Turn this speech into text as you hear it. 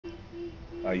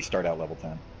You start out level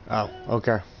 10. Oh,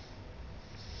 okay.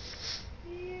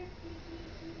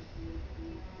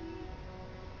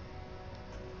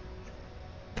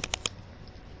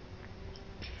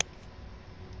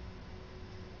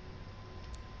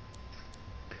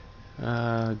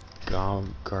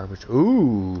 Garbage.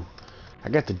 Ooh, I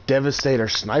got the Devastator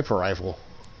sniper rifle.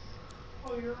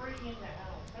 Oh, you're already in the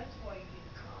house. That's why you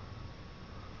didn't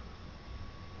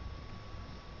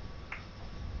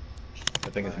come. I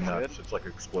think it's nuts. It's like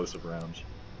explosive rounds.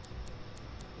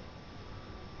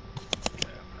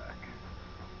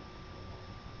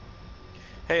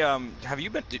 Hey,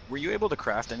 were you able to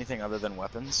craft anything other than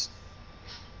weapons?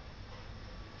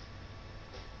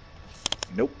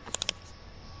 Nope.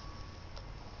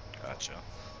 Gotcha.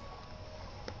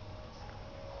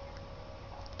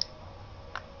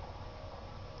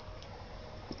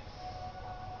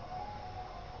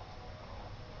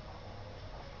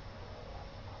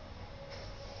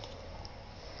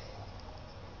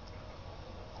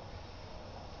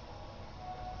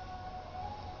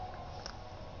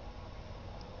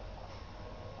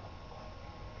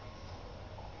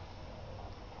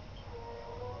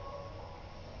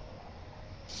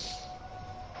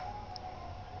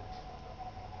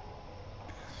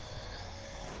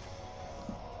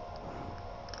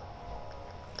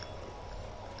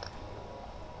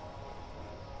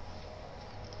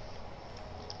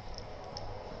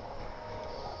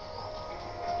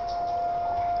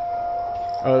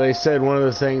 Oh, they said one of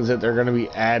the things that they're going to be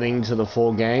adding to the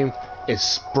full game is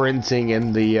sprinting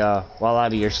in the while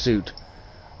out of your suit.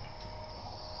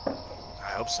 I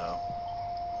hope so.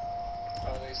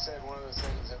 Oh, they said one of the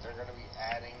things that they're going to be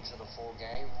adding to the full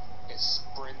game is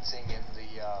sprinting in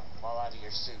the while out of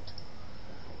your suit.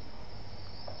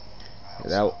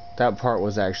 That part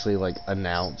was actually like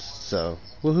announced, so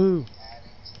woohoo!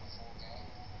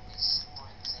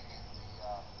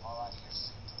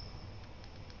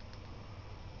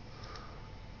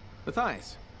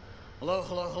 Matthias. Hello,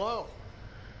 hello, hello.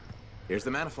 Here's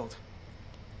the manifold.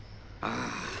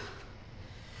 Ah,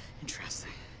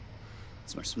 interesting.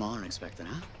 It's much smaller than expected,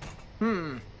 huh?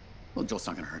 Well, Joel's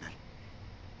not gonna hurt it.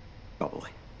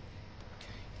 Probably.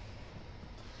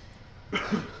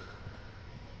 Okay.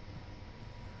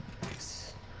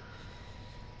 This.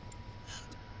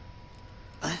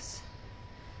 This.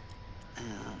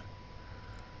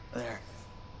 There.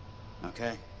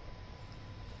 Okay.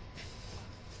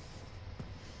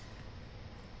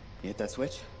 You hit that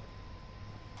switch?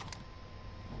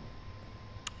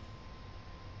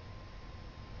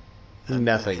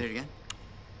 Nothing. Hit it again?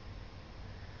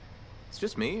 It's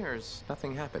just me, or is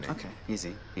nothing happening? Okay,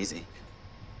 easy, easy.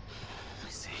 Let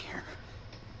me see here.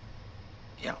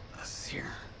 Yeah, this is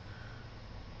here.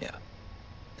 Yeah.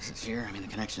 This is here. I mean, the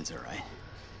connections are right.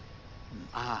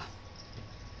 Ah,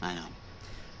 I know.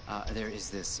 There is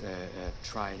this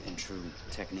tried and true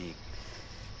technique.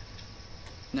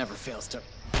 Never fails to...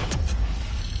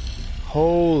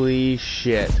 Holy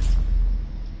shit.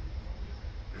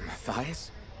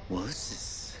 Matthias? Well, this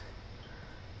is...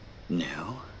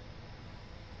 new.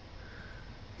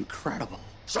 Incredible.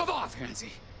 Shove off,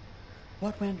 Hansie!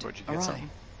 What went Where'd you get awry? something?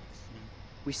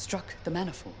 We struck the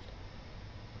manifold.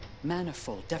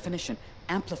 Manifold, definition,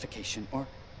 amplification, or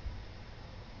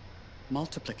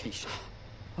multiplication.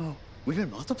 Oh, we've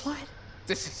been multiplied?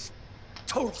 This is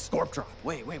total scorp drop.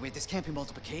 Wait, this can't be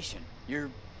multiplication. You're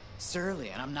surly,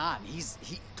 and I'm not.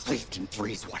 He cleaved in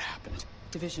threes. What happened?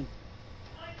 Division.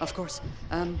 Of course.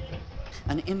 An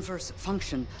inverse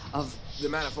function of... The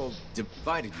manifold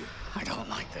divided you. I don't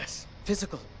like this.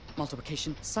 Physical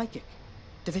multiplication, psychic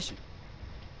division.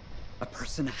 A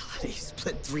personality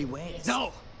split three ways.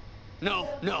 No!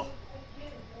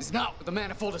 It's not what the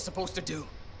manifold is supposed to do.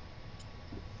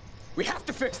 We have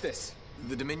to fix this.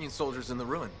 The Dominion soldiers in the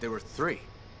ruin, there were 3.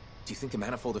 Do you think the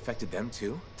manifold affected them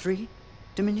too? 3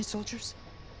 Dominion soldiers?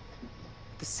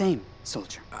 The same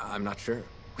soldier. I'm not sure.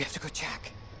 We have to go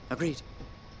check. Agreed.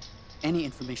 Any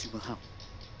information will help.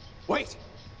 Wait!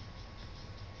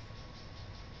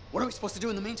 What are we supposed to do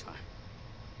in the meantime?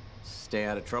 Stay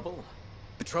out of trouble?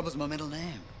 But Trouble's my middle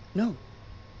name. No,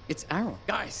 it's Arrow.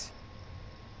 Guys,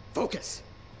 focus.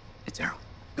 It's Arrow.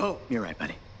 Go. You're right,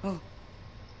 buddy. Oh.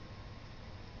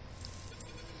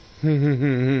 I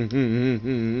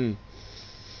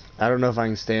don't know if I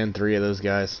can stand 3 of those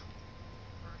guys.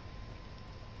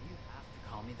 You have to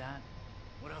call me that.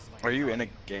 What else am I Are you gonna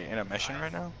in a mission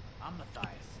right now? I'm Matthias.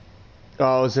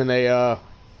 Oh, I was in a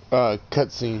cutscene.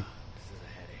 This is a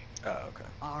headache. Oh, okay.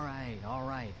 All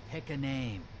right. Pick a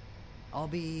name. I'll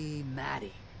be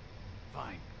Maddie.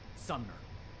 Fine. Sumner.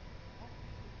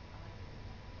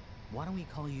 Why don't we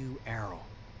call you Arrow?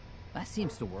 That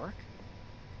seems to work.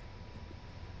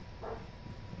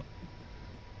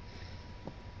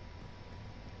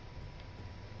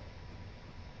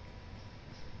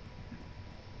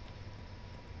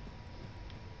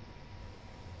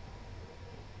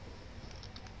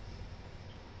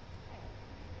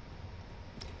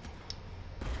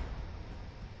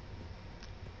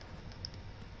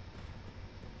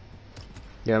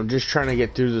 Yeah, I'm just trying to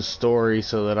get through the story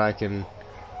so that I can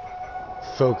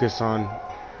focus on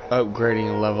upgrading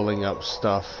and leveling up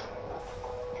stuff.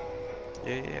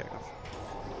 Yeah.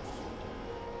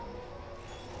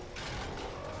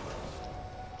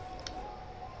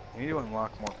 I need to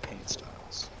unlock more paint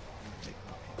styles. I need to make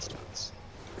more paint styles.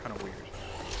 Kind of weird.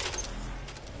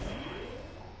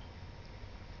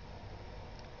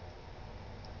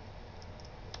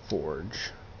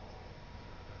 Forge.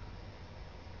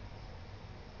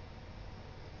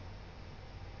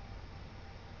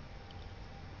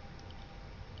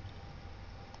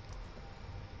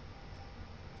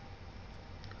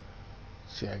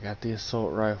 See, I got the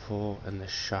assault rifle and the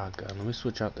shotgun. Let me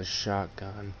switch out the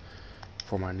shotgun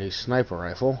for my new sniper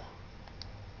rifle.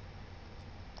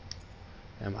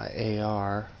 And my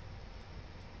AR.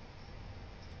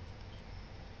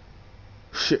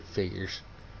 Shit figures.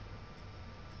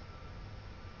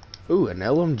 Ooh, an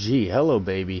LMG. Hello,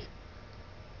 baby.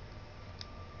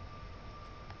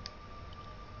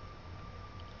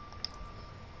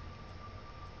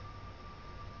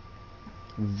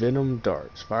 Venom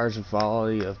darts. Fires a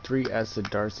volley of 3 acid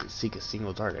darts that seek a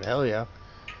single target. Hell yeah.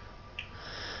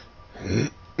 I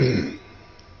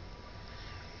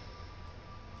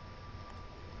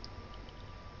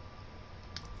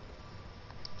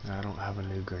don't have a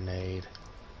new grenade.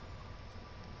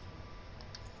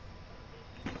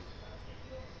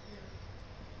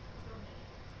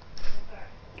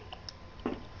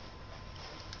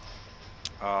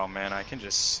 Oh man, I can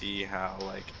just see how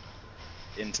like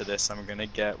into this I'm gonna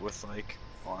get with like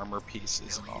armor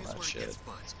pieces and all that shit.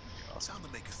 Awesome. Time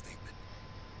to make a statement.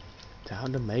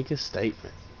 Time to make a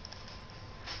statement.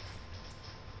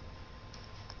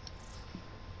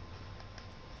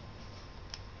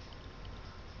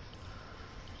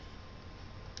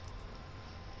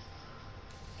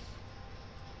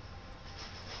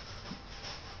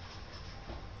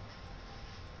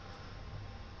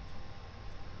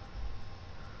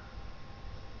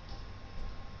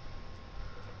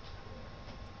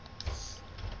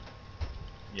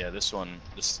 Yeah, this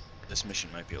mission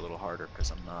might be a little harder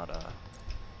because I'm not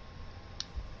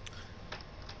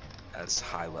as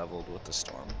high leveled with the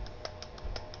storm.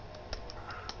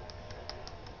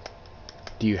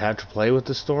 Do you have to play with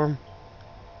the storm?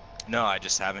 No, I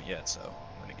just haven't yet, so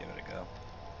I'm gonna give it a go.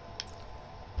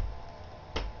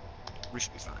 We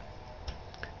should be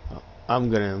fine. I'm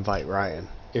gonna invite Ryan.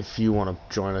 If you want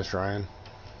to join us, Ryan.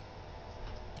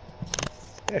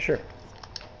 Yeah, sure.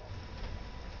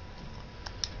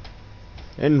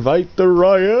 Invite the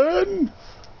Ryan!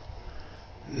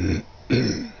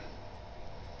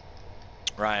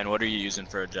 Ryan, what are you using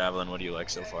for a javelin? What do you like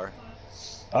so far?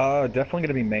 Definitely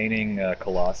gonna be maining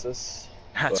Colossus.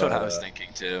 That's what I was thinking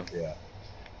too. Yeah.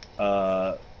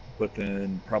 But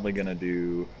then probably gonna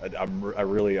do.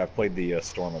 I've played the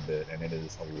Storm a bit, and it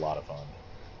is a lot of fun.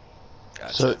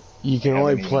 Gotcha. So you can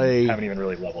only play. Haven't even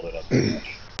really leveled it up too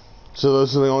much. So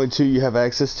those are the only two you have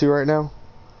access to right now?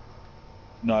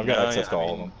 No, I've got access to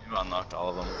all of them. You unlocked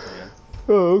all of them. Yeah.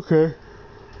 Oh, okay.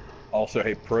 Also,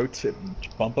 hey, pro tip: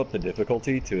 bump up the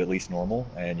difficulty to at least normal,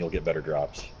 and you'll get better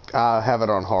drops. I have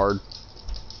it on hard.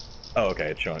 Oh,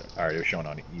 okay. It's showing. All right, it was showing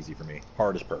on easy for me.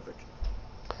 Hard is perfect.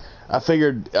 I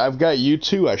figured I've got you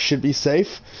two. I should be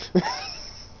safe.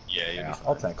 Yeah,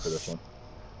 I'll tank for this one.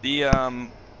 The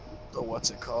what's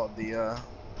it called? The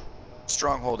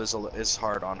stronghold is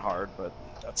hard on hard, but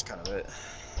that's kind of it.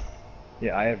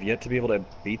 Yeah, I have yet to be able to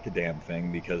beat the damn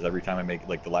thing because every time I make,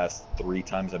 like the last 3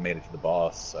 times I made it to the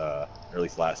boss, or at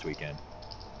least last weekend,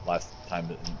 last time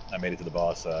that I made it to the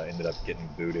boss, ended up getting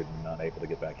booted and not able to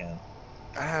get back in.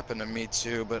 That happened to me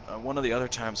too, but one of the other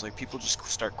times, like people just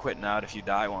start quitting out if you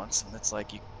die once, and it's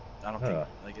like I don't think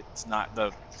like it's not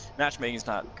the matchmaking's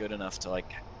not good enough to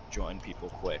like join people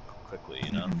quickly,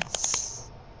 you know.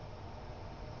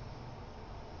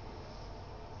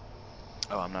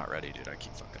 Oh, I'm not ready, dude. I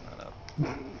keep fucking that up.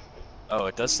 Oh,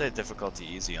 it does say difficulty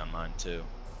easy on mine too.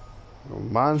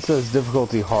 Mine says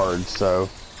difficulty hard, so.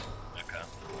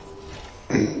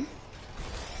 Okay.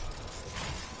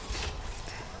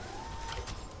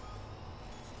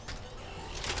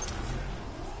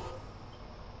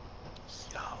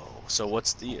 So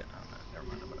what's the? Oh, never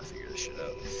mind. I'm gonna figure this shit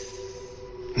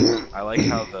out. I like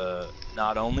how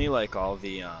not only like all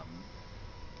the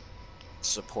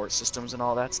support systems and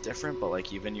all that's different, but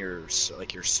like even your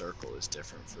circle is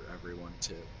different for everyone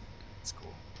too. It's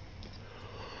cool.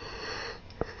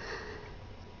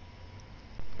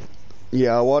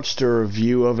 Yeah, I watched a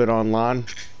review of it online,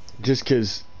 just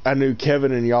because I knew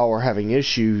Kevin and y'all were having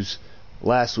issues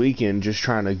last weekend just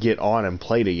trying to get on and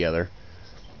play together.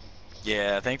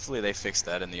 Yeah, thankfully they fixed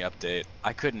that in the update.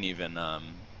 I couldn't even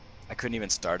I couldn't even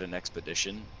start an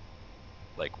expedition,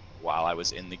 like, while I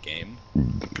was in the game.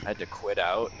 I had to quit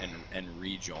out and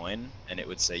rejoin, and it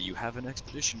would say, you have an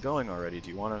expedition going already, do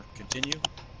you want to continue?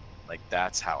 Like,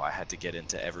 that's how I had to get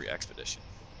into every expedition.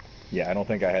 Yeah, I don't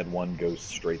think I had one go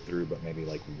straight through, but maybe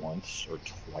like once or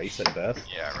twice at best.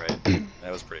 Yeah, right.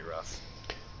 That was pretty rough.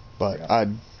 But I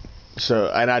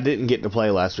didn't get to play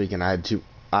last week, and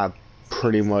I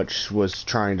pretty much was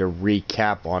trying to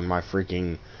recap on my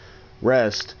freaking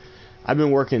rest. I've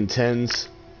been working 10s,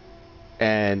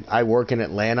 and I work in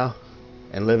Atlanta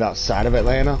and live outside of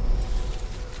Atlanta.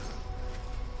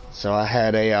 So I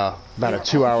had about a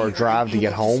 2-hour drive to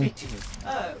get home.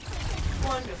 Oh,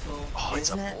 wonderful. Oh, it's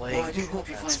a blade. Well, I do hope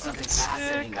you find something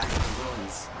fascinating back in the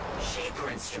ruins. Shaper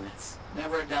instruments.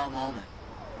 Never a dull moment.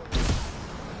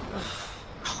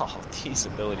 Oh, these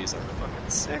abilities are fucking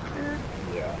sick, dude.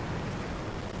 Yeah.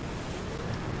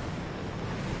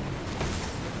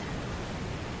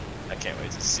 I can't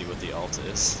wait to see what the alt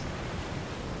is.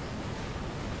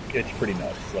 It's pretty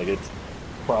nuts. Like, it's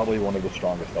probably one of the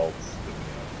strongest ults.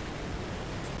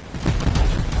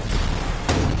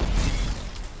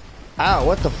 Ow,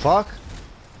 what the fuck?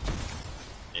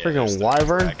 Yeah, Freaking there's the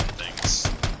wyvern. dragon things.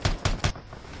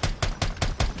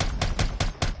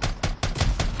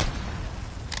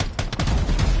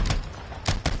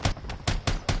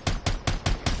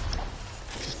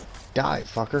 Die,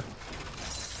 fucker.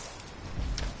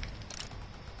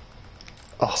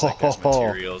 Looks like there's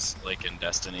materials like in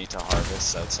Destiny to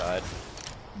harvest outside.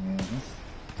 Mm-hmm.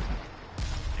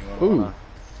 Anyone wanna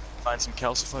find some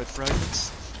calcified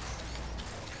fragments?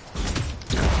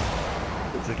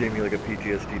 It gave me like a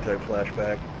PTSD type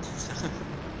flashback.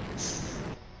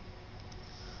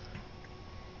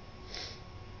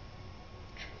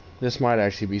 This might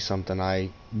actually be something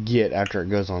I get after it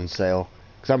goes on sale.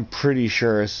 Because I'm pretty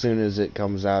sure as soon as it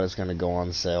comes out, it's going to go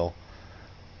on sale.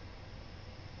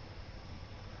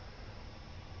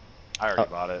 I already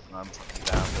bought it, and I'm fucking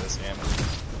down for this game.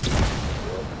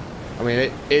 I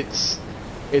mean, it's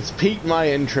piqued my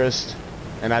interest,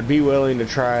 and I'd be willing to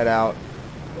try it out.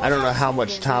 I don't know how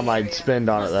much time I'd spend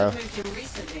on it, though.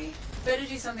 Recently. Better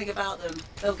do something about them.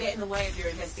 They'll get in the way of your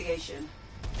investigation.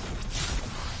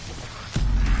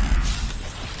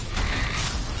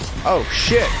 Oh,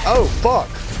 shit. Oh, fuck.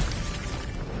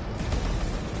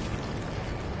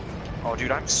 Oh,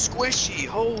 dude, I'm squishy.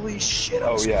 Holy shit,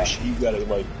 I'm squishy. squishy. You gotta,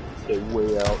 like, stay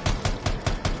way out.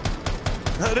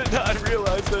 I did not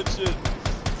realize that shit.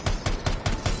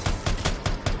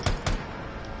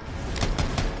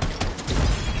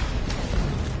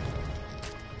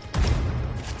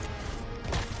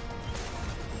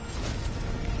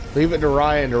 Leave it to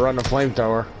Ryan to run the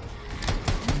flamethrower.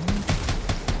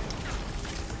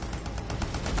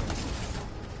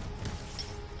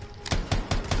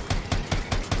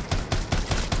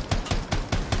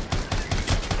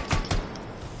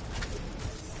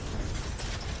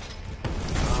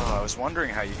 Oh, I was wondering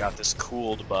how you got this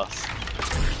cooled buff.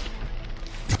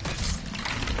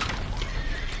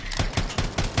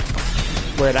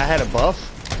 Wait, I had a buff?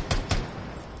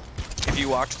 If you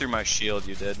walked through my shield,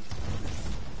 you did.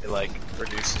 It like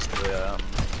reduces the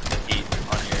heat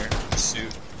on your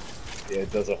suit. Yeah,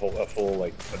 it does a full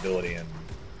like ability and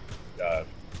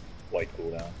light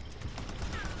cooldown.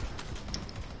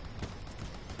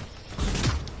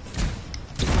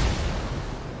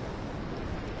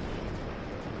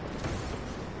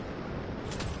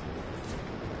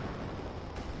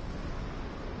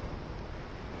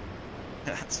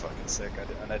 That's fucking sick.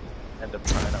 I'd end up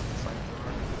trying out the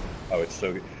flamethrower. Oh, it's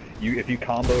so good. If you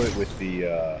combo it with the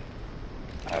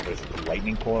what is it,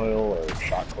 lightning coil or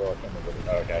shock coil, I can't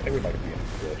remember. Oh, okay, I think we might be in a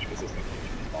glitch because this thing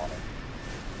keeps spawning.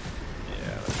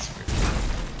 Yeah, that's weird.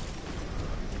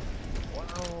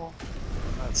 Wow,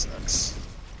 that sucks.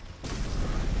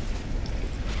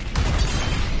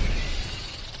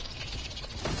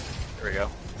 There we go.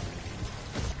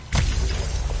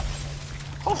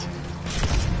 Oh.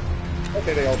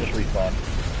 Okay, they all just respawn.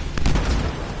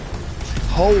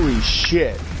 Holy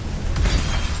shit.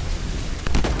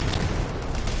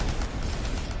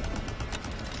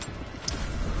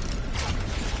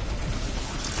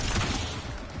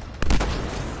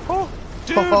 Oh,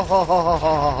 dude!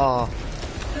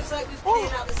 Looks like we've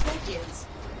cleared out the Scorpions.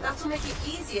 That'll make it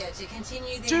easier to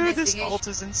continue the Dude, this investigation. ult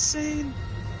is insane.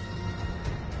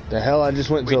 The hell, I just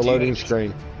went to a loading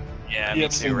screen. Yeah, me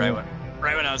too, right when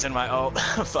I was in my ult.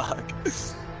 Fuck.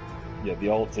 Yeah, the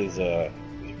ult is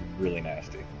really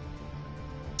nasty.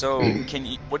 So,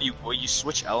 will you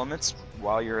switch elements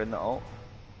while you're in the ult?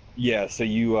 Yeah, so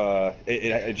you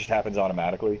it just happens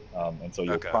automatically, and so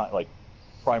you'll Okay.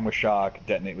 prime with shock,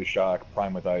 detonate with shock,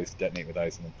 prime with ice, detonate with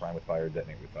ice, and then prime with fire,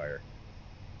 detonate with fire.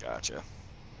 Gotcha.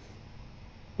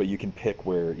 But you can pick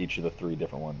where each of the 3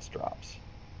 different ones drops.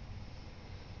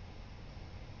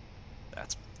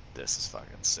 This is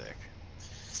fucking sick.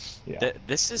 Yeah.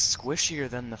 This is squishier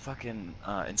than the fucking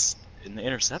in the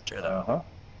interceptor though. Uh-huh.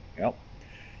 Yep.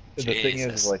 The thing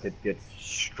is, like, it gets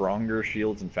stronger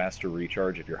shields and faster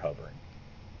recharge if you're hovering.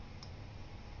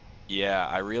 Yeah,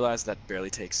 I realized that barely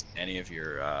takes any of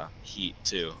your heat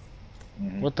too.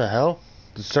 Mm-hmm. What the hell?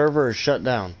 The server is shut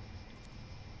down.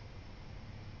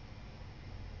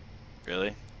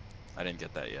 Really? I didn't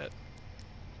get that yet.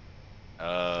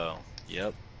 Oh,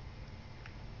 yep.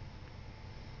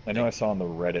 I know I saw on the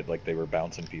Reddit, like, they were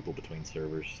bouncing people between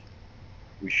servers.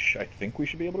 I think we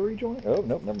should be able to rejoin? Oh,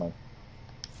 nope, never mind.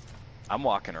 I'm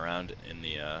walking around in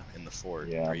the fort.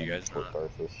 Yeah, Are you guys Fort not?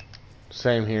 Tarsus.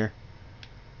 Same here.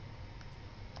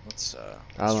 Let's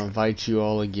I'll try. invite you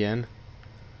all again.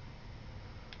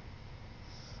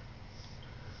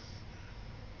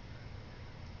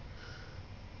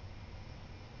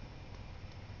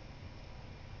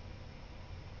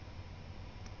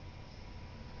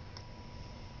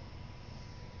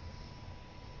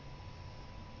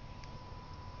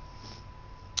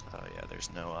 Oh yeah, there's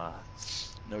no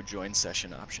join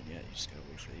session option yet. You just gotta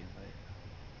wait for the invite.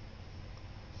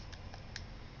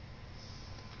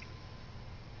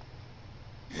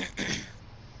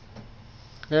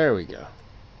 There we go.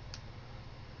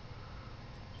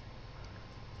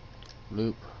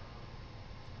 Loop.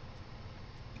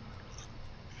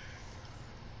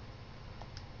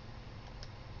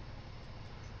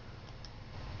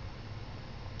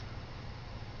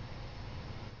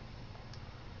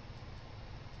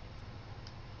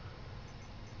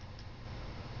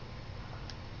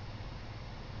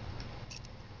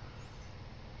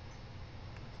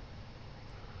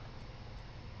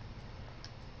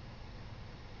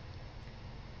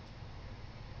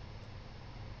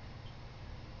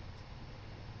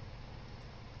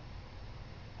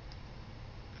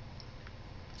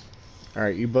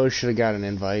 Alright, you both should have got an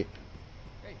invite.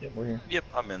 Yep, we're here. Yep,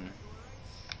 I'm in.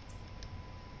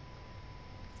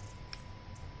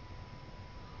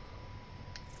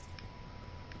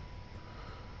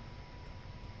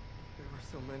 There were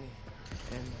so many,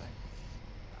 and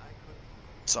I couldn't.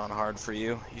 It's on hard for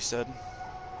you, you said?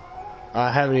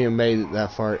 I haven't even made it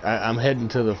that far. I'm heading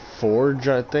to the forge,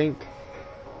 I think.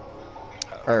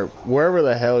 Or wherever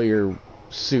the hell your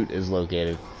suit is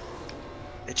located.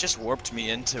 It just warped me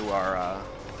into our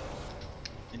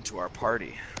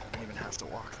party. I don't even have to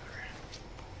walk there.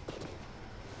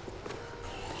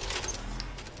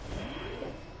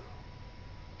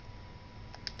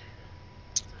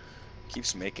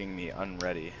 Keeps making me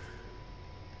unready.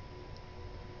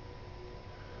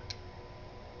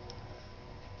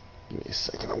 Give me a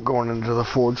second. I'm going into the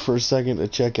forge for a second to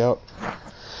check out.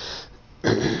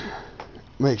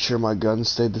 Make sure my guns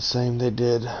stayed the same. They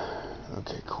did.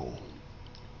 Okay, cool.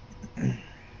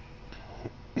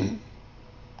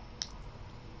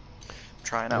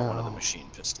 Trying out one of the machine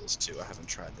pistols too. I haven't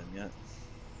tried them yet.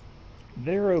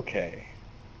 They're okay.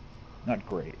 Not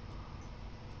great.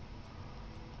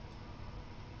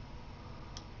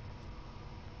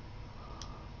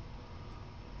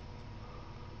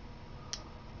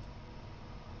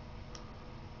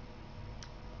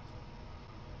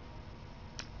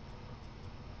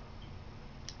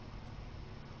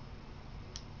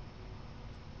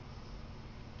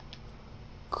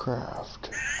 Craft.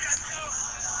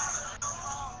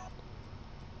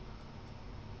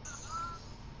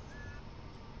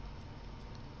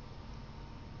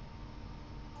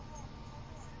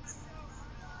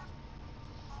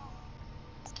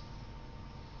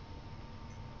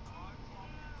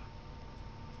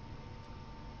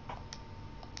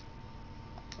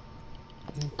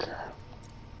 Okay.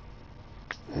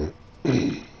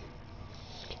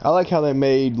 I like how they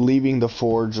made leaving the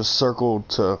forge a circle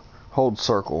to hold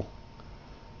circle.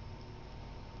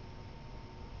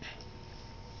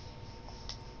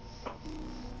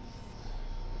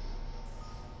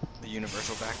 The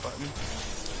universal back button?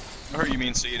 Or you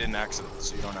mean so you don't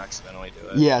accidentally do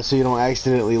it? Yeah, so you don't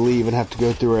accidentally leave and have to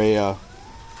go through a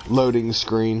loading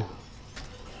screen.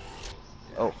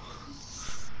 Oh.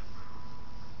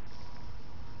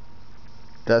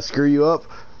 Did that screw you up?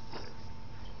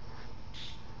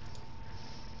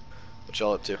 What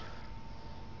y'all up to?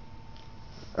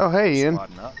 Oh, hey, Ian.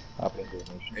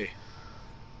 Hey.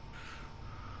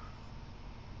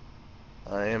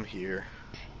 I am here.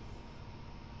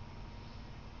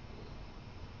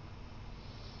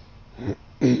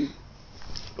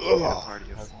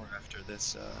 Party of 4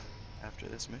 after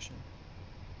this mission.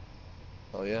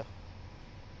 Oh yeah.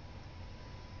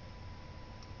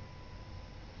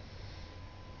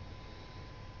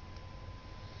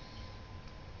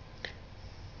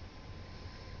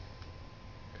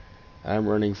 I'm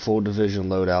running full division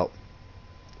loadout.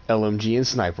 LMG and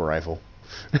sniper rifle.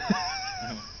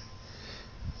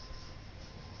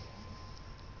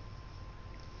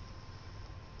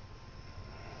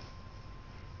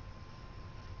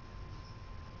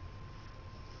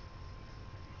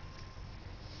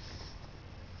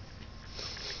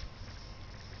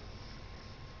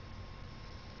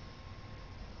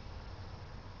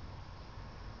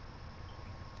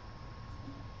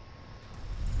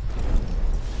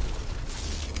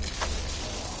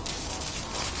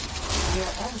 We're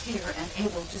all here and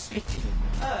able to speak to you.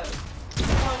 Oh,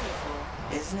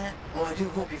 wonderful, isn't it? Well, I do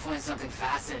hope you find something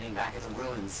fascinating back at the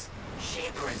ruins.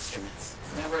 Shaper instruments.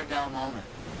 Never a dull moment.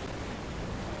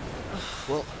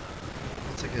 Well,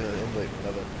 I'll take an invite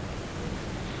of it.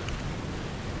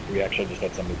 We actually just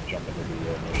had somebody jump into the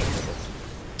mission with us.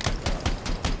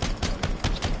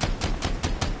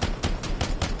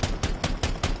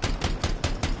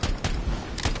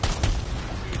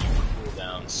 Dude, you cool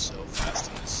down so fast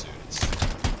in this suit. It's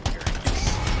very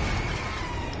nice.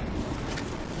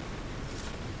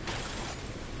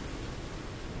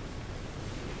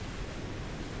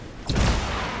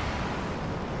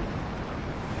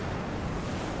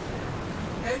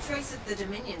 No trace of the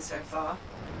Dominion so far.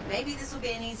 Maybe this will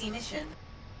be an easy mission.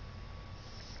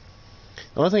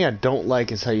 The only thing I don't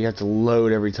like is how you have to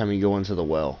load every time you go into the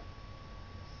well.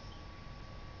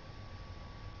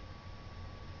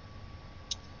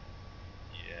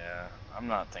 Yeah, I'm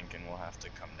not thinking we'll have to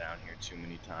come down here too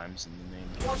many times in the main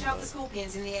game. Watch out for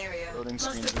scorpions in the area. Loading Must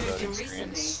screens, have moved in loading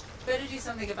recently. screens. Better do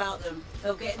something about them.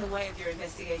 They'll get in the way of your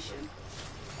investigation.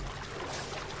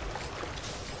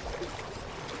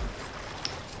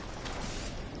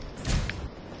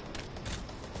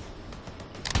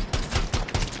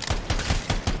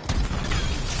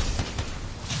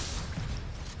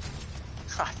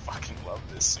 I fucking love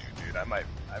this suit, dude. I might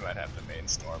have the main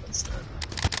storm instead.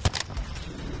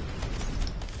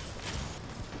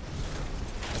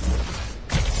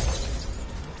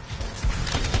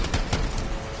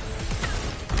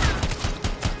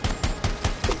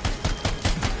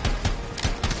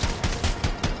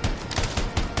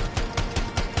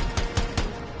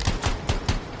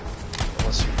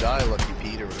 Unless you die, Lucky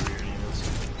Pete, or whatever your name is.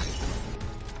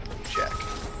 Jack.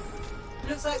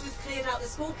 Looks like we've cleared out the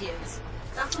scorpions.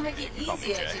 That'll make it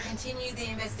easier to continue the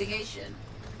investigation.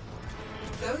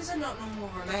 Those are not normal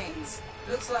remains.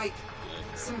 Looks like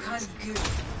some kind of goo.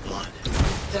 Blood.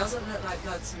 Doesn't look like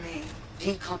blood to me.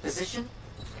 Decomposition?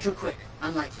 Too quick.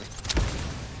 Unlikely.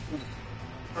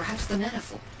 Perhaps the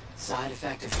manifold. Side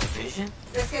effect of division?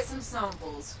 Let's get some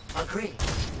samples. Agree.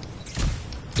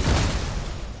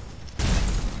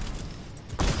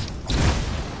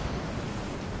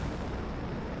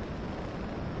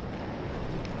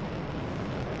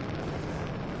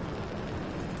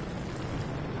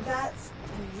 That's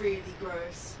really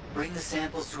gross. Bring the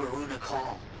samples to Aruna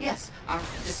Call. Yes, our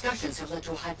discussions have led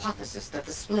to a hypothesis that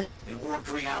the split in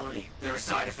warped reality. There are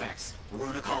side effects.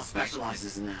 Aruna Call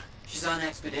specializes in that. She's on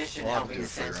expedition Well, I'll do helping it the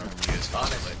for your Sentinel. own. You guys can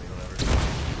highlight me whenever.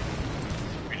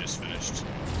 We just finished.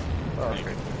 Oh,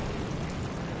 okay.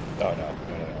 Oh, no.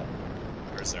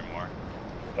 No. Or is there more?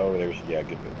 Oh, there's, yeah, a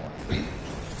good bit more.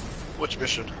 Which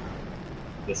mission?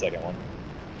 The second one.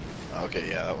 Okay,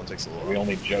 yeah, that one takes a little We while.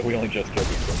 only just killed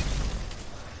the first.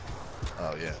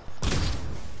 Oh, yeah.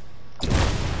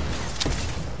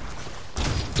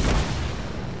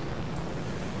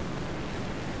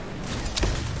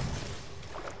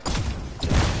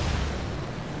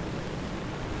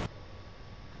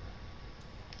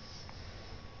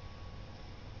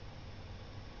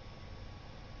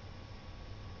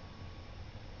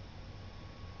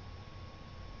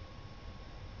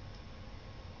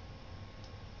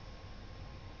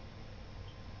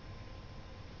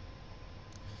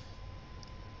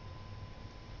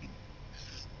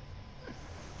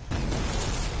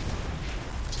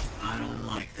 I don't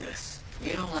like this.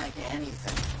 You don't like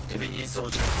anything. Dominion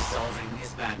soldiers dissolving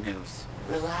is bad news.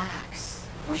 Relax.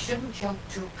 We shouldn't jump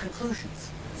to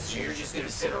conclusions. So you're just gonna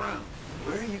sit around.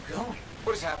 Where are you going?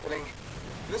 What is happening?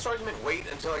 Can this argument wait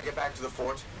until I get back to the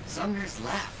fort? Sumner's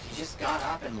left. He just got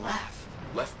up and left.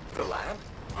 Left the lab?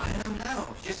 I don't know.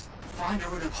 Just find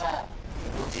Aruna Call.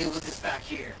 We'll deal with this back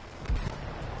here.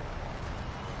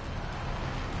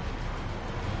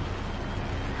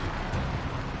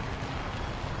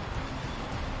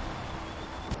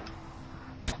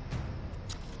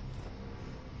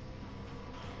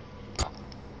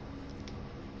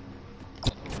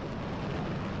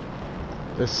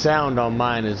 The sound on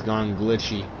mine has gone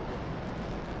glitchy.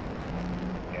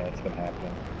 Yeah, it's been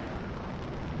happening.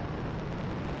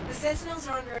 The Sentinels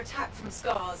are under attack from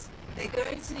scars. They're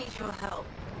going to need your help.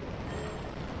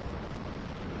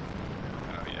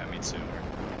 coming sooner.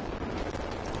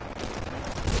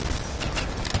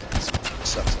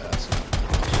 Sucks ass.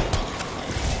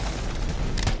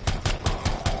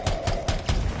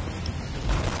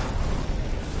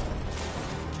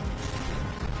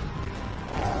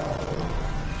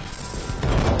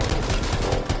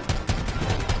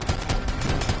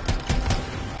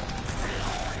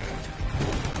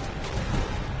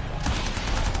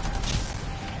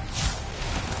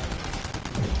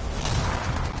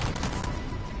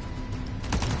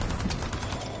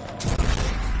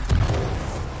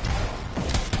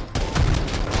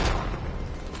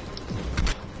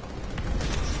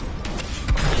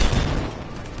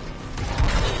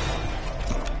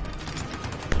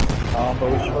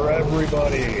 Combos for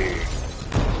everybody!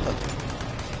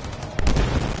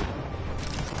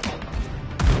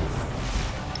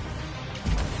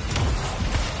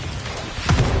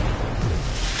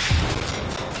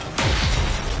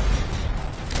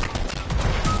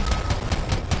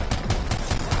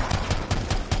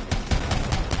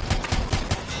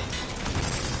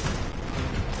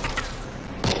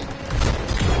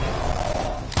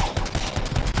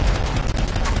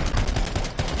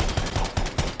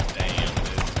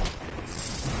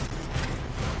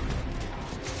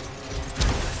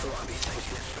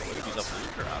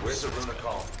 Where's the Runa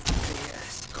call?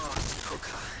 Yes, God's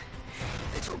hooker.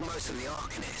 They took most of the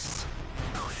Arcanists.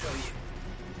 I'll show you.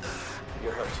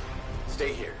 You're hurt.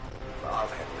 Stay here. I'll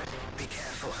handle it. Be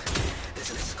careful. There's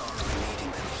an Iskara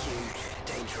leading them. Huge,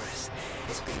 dangerous.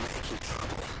 It's been making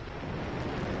trouble.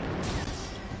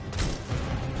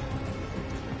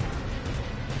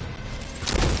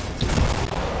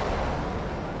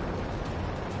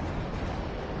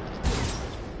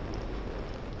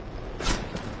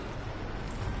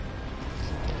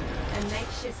 A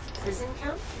makeshift prison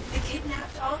camp? The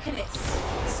kidnapped Arcanists.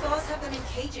 The Scars have them in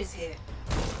cages here.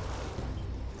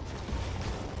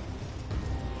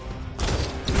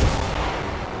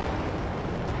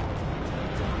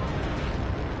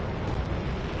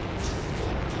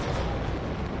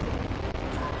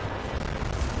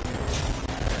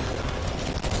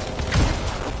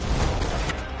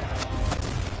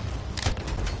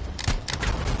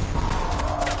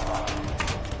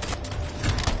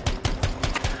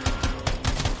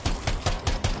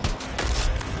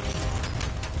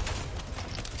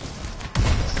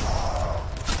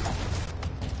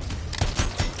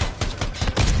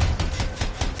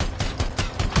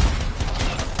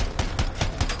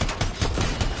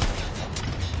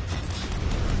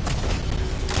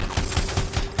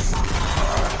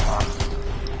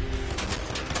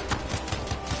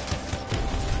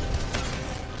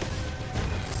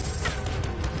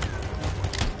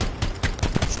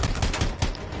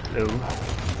 Hello.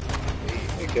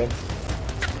 Hey, Ken.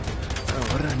 Oh,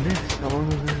 what did I miss? How long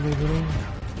was this video?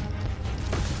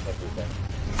 Everything.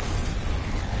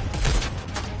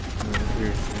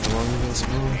 How long was this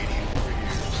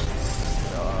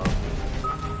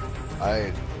I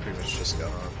pretty much just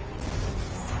got on.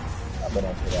 I've been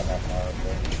on for about half an hour.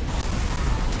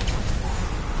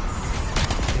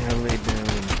 Yeah, I laid down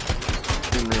and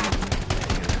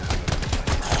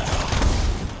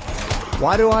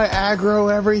why do I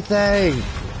aggro everything?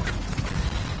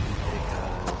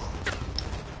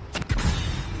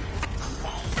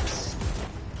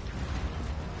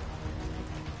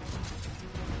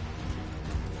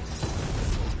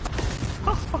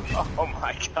 Oh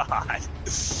my god.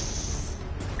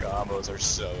 Combos are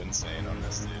so insane on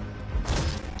this dude.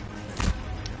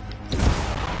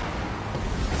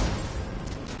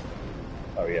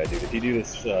 Oh yeah, dude, if you do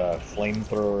this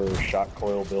flamethrower shot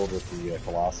coil build with the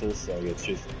Colossus, it's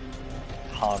just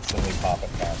constantly popping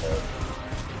combos.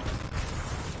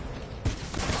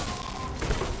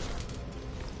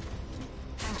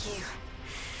 Thank you.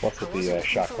 Plus with the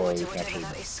shot coil, you can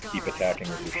actually keep attacking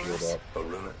with your shield up. A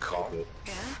Runa call?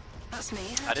 Yeah, that's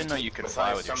me. I didn't know you could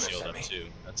fly with your shield up too.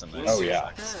 That's a nice. Oh yeah.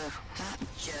 Oh, that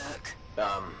jerk.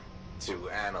 To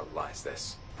analyze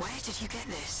this. Where did you get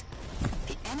this?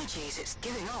 The energies it's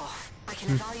giving off. I can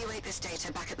evaluate this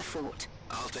data back at the fort.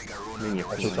 I'll take a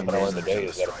That's just something I learned today,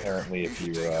 is that apparently if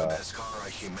you,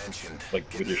 like,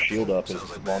 with your shield up, as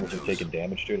long as you're taking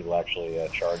damage to it, it'll actually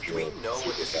charge you. Do we know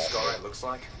what this Iskara looks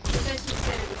like? The sentence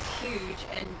said it was huge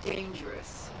and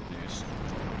dangerous.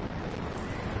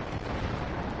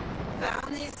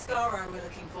 Found the Iskara we're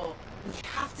looking for. We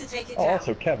have to take it down.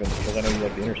 Also, Kevin, because I know you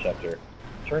like the Interceptor,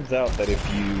 turns out that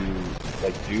if you,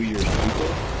 like, do your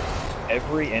super,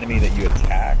 every enemy that you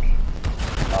attack,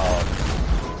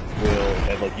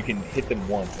 like, you can hit them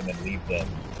once and then leave them,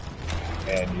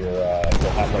 and you'll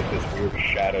have, like, this weird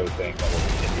shadow thing that will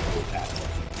continue to attack them.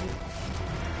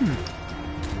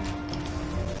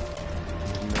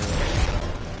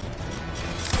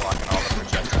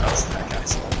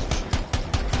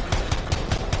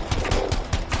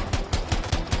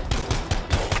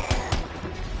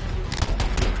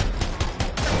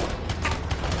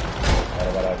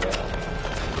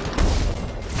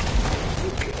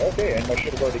 Okay, and my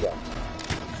shit is already gone.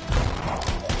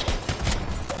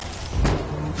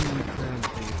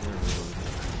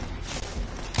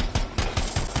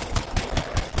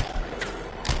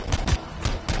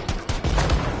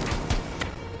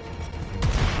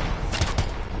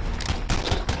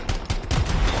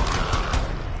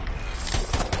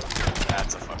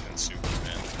 That's a fucking super,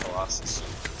 man. Colossus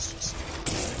super is just...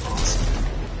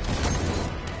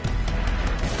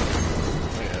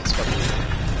 Yeah, it's fucking...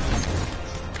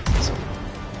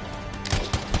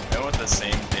 I want the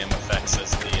same damn effects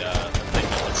as the thing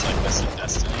that looks like this in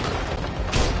Destiny.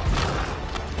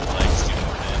 Like, do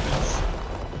more damage.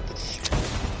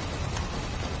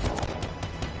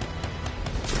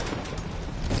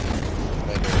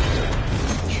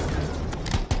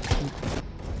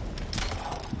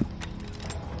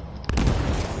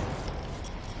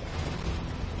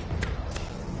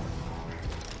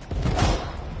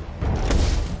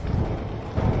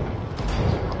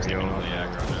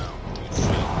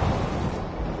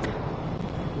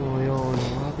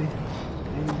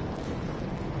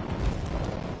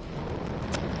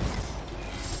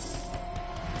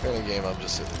 In the game, I'm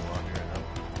just sitting in the lobby right now.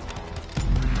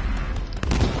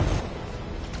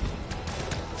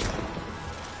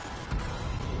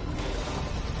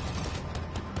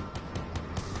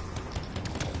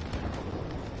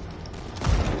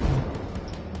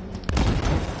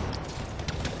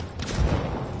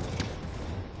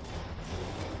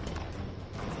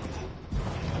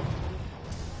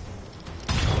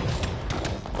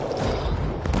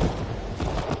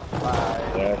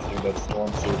 Yeah, dude, that's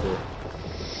Storm Super.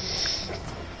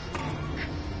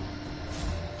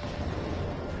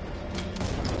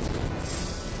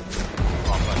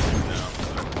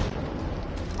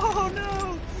 Oh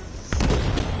no!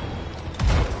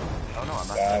 Oh no, I'm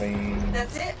not.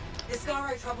 That's it.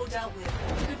 Discovery trouble dealt with.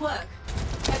 Good work.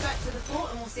 Head back to the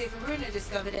fort and we'll see if Aruna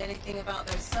discovered anything about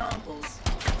those samples.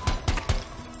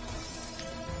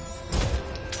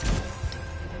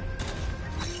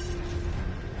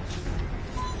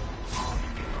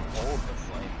 Hold the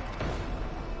flame.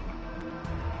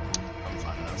 I'm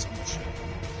finding out some shit.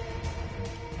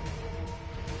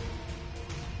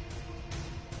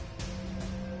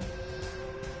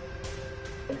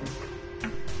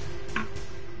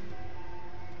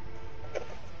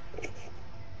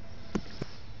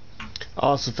 I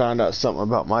also found out something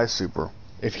about my super.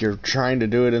 If you're trying to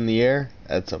do it in the air,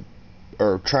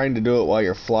 or trying to do it while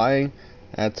you're flying,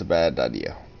 that's a bad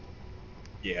idea.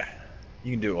 Yeah.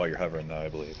 You can do it while you're hovering, though, I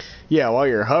believe. Yeah, while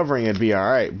you're hovering, it'd be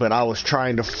alright, but I was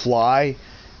trying to fly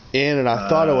in, and I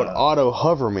thought it would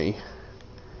auto-hover me.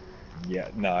 Yeah,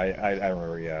 no, I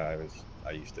remember, yeah, I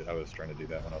was trying to do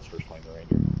that when I was first playing the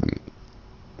Ranger.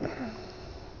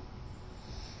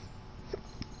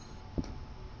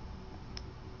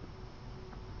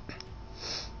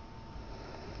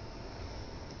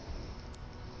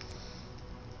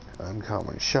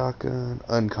 Uncommon shotgun,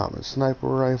 uncommon sniper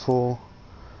rifle,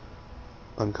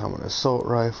 uncommon assault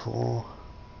rifle,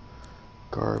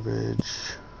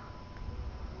 garbage.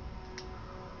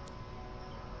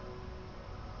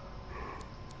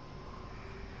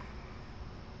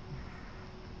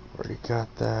 Already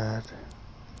got that.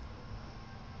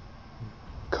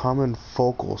 Common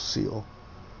focal seal.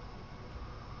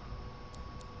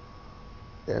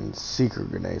 And seeker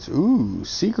grenades. Ooh,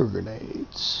 seeker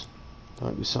grenades. That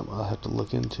might be something I'll have to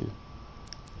look into.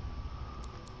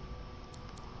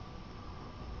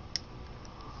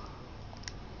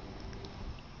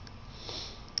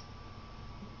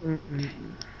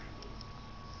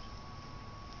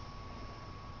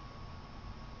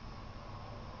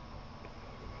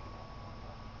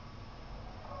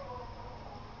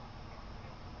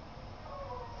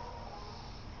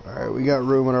 Alright, we got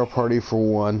room in our party for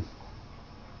one.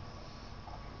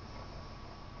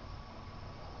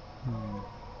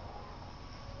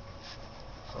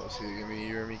 Oh, so you're gonna be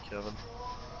you or me, Kevin?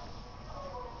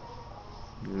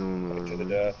 To the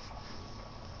death.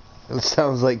 It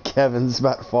sounds like Kevin's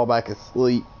about to fall back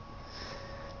asleep.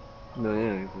 No,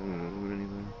 yeah, I don't do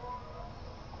anything.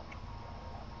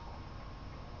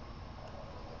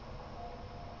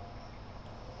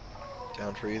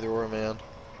 Down for either or, man.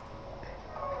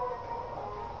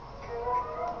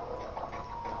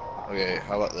 Okay,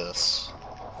 how about this?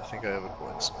 I think I have a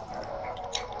coin somewhere.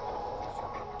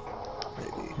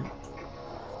 Maybe.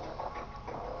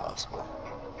 Possibly.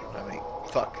 I mean,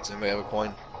 fuck, does anybody have a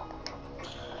coin?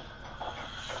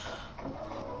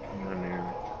 Not near.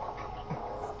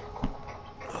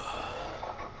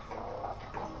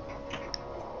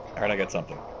 Alright, I got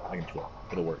something. I can flip.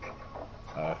 It'll work.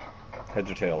 Heads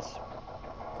or tails?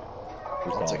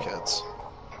 Who's I'll take calling? heads.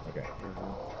 Okay.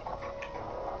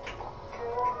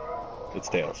 It's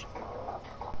Tails.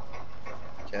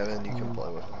 Kevin, you can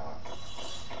play with him.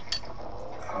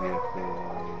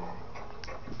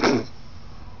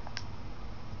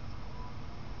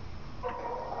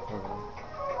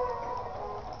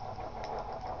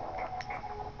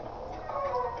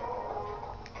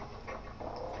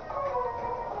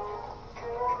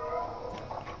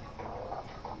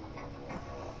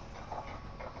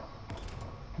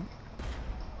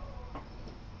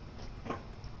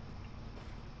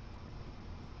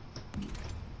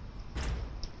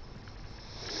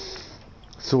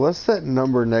 So what's that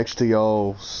number next to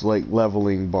y'all's like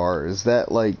leveling bar? Is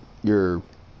that like your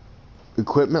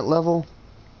equipment level?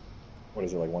 What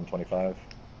is it, like 125?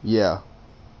 Yeah.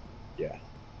 Yeah.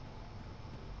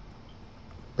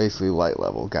 Basically light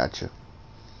level, gotcha.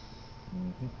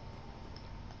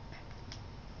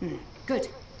 Good,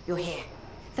 you're here.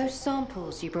 Those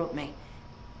samples you brought me,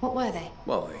 what were they?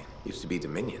 Well, they used to be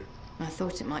Dominion. I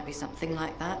thought it might be something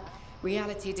like that.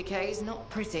 Reality decay is not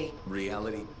pretty.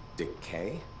 Reality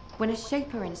decay? When a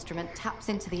Shaper instrument taps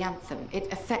into the anthem,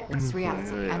 it affects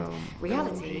reality, and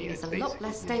reality is a lot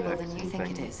less stable than you think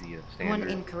it is. One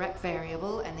incorrect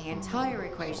variable and the entire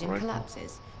equation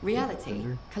collapses. Reality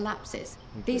collapses.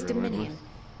 These Dominion,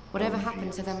 whatever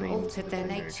happened to them altered their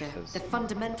nature, the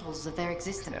fundamentals of their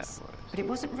existence. But it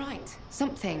wasn't right.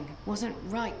 Something wasn't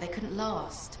right. They couldn't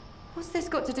last. What's this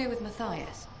got to do with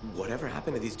Matthias? Whatever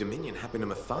happened to these Dominion happened to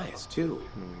Matthias, too.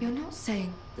 You're not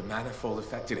saying... The manifold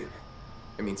affected him.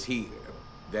 It means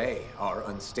they are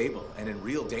unstable and in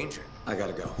real danger. I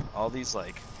gotta go. All these,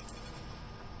 like,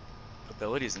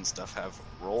 abilities and stuff have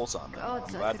rolls on them. God,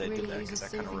 I'm glad they did that, because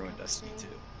that kind of ruined Destiny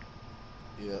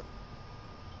 2. Yeah.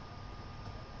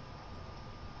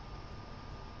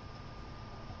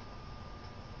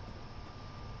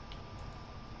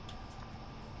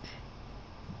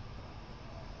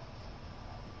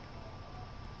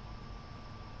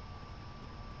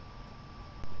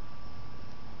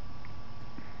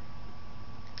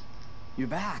 You're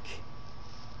back.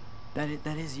 That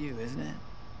is you, isn't it?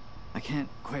 I can't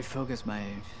quite focus my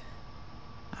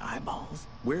eyeballs.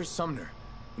 Where's Sumner?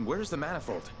 Where's the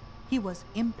manifold? He was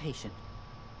impatient.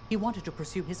 He wanted to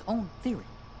pursue his own theory.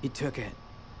 He took it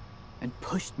and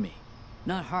pushed me.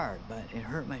 Not hard, but it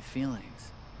hurt my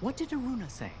feelings. What did Aruna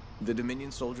say? The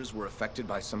Dominion soldiers were affected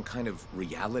by some kind of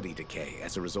reality decay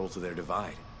as a result of their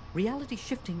divide. Reality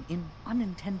shifting in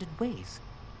unintended ways.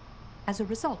 As a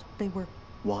result, they were...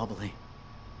 wobbly.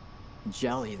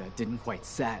 Jelly that didn't quite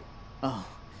set. Oh.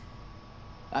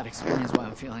 That explains why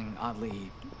I'm feeling oddly...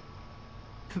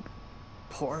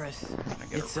 porous. I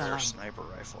get a rare sniper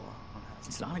rifle.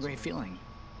 It's not a great feeling.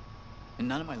 And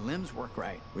none of my limbs work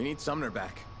right. We need Sumner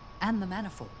back. And the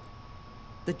manifold.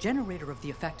 The generator of the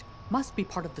effect must be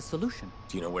part of the solution.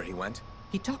 Do you know where he went?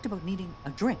 He talked about needing a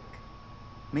drink.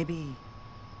 Maybe...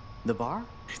 the bar?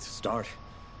 It's a start.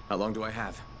 How long do I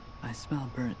have? I smell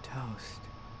burnt toast.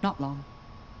 Not long.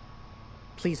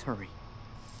 Please hurry.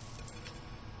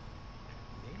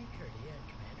 Lady Cardia and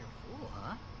Commander Fool,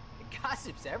 huh? The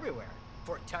gossip's everywhere.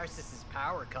 Fort Tarsus's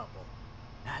power couple.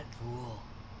 That fool.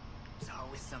 There's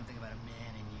always something about a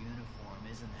man in uniform,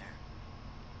 isn't there?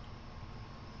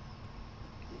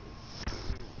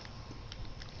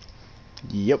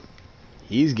 Yep.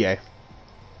 He's gay.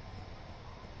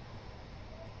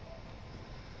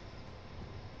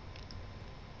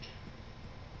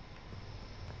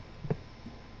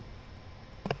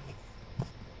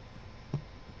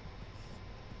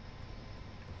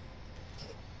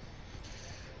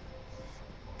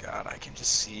 God, I can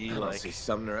just see, I don't like, see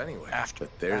Sumner anywhere. after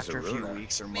there's a few Aruna.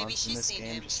 weeks or months in this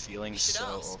game, just feeling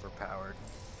so overpowered.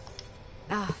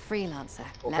 Ah, freelancer.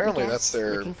 Well, Let me apparently guess. that's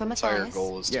their Looking for entire Matthias?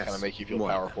 goal is to kind of make you feel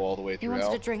powerful all the way He wanted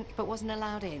throughout. a drink but wasn't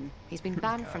allowed in. He's been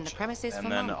banned from the premises And for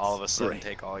then months. all of a sudden Great.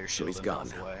 take all your So shield he's and gone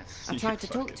health now. away. I tried to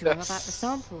talk to him about the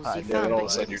samples you And found, then all but of a he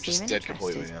sudden you're didn't just seem dead interested.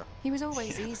 completely now. He was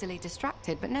always easily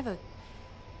distracted, but never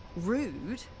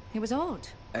rude. It was odd.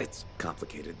 It's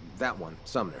complicated. That one,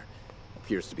 Sumner,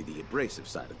 appears to be the abrasive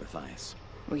side of Matthias.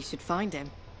 We should find him.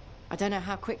 I don't know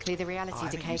how quickly the reality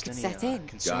decay could set in.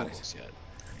 Got it. Yet.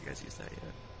 Have you guys used that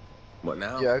yet? What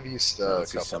now? Yeah, I've used I a don't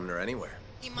see couple. Sumner anywhere.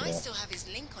 He might still have his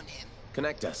link on him.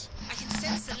 Connect us. I can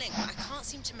sense the link, but I can't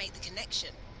seem to make the connection.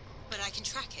 But I can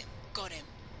track him. Got him.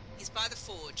 He's by the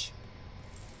forge.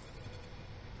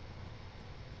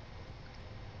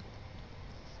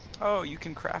 Oh, you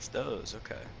can craft those.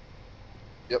 Okay.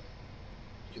 Yep.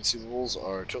 Consumables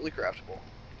are totally craftable.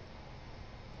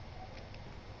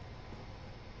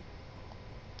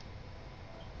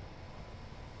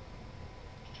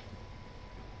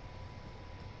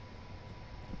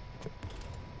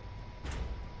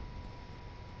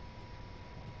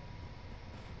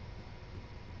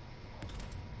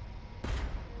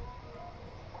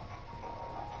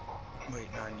 Waiting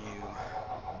on you,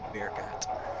 Bearcat.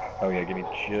 Oh yeah, give me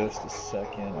just a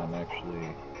second. I'm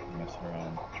actually messing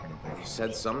around trying to think. You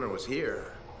said Sumner was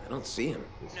here. I don't see him.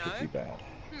 This could be bad.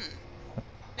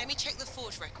 Let me check the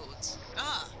Forge records.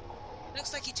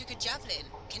 Looks like he took a javelin.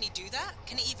 Can he do that?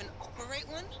 Can he even operate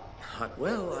one? Not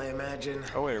well, I imagine.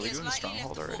 Oh wait, are we He has doing the likely left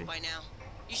stronghold the already? fort by now.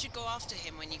 You should go after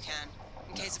him when you can,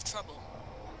 in case of trouble.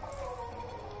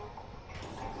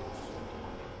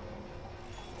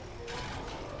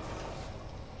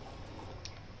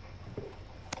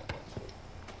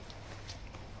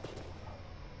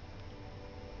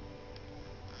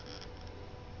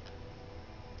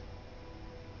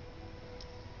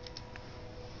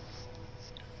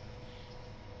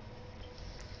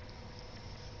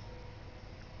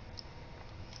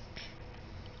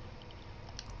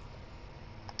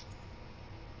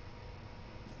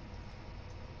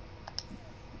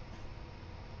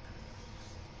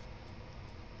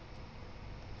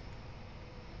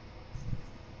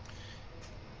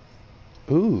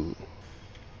 Ooh.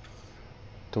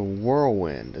 The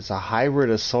Whirlwind is a hybrid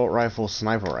assault rifle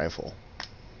sniper rifle.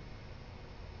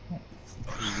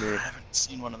 I haven't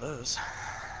seen one of those.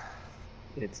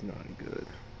 It's not good.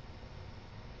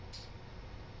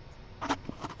 I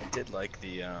did like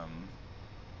the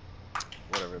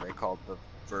whatever they called the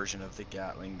version of the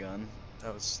Gatling gun.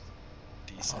 That was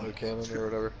decent. Autocannon or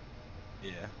whatever.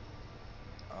 Yeah.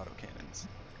 Autocannons.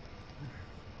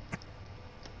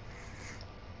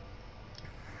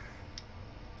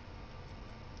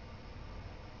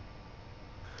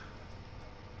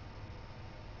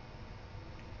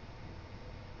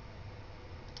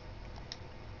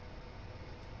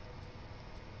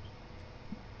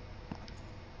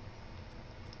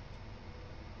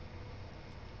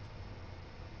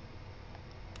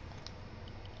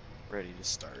 Ready to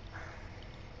start.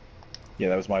 Yeah,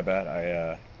 that was my bad.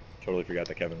 I totally forgot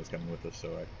that Kevin was coming with us, so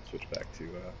I switched back to.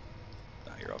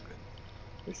 No, you're all good.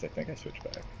 At least I think I switched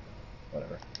back.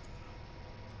 Whatever.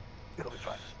 It'll be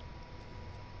fine.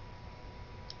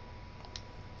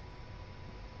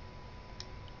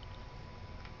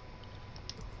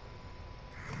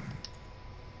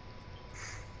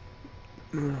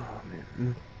 Oh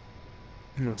man.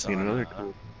 It's See on, another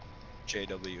cool.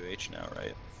 JWH now,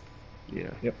 right? Yeah.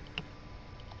 Yep.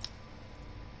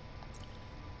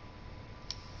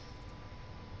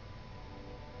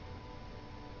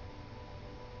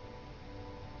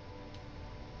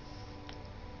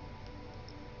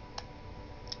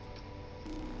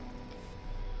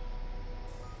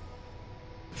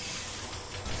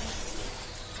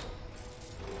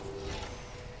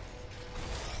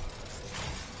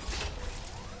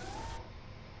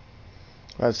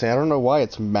 I'd say I don't know why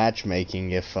it's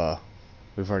matchmaking if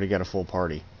we've already got a full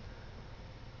party.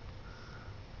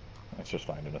 It's just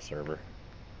finding a server.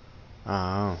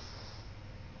 Oh.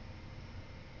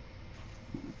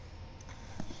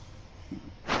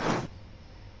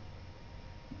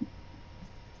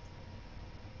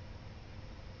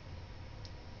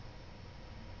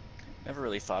 Never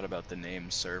really thought about the name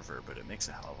server, but it makes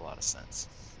a hell of a lot of sense.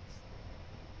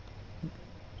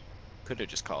 Could have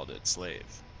just called it slave.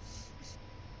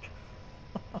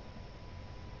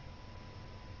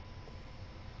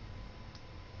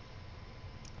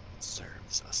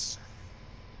 Serves us.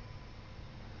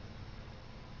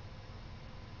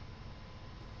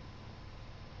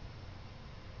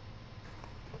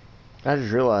 I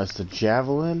just realized the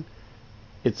javelin,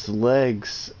 its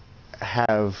legs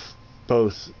have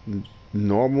both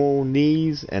normal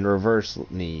knees and reverse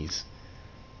knees.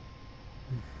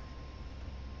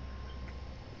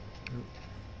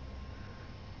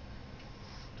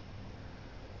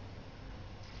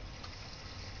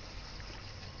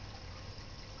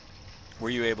 Were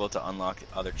you able to unlock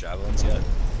other javelins yet?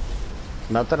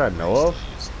 Not that I know of.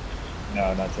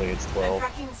 No, not till it's 12.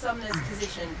 Tracking Sumner's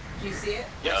position. Do you see it?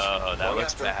 Oh, that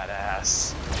looks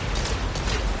badass.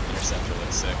 Interceptor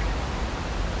looks sick.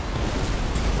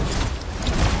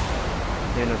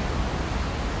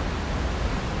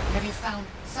 Have you found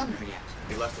Sumner yet?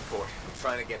 He left the fort. I'm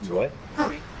trying to get to What? him.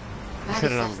 Hurry. That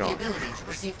Should've has the gone. ability to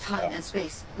perceive time and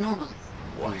space normally.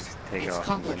 What? Take It's off.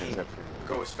 complicated.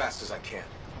 Go as fast as I can.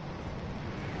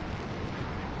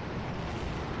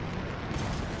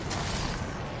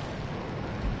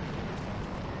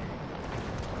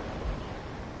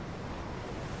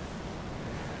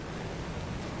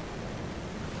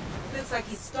 Looks like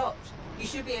he's stopped. You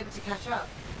should be able to catch up.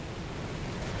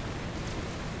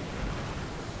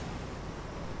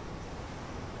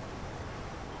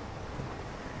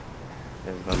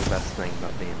 That's about the best thing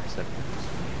about the interceptor.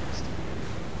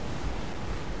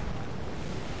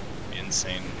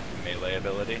 Insane melee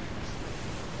ability.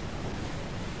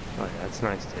 Oh yeah, that's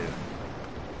nice too.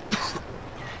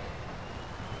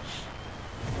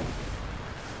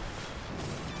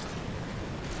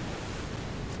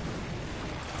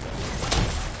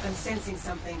 I'm sensing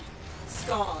something.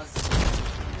 Scars.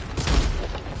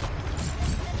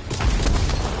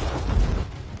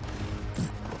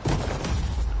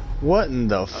 What in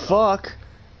the fuck?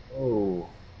 Oh.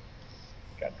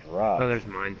 Got dropped. Oh, there's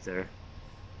mines there.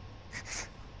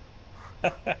 I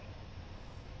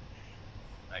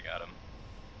got him.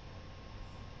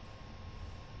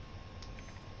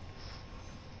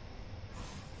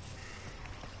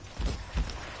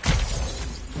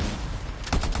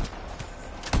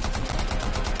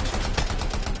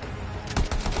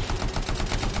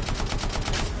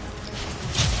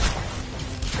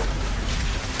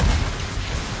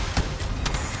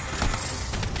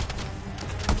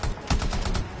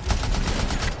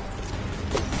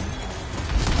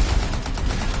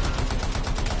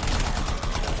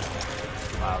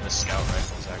 Wow, this scout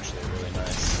rifle is actually really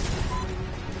nice.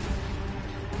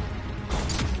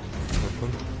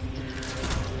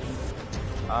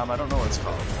 I don't know what it's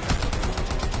called.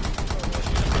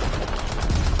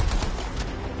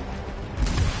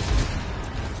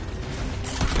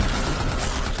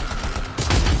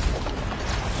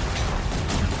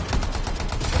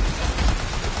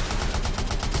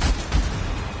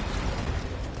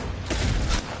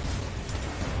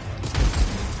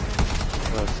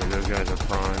 Oh, so those guys are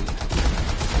primed.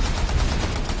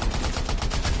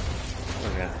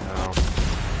 Okay, now.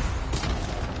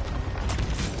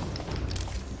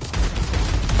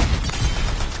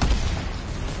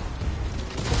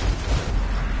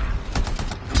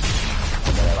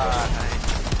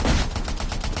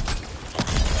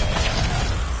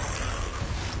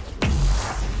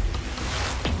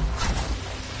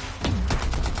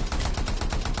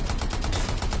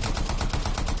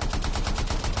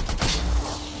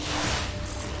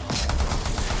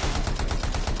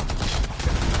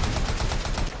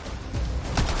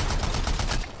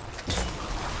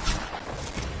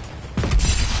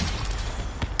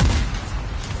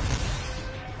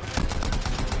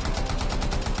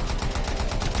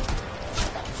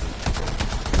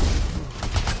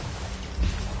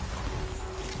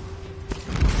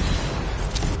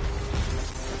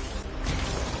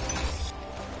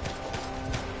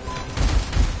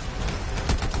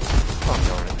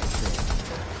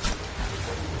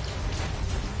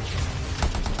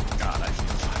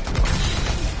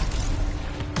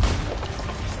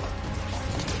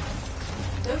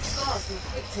 Those scars were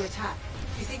quick to attack.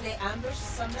 Do you think they ambushed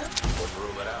Sumner? Wouldn't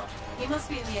rule it out. He must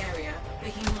be in the area, but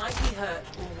he might be hurt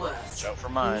or worse. Watch out for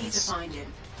We mines. need to find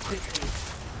him quickly.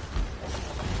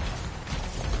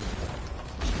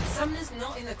 Sumner's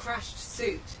not in the crashed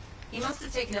suit. He must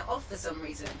have taken it off for some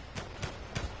reason.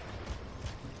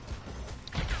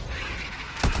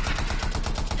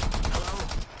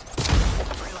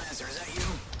 Freelancer, is that you?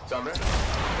 Sumner?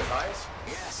 Matthias?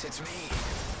 Yes, it's me.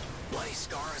 Bloody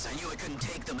scars, I knew I couldn't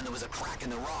take them and there was a crack in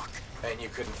the rock. And you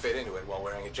couldn't fit into it while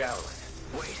wearing a javelin.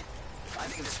 Wait, I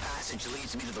think this passage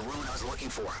leads me to the room I was looking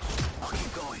for. I'll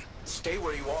keep going. Stay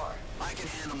where you are. I can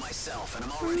handle myself, and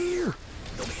I'm already here.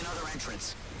 There'll be another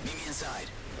entrance. Meet me inside.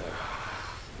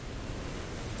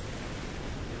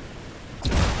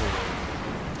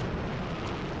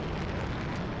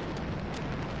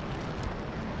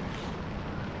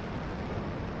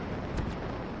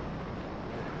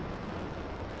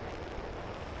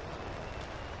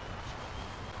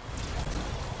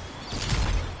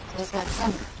 Was that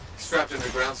Sumner? Strapped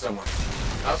underground somewhere.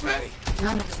 How's Manny?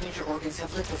 None of his major organs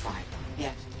have liquefied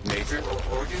yet. Major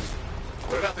organs?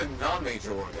 What about the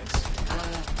non-major organs?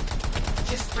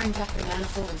 Just bring back the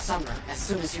manifold and Sumner as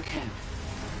soon as you can.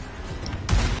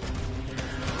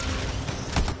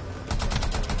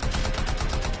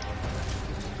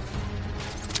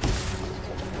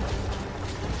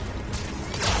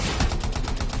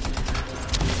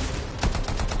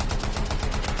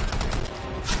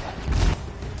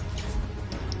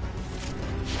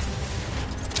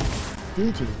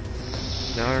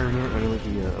 Now I remember, I know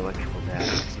the electrical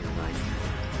data seems like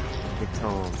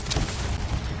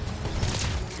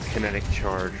it's kinetic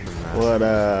charge from that. What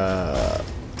up?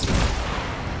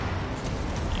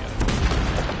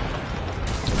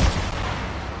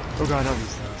 Oh god, not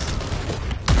these things.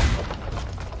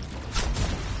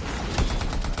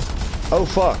 Oh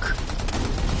fuck.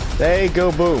 They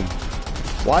go boom.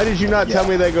 Why did you not tell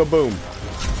me they go boom?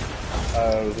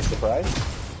 Was it a surprise?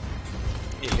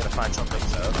 Yeah, you gotta find something,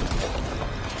 so.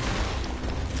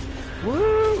 Woo!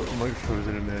 Oh my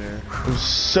frozen in midair. I'm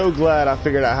so glad I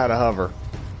figured out how to hover.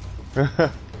 Yeah,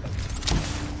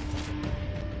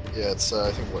 it's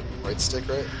I think what, right stick,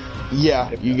 right?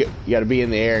 Yeah, you gotta be in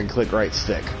the air and click right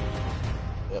stick.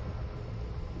 Yep.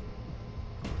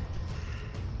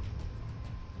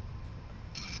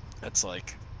 That's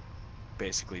like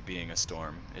basically being a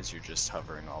storm, is you're just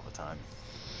hovering all the time.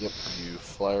 Yep, you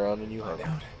fly around and you hover.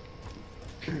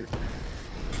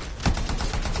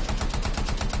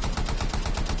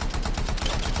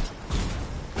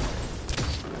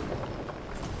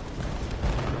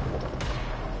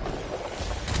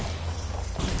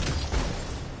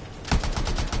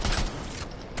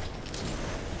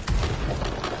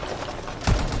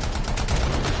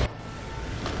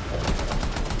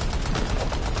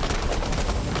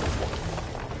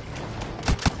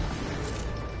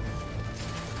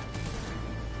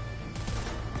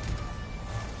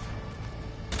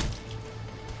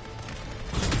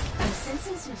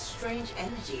 Strange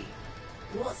energy.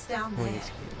 What's down there?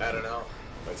 I don't know,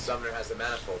 but Sumner has the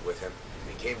manifold with him.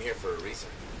 He came here for a reason.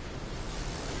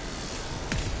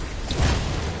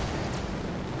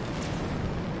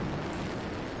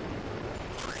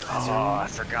 Oh, I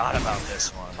forgot about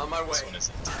this one. On my way. This one is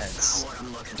intense. What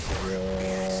I'm looking for.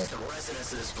 The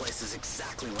residents of this place is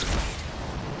exactly what I need.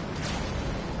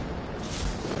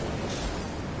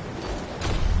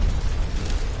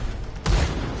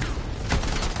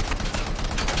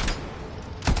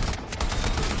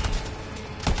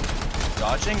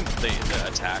 Dodging the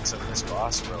attacks of this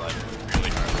boss were like really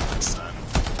hard this time.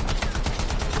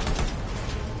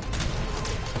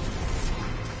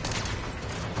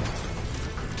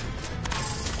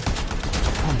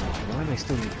 Come on, why am I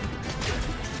still using it?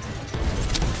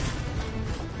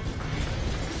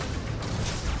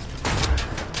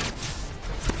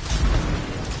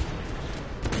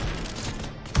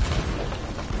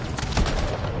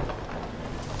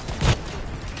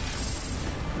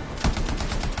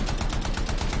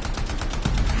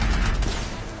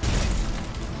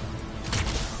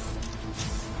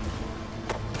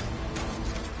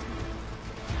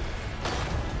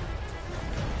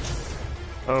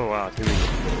 Oh wow, too easy.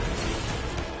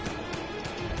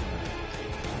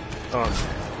 Oh,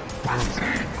 man.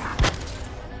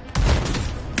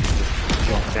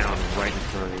 Jump down right in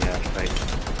front of the fight.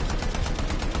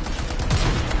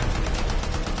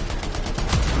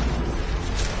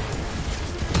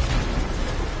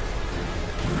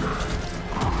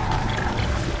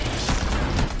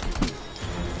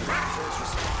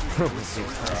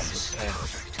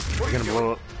 We're gonna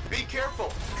blow up. Be careful.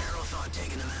 Arrow thought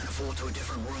taking the manifold to a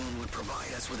different rune would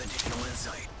provide us with additional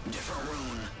insight. Different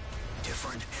rune,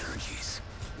 different energies.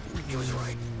 He was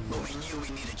right, but we knew we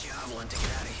needed javelin to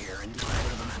get out of here, and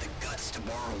neither of them had the guts to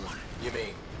borrow one. You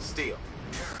mean steel?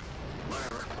 Sure,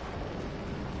 whatever.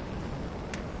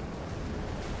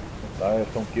 I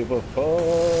don't give a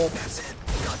fuck. That's it.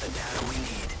 Got the data we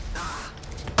need.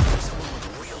 Someone with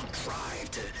real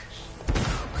drive to.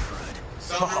 Oh, crud.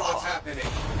 Sumner, what's happening?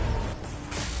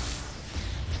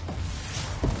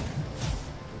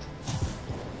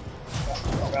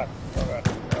 Oh god, oh god,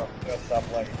 no, just stop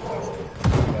lagging. Oh,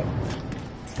 god.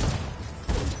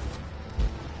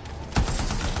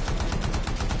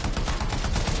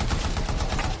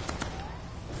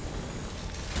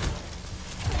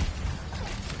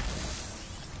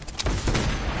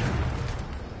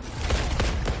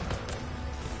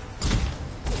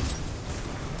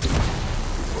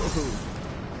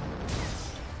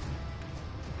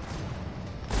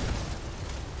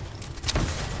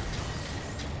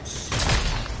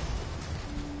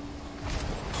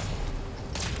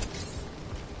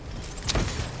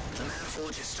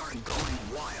 Just started going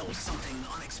wild. Something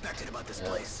unexpected about this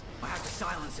place. I have to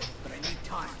silence it, but I need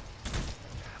time.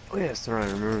 Oh yeah, sorry,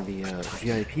 I remember the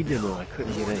VIP demo. I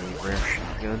couldn't get any rare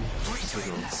shotgun.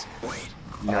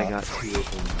 And I got two of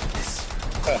them.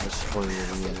 That's funny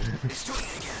to me.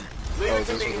 Oh, those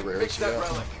were the rares you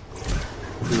got?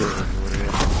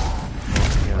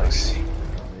 Yes.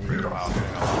 Wow,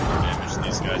 I'm damage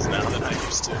these guys now than I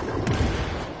used to.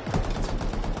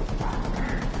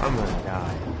 I'm gonna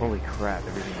die. Holy crap,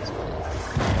 everything is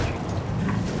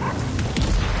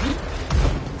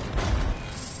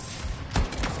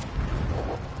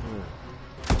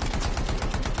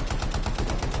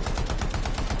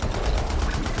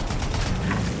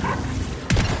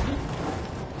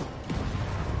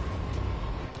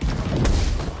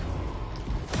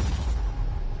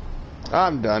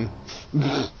I'm done.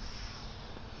 Alright,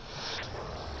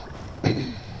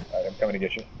 I'm coming to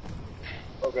get you.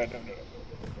 Oh god, no.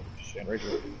 Stand right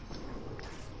here.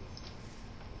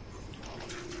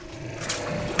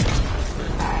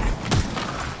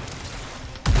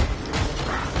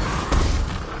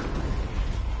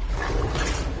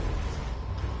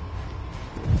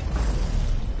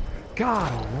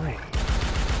 God almighty.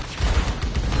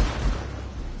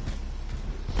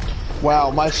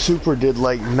 Wow, my super did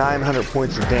like 900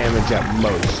 points of damage at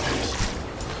most.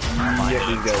 Mine get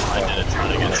these guys. I did a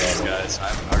ton against these guys. I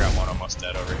got one almost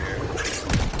dead over here.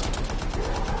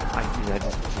 I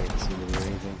just can't seem to do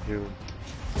anything to him.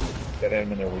 Get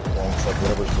him in their weak points, like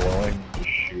whatever's glowing, just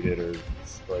shoot it or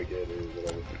strike it or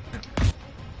whatever.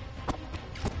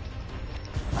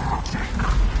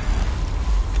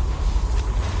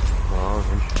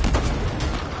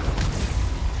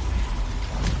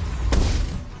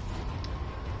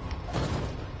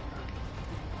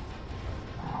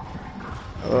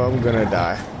 Oh, I'm gonna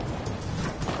die.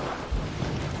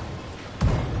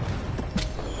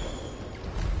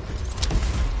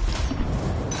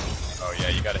 Oh yeah,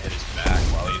 you gotta hit his back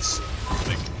while he's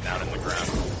like down in the ground.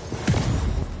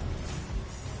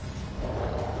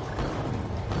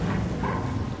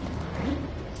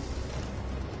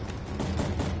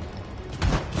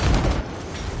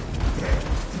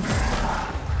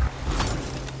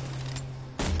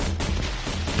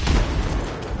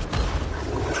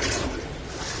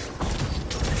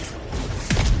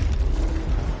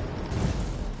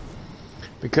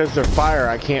 Because they're fire,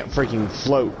 I can't freaking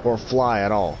float or fly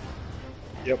at all.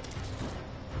 Yep.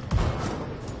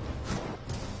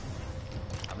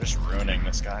 I'm just ruining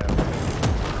this guy over here.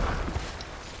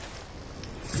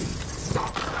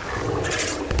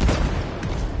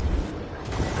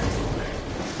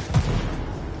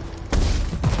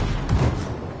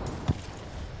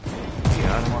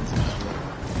 Yeah, I don't want some shit.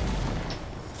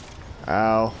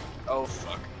 Ow. Oh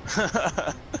fuck.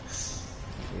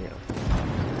 Yeah.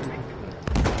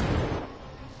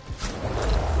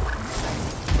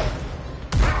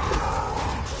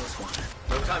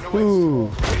 No time to waste. Ooh.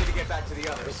 We need to get back to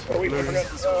the others. Oh, wait, I forgot.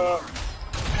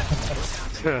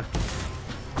 I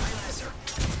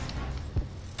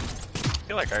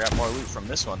feel like I got more loot from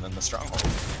this one than the stronghold.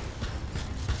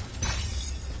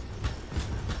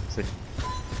 So,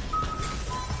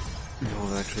 no,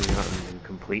 I've actually gotten to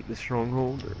complete the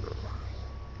stronghold, or no?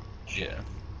 Yeah.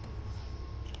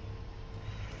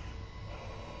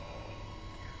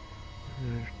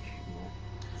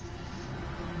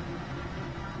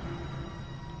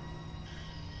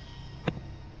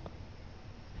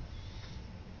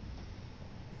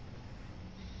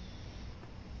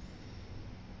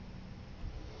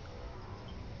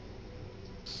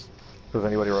 Does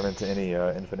anybody run into any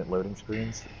infinite loading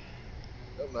screens?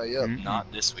 Oh, not yet. Not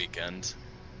this weekend.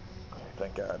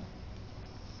 Thank God.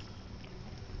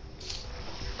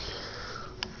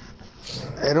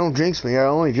 Hey, don't jinx me, I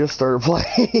only just started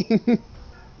playing.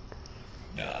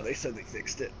 Nah, they said they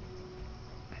fixed it.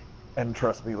 And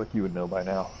trust me, like you would know by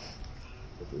now.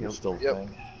 If it was still a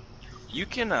thing. You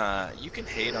can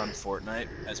hate on Fortnite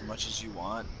as much as you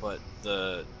want, but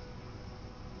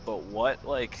what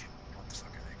the fuck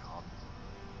are they called?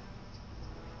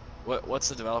 What's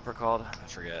the developer called? I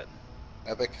forget.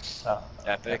 Epic.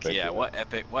 Epic, yeah. What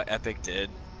Epic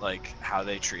did, like how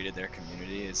they treated their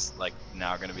community, is like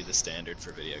now going to be the standard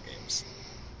for video games.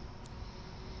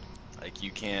 Like you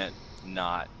can't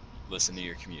not listen to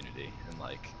your community and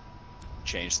like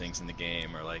change things in the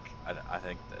game, or like I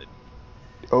think that.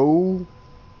 Oh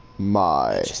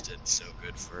my. It just did so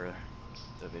good for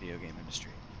the video game industry.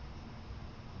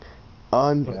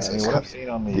 I mean, what I've seen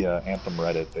on the Anthem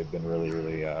Reddit, they've been really,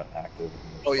 really active.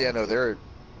 Oh yeah, no, they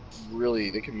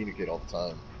communicate all the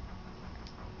time.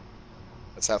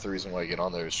 That's half the reason why I get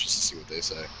on there, is just to see what they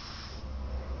say.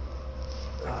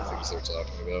 Like the things they're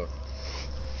talking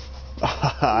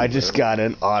about. I just got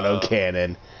an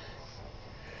autocannon.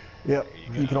 Yep,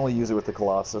 you can only use it with the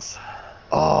Colossus.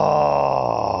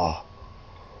 Oh.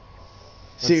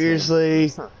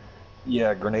 Seriously?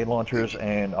 Yeah, grenade launchers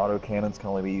and autocannons can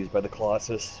only be used by the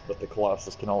Colossus, but the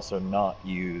Colossus can also not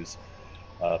use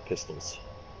pistols.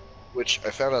 Which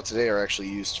I found out today are actually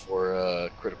used for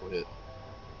critical hit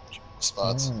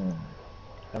spots.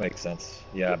 That makes sense.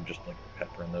 Yeah, I'm just like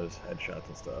peppering those headshots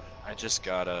and stuff. I just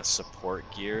got a support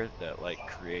gear that like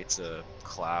creates a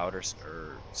cloud or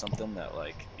something that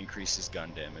like increases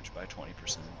gun damage by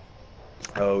 20%.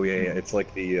 Oh yeah, it's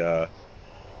like the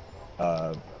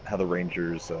how the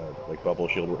Rangers like bubble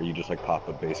shield, where you just like pop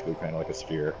it basically kind of like a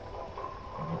sphere,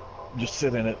 and just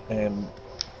sit in it and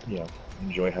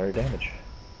enjoy higher damage.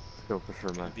 Still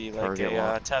prefer my Be like target a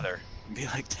lock. tether. Be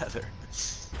like tether.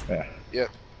 Yeah. Yep.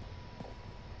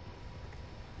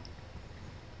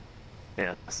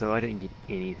 Yeah, so I didn't get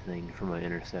anything for my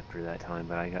interceptor that time,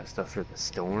 but I got stuff for the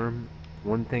storm.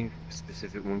 One component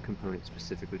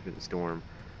specifically for the storm,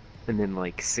 and then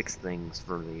like 6 things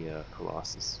for the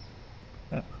Colossus.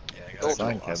 Yeah, I got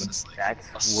fine, Colossus, Kevin. like,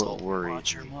 That's assault what worries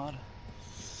launcher me. mod.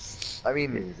 I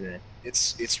mean, Is it?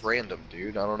 it's random,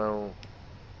 dude. I don't know.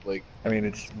 Like, I mean,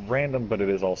 it's random, but it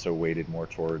is also weighted more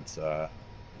towards yeah,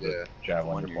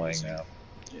 Javelin one you're you're playing using. now.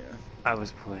 Yeah. I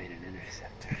was playing an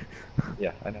interceptor.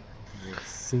 Yeah, I know.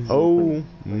 Oh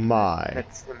my.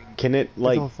 Can it,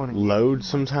 like, load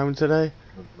sometime today?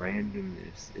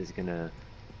 Randomness is gonna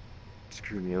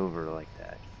screw me over like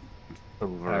that.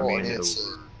 Over I mean, and it's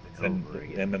over and over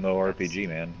again. MMORPG,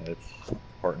 man. It's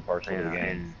part and parcel of the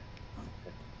game.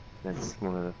 And that's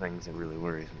one of the things that really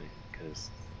worries me, because...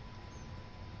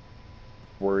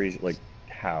 Worries, like,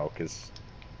 how? Because,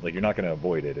 like, you're not going to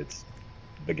avoid it. It's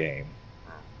the game.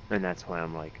 And that's why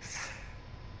I'm like,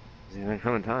 there's gonna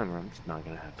come a time where I'm just not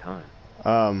gonna have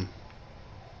time.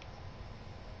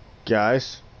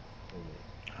 Guys?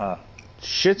 Huh?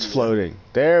 Shit's floating.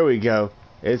 There we go.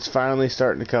 It's finally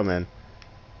starting to come in.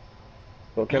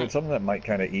 Well, Kevin, something that might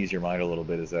kind of ease your mind a little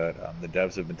bit is that the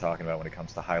devs have been talking about when it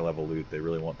comes to high-level loot, they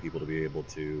really want people to be able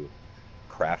to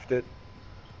craft it.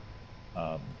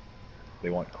 They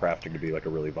want crafting to be like a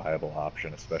really viable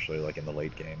option, especially like in the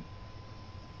late game.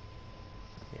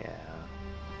 Yeah.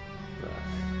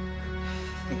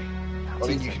 I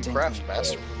mean, you can craft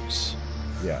masterworks.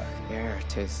 Yeah. Air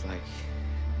tastes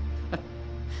like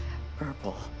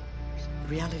purple.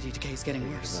 Reality decay is getting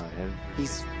worse.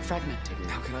 He's fragmenting.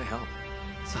 How can I help?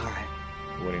 It's alright.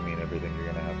 What do you mean everything you're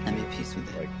gonna have to I do? made peace with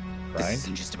it. Like, This grind?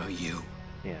 isn't just about you.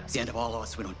 Yeah. It's the end of all of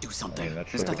us. We don't do something. I mean,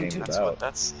 that's There's what the nothing game's to about. it.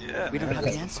 That's, yeah. We don't have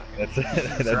the answer. That's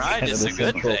Grind kind of is the a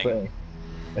good central thing.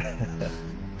 I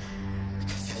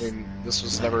mean, this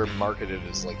was never marketed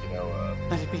as like, you know,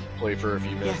 Let it be. play for a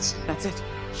few minutes. Yes, that's it.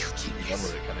 You Remember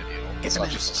genius. it kind of deal. Get It's the not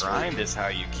message. just a Grind is how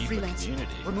you keep a Freelance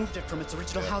community. removed it from its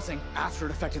original housing after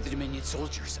it affected the Dominion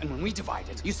soldiers. And when we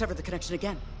divided, you severed the connection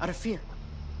again, out of fear.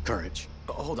 Courage.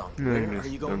 Hold on. No, Where just are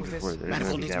you going with this? there's Manifold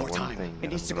gonna be needs that more one time. thing It that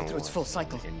needs I'm to go gonna through its full watch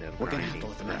cycle. and end up We're gonna grinding have to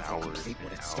let the for Manifold hours complete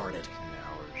what and it started. hours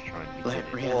and hours trying to Let get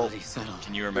it. reality settle.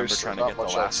 Can you remember There's trying to not get the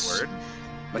much last else. word?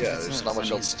 But Yeah, if it there's serves, not much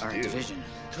that else means to our do. division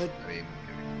could I mean, if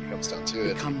it comes down to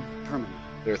it, become permanent.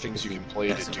 there are things you can play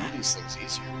That's to do okay. these things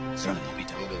easier. Certainly will be At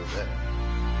the done. end of the day.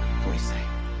 What do you say?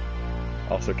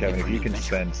 Also, Kevin, If if we you can venture-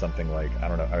 spend something like, I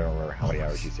don't know, I don't remember how many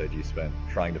hours you said you spent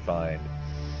trying to find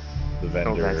the Oh,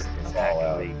 vendor that's in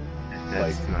Fallout. exactly.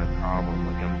 That's my problem.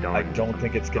 Like, I'm done. I don't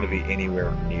think it's going to be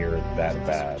anywhere near that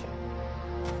bad.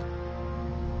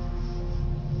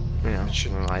 Yeah,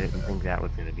 well, I didn't think that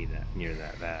was going to be that near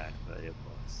that bad, but it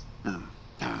was.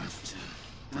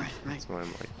 Right. That's why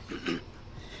I'm like,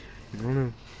 I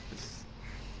don't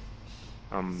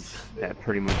know. That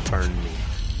pretty much burned me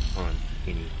on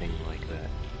anything like that.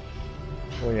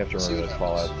 Well, you have to remember that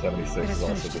Fallout 76 is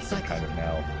also just been kind of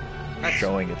now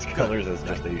showing its colors as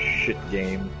just a shit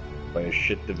game by a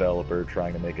shit developer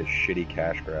trying to make a shitty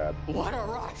cash grab. What a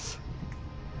rush!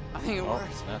 I think it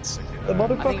worked. That's a good The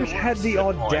motherfuckers had the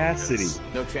audacity,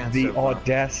 No chance the of,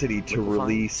 audacity to liquefying?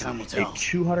 release Time will a tell.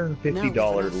 $250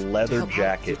 No, it's enough leather to help out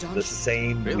jacket the the dungeon.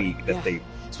 same Really? week that Yeah, they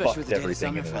especially fucked with the data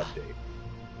everything in an summer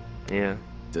update. Yeah.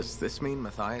 Does this mean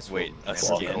Matthias will Wait, a never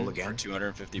Well, get skin old for again?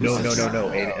 250 No, bucks?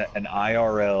 an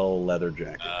IRL leather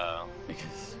jacket.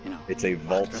 Because, you know, It's a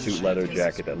vault suit leather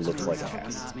jacket that looks like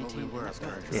ass. Yeah,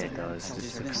 it does. It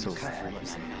just looks so bad.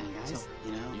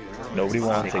 Nobody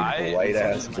wants a I- bright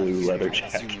ass blue leather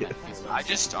jacket. I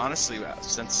just honestly,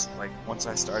 since like once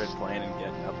I started playing and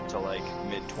getting up to like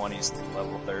mid 20s to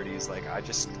level 30s, like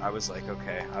I was like,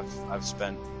 okay, I've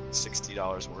spent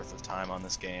 $60 worth of time on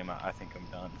this game. I think I'm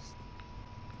done.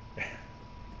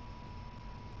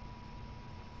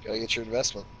 Gotta get your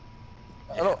investment.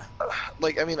 I don't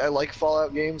like. I mean, I like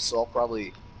Fallout games, so I'll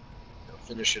probably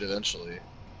finish it eventually.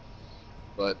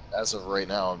 But as of right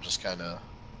now, I'm just kind of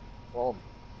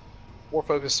more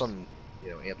focused on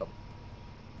Anthem.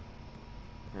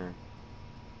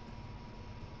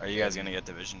 Are you guys gonna get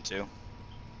Division 2?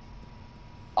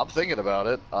 I'm thinking about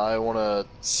it. I want to.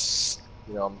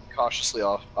 I'm cautiously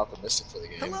optimistic for the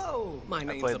game. Hello, my I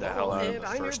name's played the hell out of and the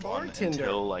I'm your first one bartender.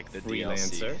 until like the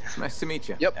Freelancer. DLC. Nice to meet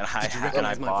you. Yep. And Did you I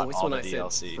recognize my bought voice all when the I said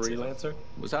DLC too. freelancer?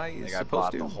 Was I Like I supposed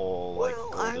bought to? the whole like Well,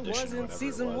 gold I edition, was in whatever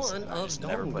season it was, 1 and I of just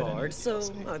never played any Dawnguard, of the so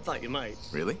DLC. I thought you might.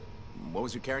 Really? What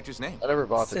was your character's name? I never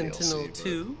bought the Sentinel DLC.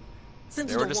 2. There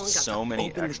Sentinel were 1 just got so to many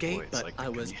open the exploits. gate, but Like, the I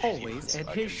was community always was at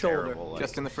fucking his shoulder. terrible, like-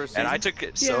 Just in the first And season? I took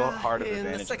it so hard of in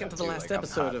advantage the second of to that, the too. last Like, I'm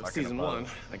episode not of fucking season above 1,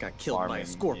 I got killed by a farming,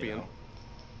 scorpion.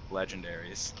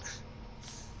 Legendaries.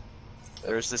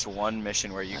 There's this one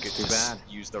mission where you That's could too just bad.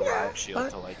 use the riot shield but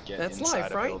to like get that's inside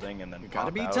life, a right? building and then You gotta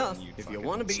pop be out tough and you if you fucking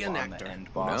wanna be an spawn the actor. end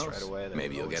Who boss knows? right away. Then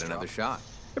Maybe you you'll get always another drop. shot.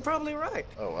 You're probably right.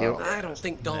 Oh wow. Yep. I don't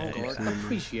think Dawnguard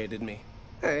appreciated me.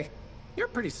 Hey, you're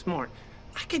pretty smart.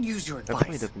 I could use your I played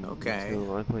advice. up in Okay.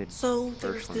 until I played So the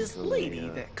there's first one this until lady they,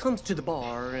 that comes to the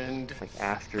bar and like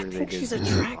after I they think did she's the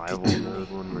attracted survival to me. mode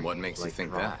one where What you, makes you like,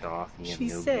 think dropped that? off and you have She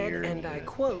no said, gear and I you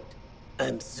quote,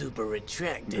 I'm super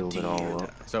attracted build to it all you.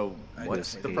 up. So,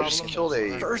 what's the problem? Just killed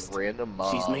a First, random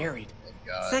mob. she's married. And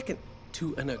got Second,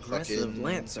 to an aggressive fucking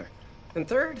lancer. And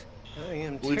third, I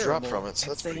am blue drop terrible from it, so at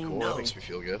that's pretty saying cool. no. That makes me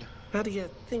feel good. How do you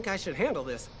think I should handle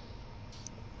this?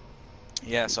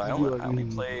 Yeah, so I only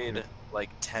played like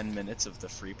 10 minutes of the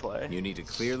free play. You need to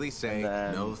clearly say And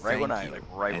then no, right thank when I you,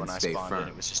 right and when I stay spawned firm. in,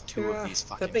 it was just two of these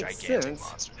fucking That makes gigantic sense.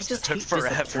 monsters. I just It took hate forever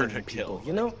to disappointing kill. people,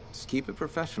 you know? Just keep it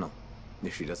professional.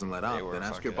 If she doesn't let up, They were then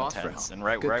ask your fucking boss for intense. help. And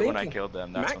right Good when I thinking. killed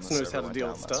them, that's Max when the knows how server to went deal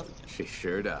down with last stuff. weekend. She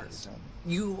sure does.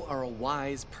 You are a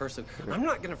wise person. I'm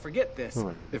not gonna forget this.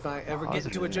 If I ever get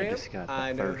into a Positive, I jam, just got the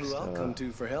I know who first, I'll come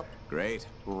to for help. Great.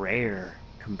 Rare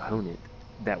component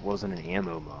that wasn't an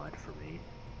ammo mod for me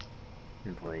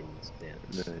in playing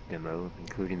the demo,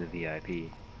 including the VIP.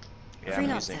 Yeah, I'm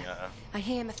Freelancer, using I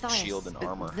hear Matthias. shield and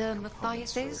armor The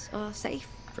Matthiases are safe?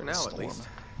 For now, at least.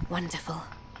 Wonderful.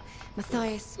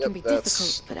 Matthias Yep, can be that's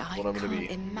difficult, but I what I'm gonna can't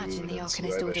be imagine the moving into. Arcanist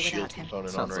I have a order shield without him. component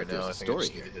on Sounds right like now. I there's a think I just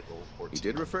story need to hit level 14. You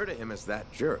did refer to him as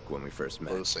that jerk when we first met.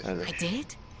 Close, I I think.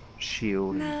 did?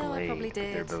 Shield and No, blade, I probably but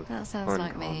they're did. both That sounds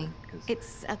like me. uncommon, 'cause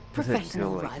It's a I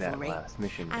professional feel like rivalry. That last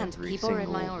mission, And every he borrowed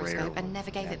single my rare horoscope and one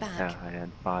never gave had- it back. I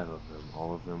had 5 of them.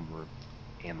 All of them were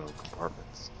ammo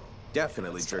compartments.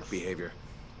 Definitely jerk behavior.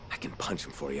 I can punch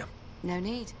him for you. No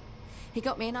need. He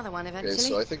got me another one eventually. Okay,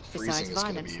 so I think Besides, freezing is going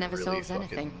to violence be never really solves fucking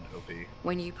anything. OP.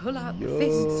 When you pull out the Yup.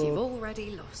 fists, you've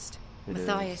already lost. It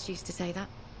Matthias used to say that.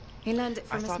 He learned it I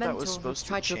from his thought that mentor was who supposed to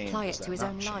tried to chain. apply it Was to that his not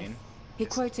own chain? life. He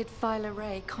quoted Phyla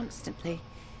Ray constantly.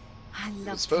 I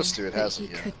loved supposed him, to, it but hasn't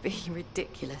he yet. could be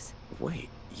ridiculous. Wait,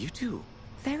 you two?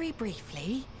 Very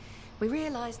briefly, we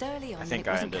realized early on I that think it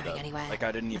I wasn't ended going up anywhere. like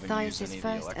I didn't even Matthias's use any of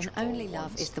first the and electrical only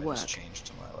love ones. is the I work. just changed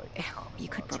to my like common You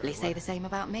could mods probably right say away. the same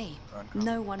about me. Or uncommon.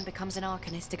 No one becomes an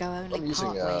Arcanist to go only I'm using,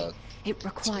 part way. It some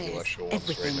requires electrical ones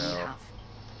everything right you now. have.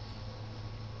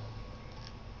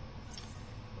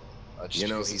 I just You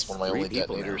know, use he's this one of my three only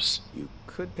people detonators. now. You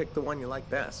could pick the one you like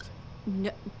best.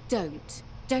 No, don't.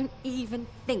 Don't even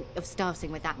think of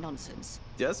starting with that nonsense.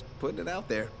 Just putting it out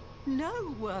there.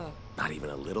 No. Not even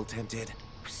a little tempted?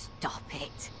 Stop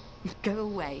it. Go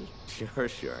away.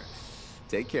 Sure.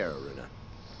 Take care, Aruna.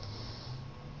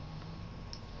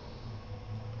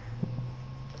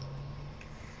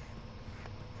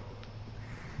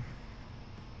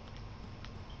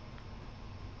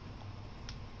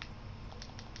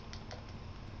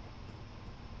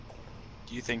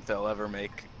 Do you think they'll ever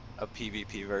make a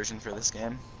PvP version for this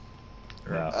game?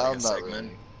 Or No. like a I'm not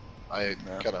segment? really. I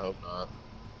No. kind of hope not.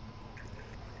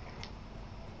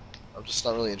 I'm just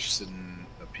not really interested in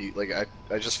a like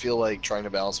I just feel like trying to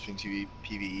balance between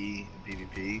PvE and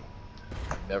PvP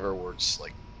never works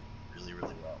like really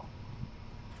well.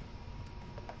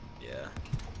 Yeah.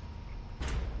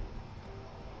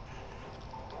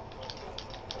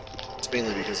 It's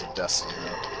mainly because of Destiny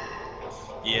though.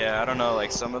 Yeah, I don't know.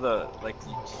 Like some of the like,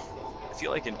 I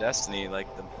feel like in Destiny, like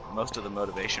most of the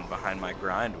motivation behind my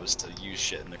grind was to use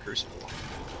shit in the Crucible.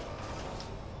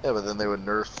 Yeah, but then they would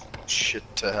nerf shit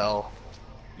to hell.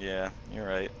 Yeah, you're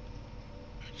right.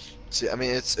 See, I mean,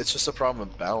 it's just a problem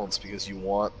of balance because you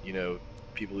want, you know,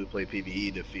 people who play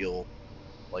PvE to feel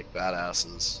like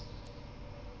badasses.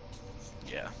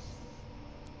 Yeah.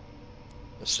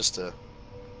 It's just a.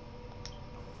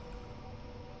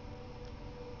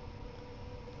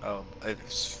 Oh,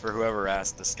 for whoever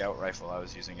asked, the scout rifle I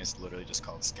was using is literally just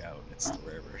called Scout. It's the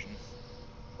rare version.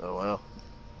 Oh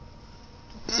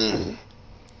wow.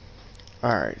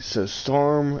 Alright, so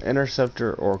Storm,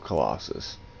 Interceptor, or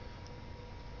Colossus?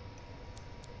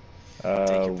 Take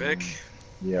your pick.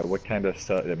 Yeah, what kind of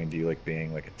stuff? I mean, do you like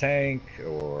being like a tank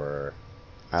or?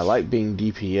 I like being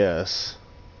DPS.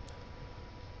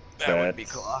 That would be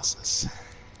Colossus.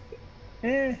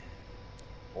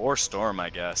 Or Storm, I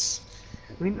guess.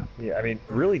 Yeah, I mean,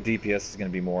 really, DPS is going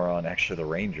to be more on actually the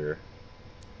Ranger,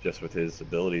 just with his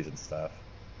abilities and stuff.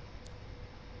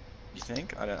 You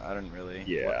think? I didn't really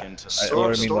look into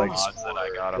I mean, like, mods that I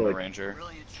got on the Ranger.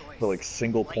 For like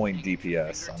single point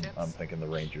DPS, I'm thinking the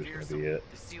Ranger's going to be it.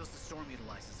 The seals the storm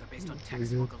utilizes are based on tech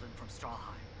smuggled in from Strawhide.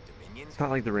 It's not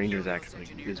like the Ranger's actually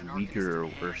is weaker or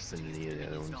worse than any of the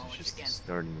other ones. It's just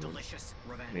starting.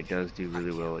 It does do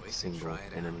really well at single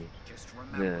enemy.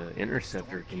 The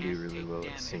Interceptor can do really well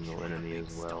at single enemy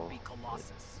as well.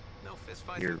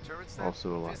 But you're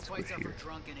also a lot squishier.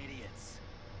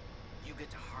 You get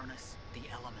to harness the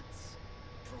elements.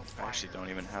 I actually don't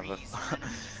even have a.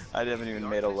 I haven't even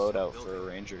made a loadout for a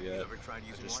Ranger yet. I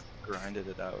just grinded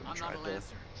it out and tried to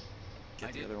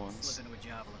get the other ones. Slip into a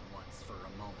javelin once for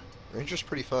a moment. Ranger's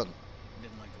pretty fun.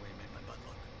 Didn't like the way it made my butt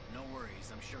look. No worries,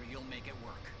 I'm sure you'll make it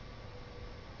work.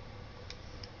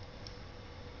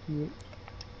 Yep.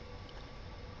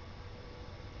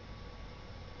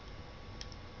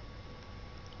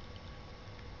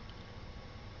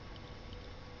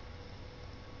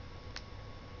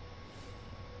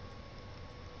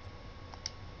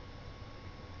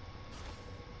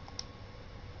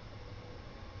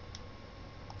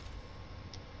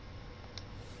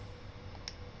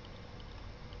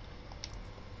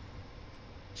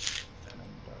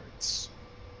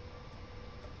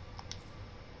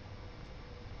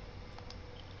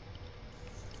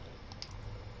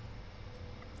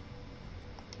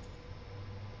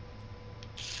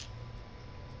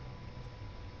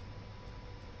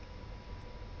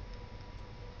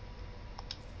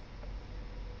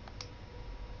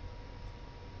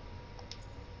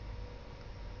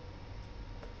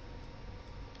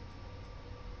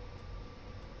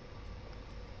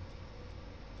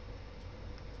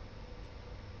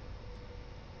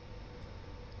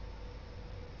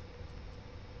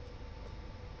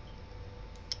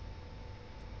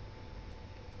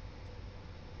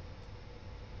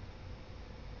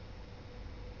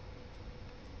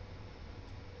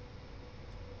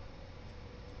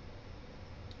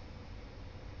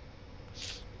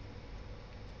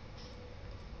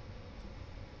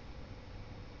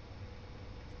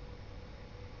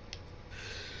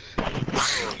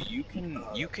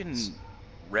 You can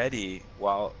ready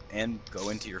while and go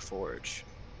into your forge.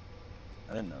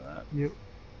 I didn't know that. Yep.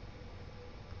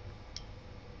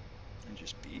 And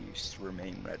just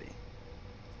remain ready.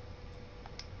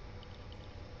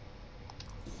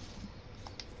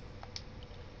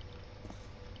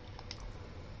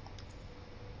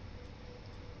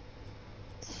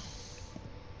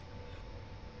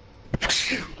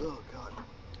 Oh god.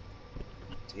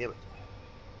 Damn it.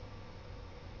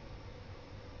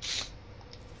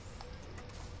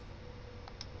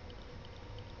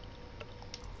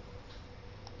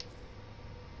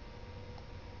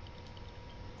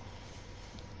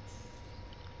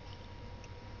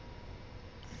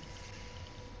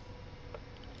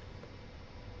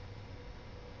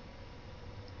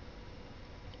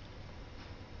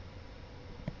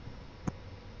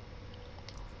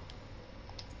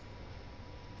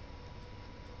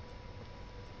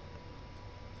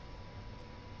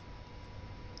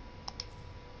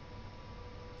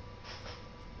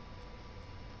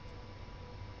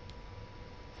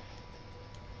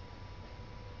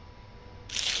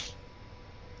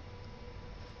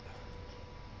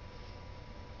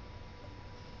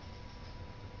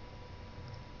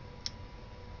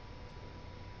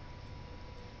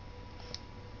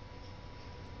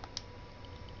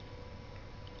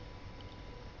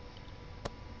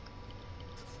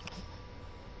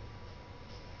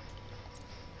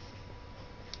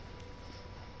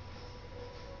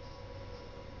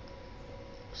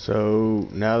 So,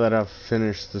 now that I've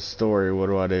finished the story, what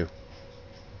do I do?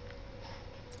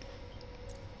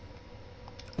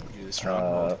 Do the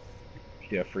stronghold.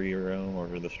 Yeah, free your room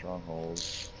over the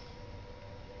strongholds.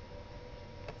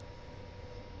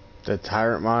 The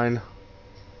tyrant mine?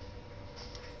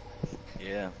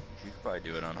 Yeah, we could probably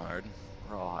do it on hard.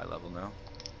 We're all high level now.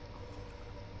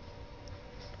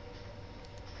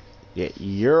 Yeah,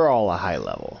 you're all a high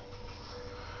level.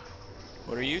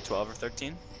 What are you, 12 or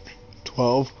 13?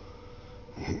 12.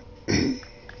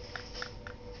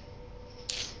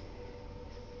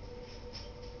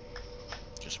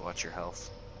 Just watch your health.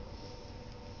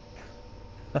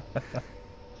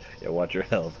 Yeah, watch your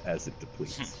health as it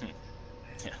depletes.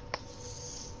 Yeah.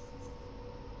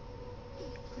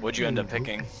 What'd you end up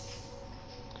picking?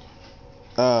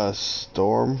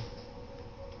 Storm.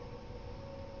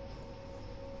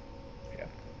 Yeah,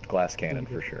 glass cannon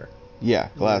for sure. Yeah,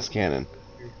 glass cannon.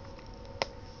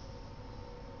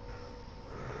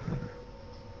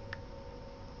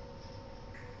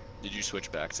 Did you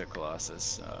switch back to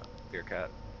Colossus, Bearcat?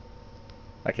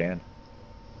 I can.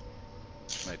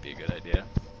 Might be a good idea.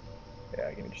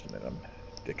 Yeah, give me just a minute. I'm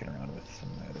dicking around with some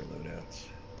of my other loadouts.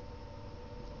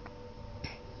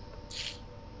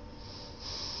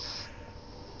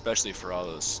 Especially for all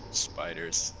those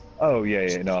spiders. Oh yeah,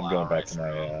 yeah. No, I'm going back to my.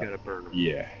 You gotta burn them.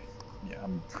 Yeah, yeah.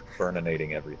 I'm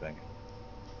burninating everything.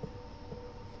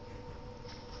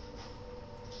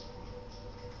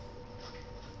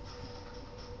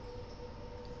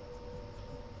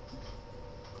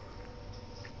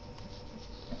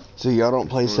 So y'all don't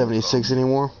play 76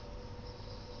 anymore?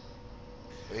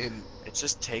 I mean, it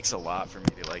just takes a lot for me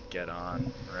to like get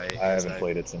on, right? I haven't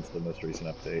played it since the most recent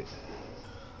update.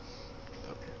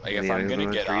 Like if Yeah, I'm gonna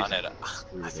the get most on it,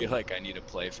 I feel like I need to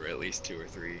play for at least 2 or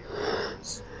 3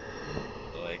 hours.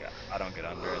 So, like I don't get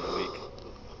on during the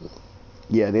week.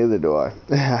 Yeah, neither do I.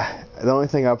 The only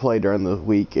thing I play during the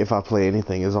week, if I play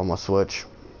anything, is on my Switch.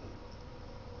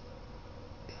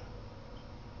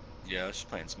 Yeah, I was just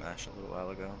playing Smash a little while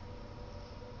ago.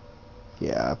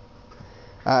 Yeah.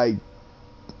 I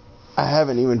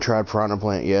haven't even tried Piranha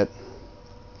Plant yet.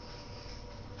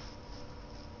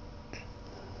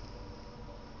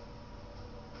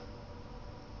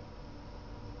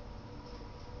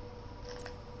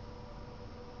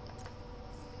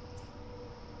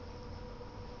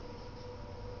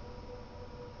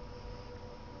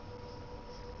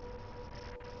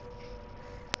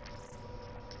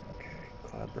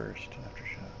 Cloudburst,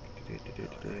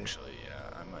 Aftershock. Actually,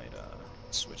 yeah, I might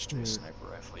switch to a sniper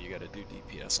rifle. You gotta do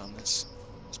DPS on this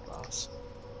boss.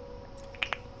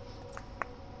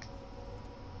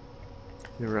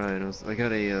 You're right. I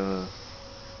got a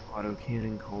auto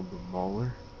cannon called the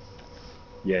Mauler.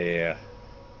 Yeah.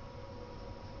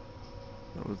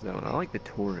 That was that one. I like the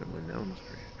Torrent one. That one was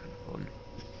pretty kind of fun.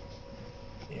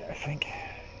 Yeah, I think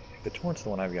if the Torrent's the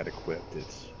one I've got equipped,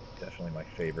 it's definitely my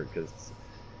favorite because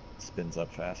it spins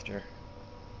up faster.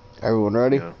 Everyone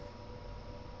ready? Yeah,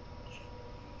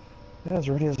 as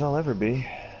ready as I'll ever be.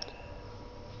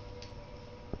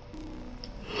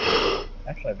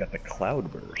 Actually, I've got the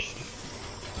Cloudburst.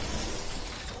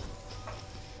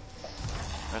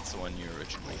 That's the one you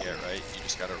originally get, right? You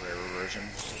just got a rarer version?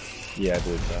 Yeah, I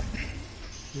believe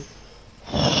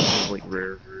so. Like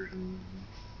rare version.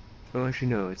 Oh, actually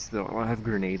no. I have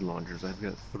grenade launchers. I've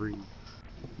got 3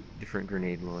 different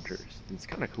grenade launchers. It's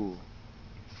kind of cool.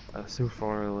 So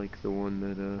far, I like the one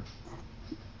that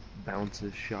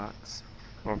bounces shots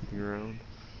off the ground.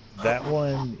 That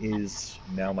one is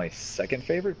now my second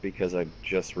favorite because I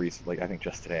just recently, I think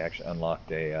just today, actually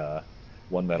unlocked a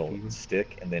one metal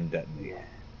stick and then detonate.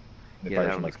 And it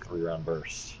fires in like 3-round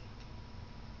bursts.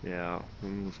 Yeah, that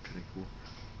one was pretty cool.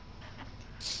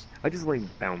 I just like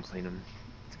bouncing them.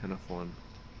 It's kind of fun.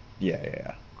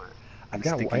 Yeah. I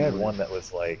had one that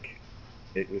was like,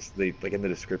 it was like in the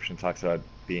description talks about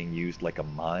being used like a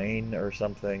mine or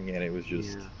something, and it was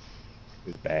just, it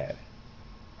was bad.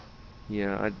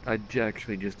 Yeah, I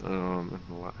actually just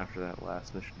after that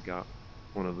last mission got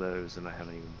one of those, and I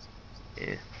haven't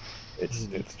even.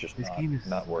 It's just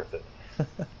not worth it.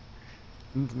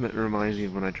 It reminds me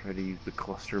of when I tried to use the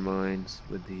cluster mines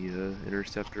with the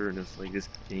interceptor, and it's like this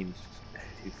game's just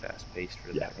too fast paced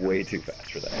for that. Yeah, way too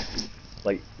fast for that.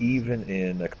 Like even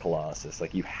in a Colossus,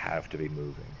 like you have to be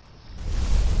moving.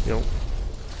 Yep.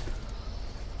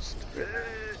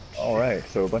 All right,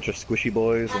 so a bunch of squishy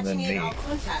boys and then me.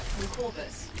 Contact from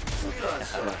Corvus.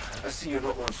 I see you're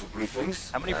not one for briefings.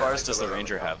 How many bars does the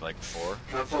Ranger have? Like 4?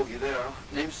 Can't fault you there.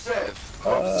 Name's Sev.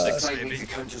 6 maybe.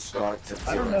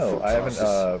 I don't know. I haven't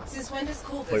Since when does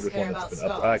Corvus played with one that's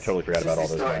been up. I totally forgot about all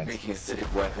those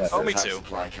guys. Oh, me too.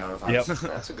 Yep.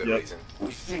 That's a good reason.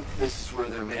 We think this is where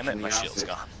they're making Damn it, my the shield's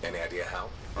outfit. gone. Any idea how?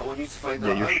 I want you to find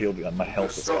Yeah, out. your shield gun. My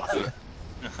health is gone.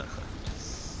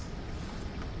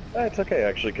 It's okay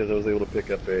actually, because I was able to pick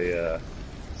up a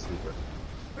super.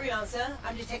 Free answer.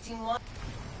 I'm detecting one.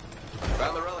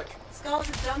 Found the relic. Scars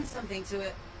have done something to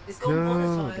it. It's gone No,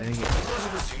 volatile. dang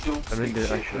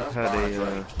it. I should have had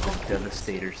a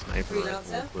Devastator sniper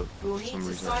rifle, but We'll for need some to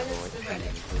reason I silence the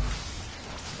relic.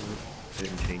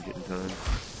 didn't change it in time.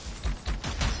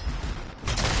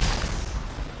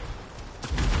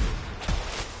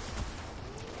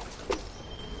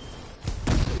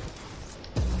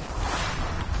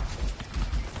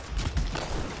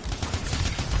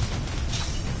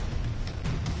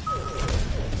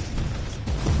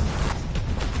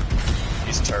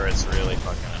 These turrets really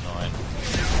fucking annoying.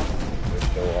 They're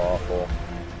so awful.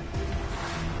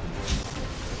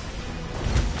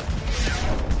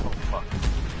 Oh fuck.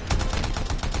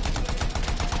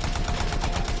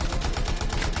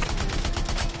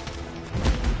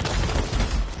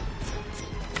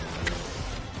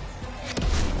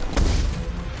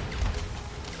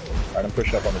 Alright, I'm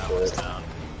pushed up on the turret.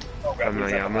 Oh,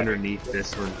 I'm underneath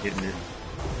this one, hitting it.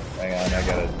 Hang on, I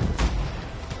got it.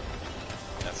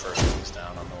 That first one was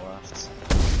down on the left.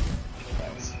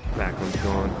 Nice. Back one's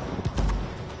gone.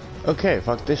 Okay,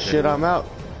 fuck this shit, I'm out.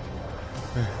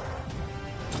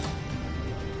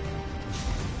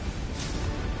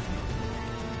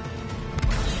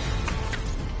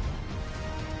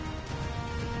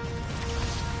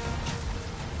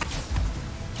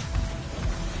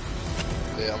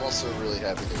 Yeah, I'm also really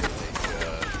happy to make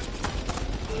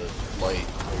the light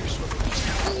where you're swimming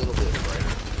just a little bit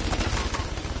brighter.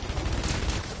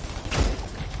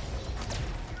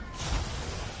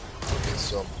 Okay,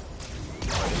 so I'm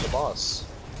fighting the boss.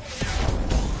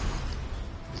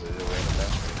 Is it a random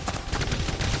match?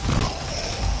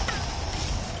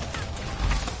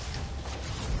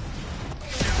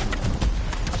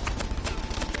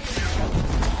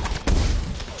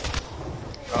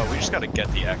 just gotta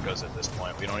get the echoes at this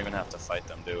point. We don't even have to fight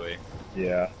them, do we?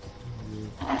 Yeah.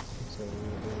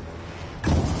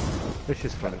 It's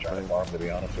just fun to try to farm, to be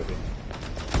honest with you.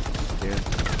 Yeah.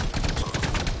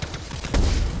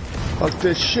 Fuck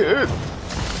this shit!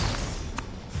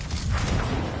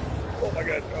 Oh my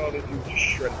god, oh, this dude just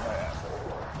shredded my ass.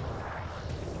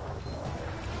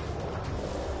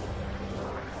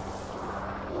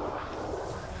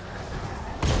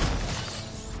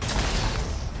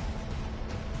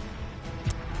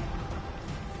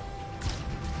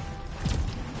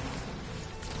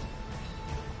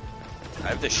 I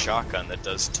have this shotgun that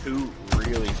does 2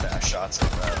 really fast shots in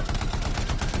a row.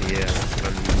 Yeah.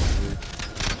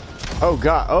 Oh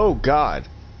god, oh god.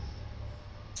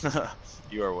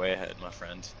 You are way ahead, my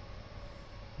friend.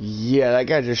 Yeah, that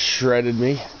guy just shredded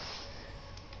me.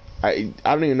 I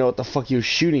don't even know what the fuck he was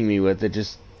shooting me with. It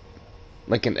just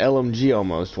like an LMG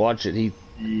almost. Watch it. He.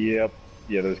 Yep.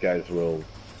 Yeah, those guys will,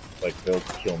 like, they'll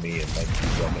kill me in like 2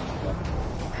 seconds.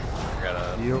 I got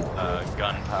a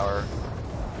gun power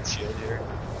shield here.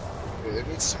 There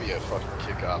needs to be a fucking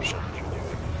kick option if you're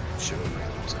doing shit with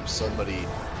randoms. If somebody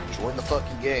joined the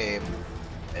fucking game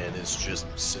and is just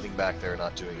sitting back there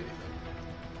not doing anything.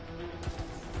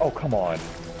 Oh, come on.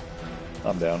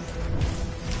 I'm down.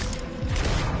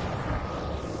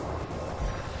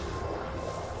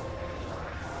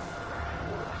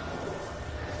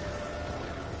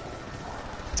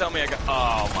 Tell me I got.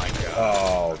 Oh my god.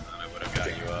 Oh. I would have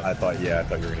got you up. I thought you were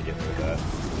gonna get me with that.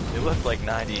 It looked like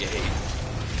 98.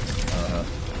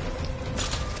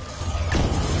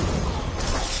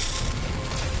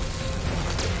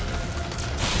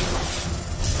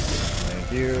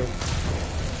 Thank you.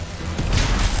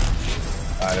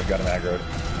 Alright, I've got him aggroed.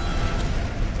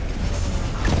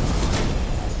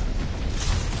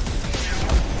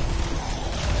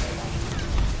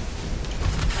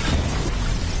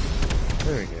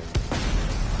 Very good.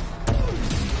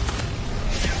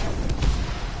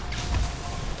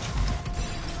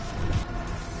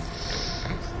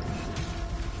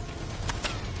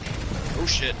 Oh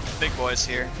shit, big boys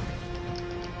here.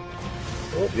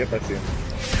 Oh, yep, I see him.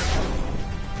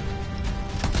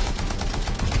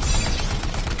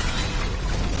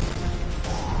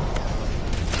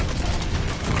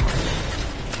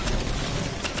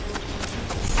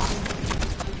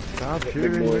 Stop Big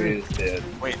shooting boy me. is dead.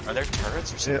 Wait, are there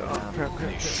turrets or something? Yeah, oh, crap,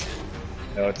 Holy shit.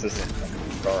 No, it's this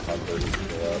Star Hunter who's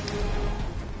still up.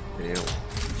 Damn.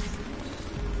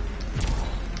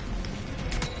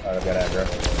 Alright, I've got aggro.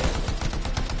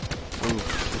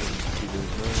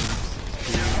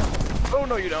 Oh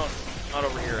no, you don't. Not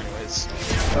over here, anyways.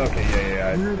 Okay, yeah,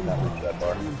 I did not reach that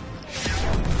far.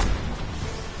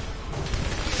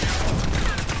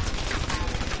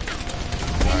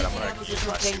 Alright, I'm gonna use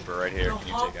my super right here. Can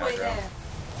you take aggro?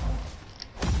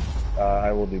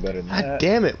 I will do better than God that.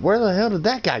 damn it! Where the hell did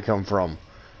that guy come from?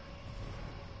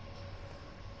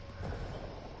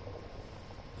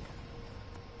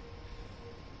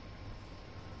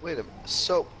 Wait a minute.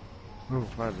 So. Oh,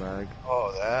 my lag.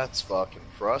 Oh, that's fucking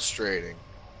frustrating.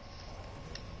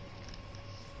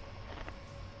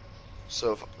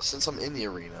 So, since I'm in the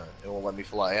arena, it won't let me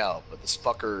fly out, but this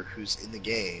fucker who's in the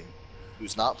game,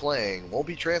 who's not playing, won't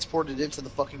be transported into the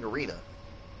fucking arena.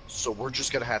 So we're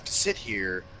just gonna have to sit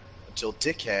here until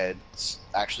Dickhead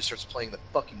actually starts playing the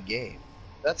fucking game.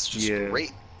 That's just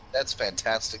great. That's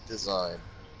fantastic design.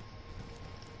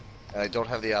 And I don't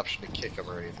have the option to kick him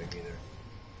or anything either.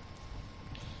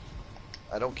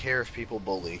 I don't care if people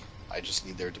bully. I just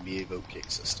need there to be a vote kick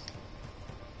system.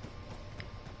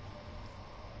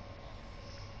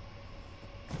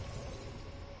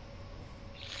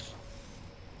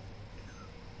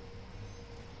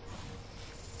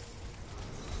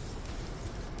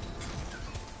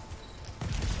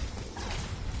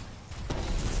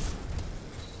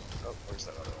 Oh, where's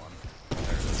that other one?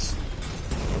 There it is.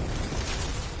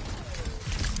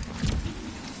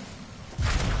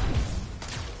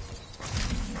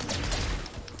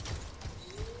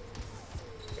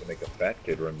 Gonna make a fat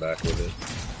kid run back with it.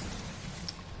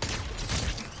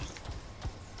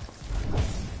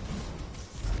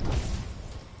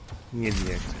 You need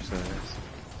the exercise.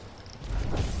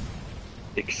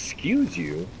 Excuse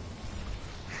you?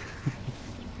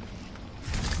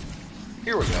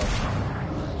 Here we go.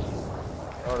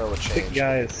 I don't know what changed. Big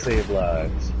guys save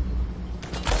lives.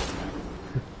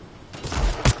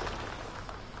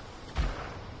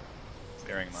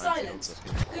 Silence.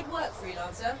 Good work,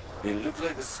 freelancer. It looked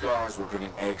like the scars were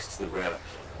bringing eggs to the relic.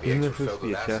 The Isn't extra there supposed to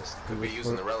be a that chest? could be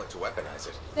using the relic to weaponize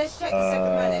it. Let's check the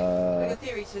second relic. Bring a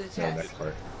theory to the No, test. next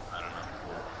part. I don't know.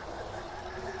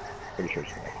 Pretty sure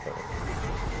it's the next part.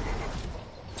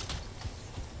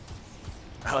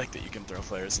 I like that you can throw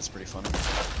flares. It's pretty fun.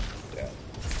 Yeah.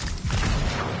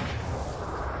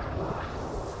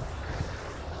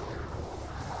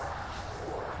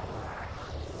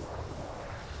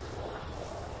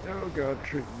 Oh god,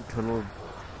 tunnel of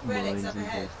mines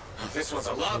and This one's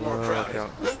a lot more crowded.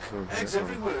 Look, eggs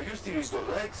everywhere. Used to use the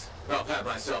legs. I'll pat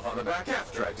myself on the back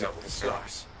after I dealt with the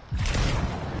scars.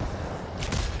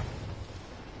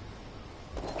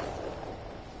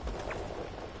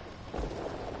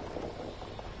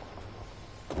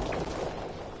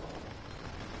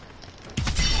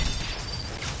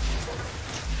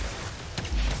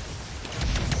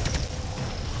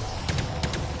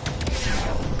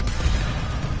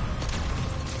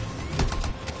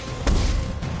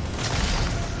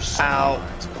 Ow.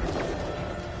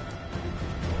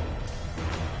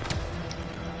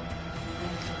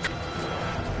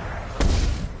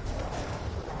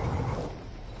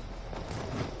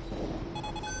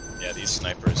 Yeah, these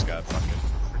snipers got fucking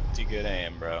pretty good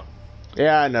aim, bro.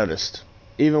 Yeah, I noticed.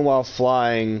 Even while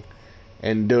flying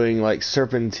and doing like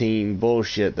serpentine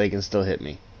bullshit, they can still hit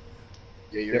me.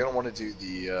 Yeah, you're gonna want to do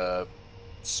the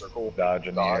circle dodge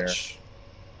in the air.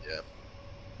 Yeah.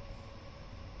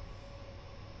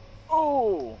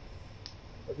 Oh!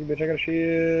 You bitch, I got a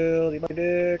shield. Eat my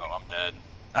dick. Oh, I'm dead.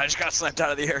 I just got slapped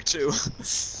out of the air too.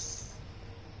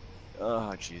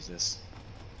 Oh Jesus.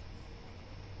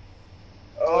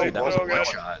 Oh, dude, that was a one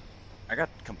shot. I got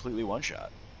completely one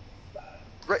shot.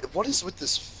 Right, what is with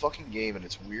this fucking game and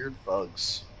its weird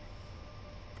bugs?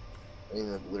 I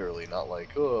mean, literally, not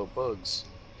like, oh, bugs.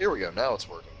 Here we go, now it's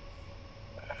working.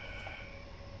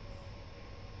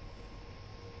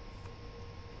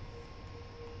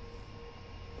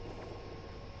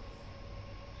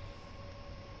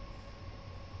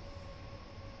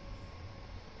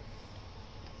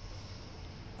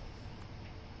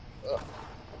 Oh.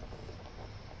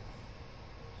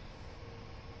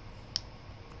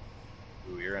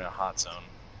 Ooh, you're in a hot zone.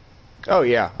 Oh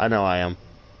yeah, I know I am.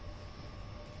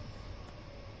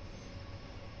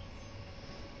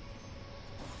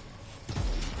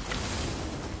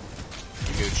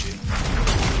 Gucci.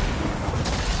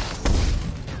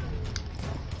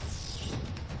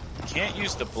 You can't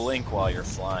use the blink while you're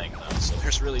flying though, so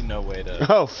there's really no way to...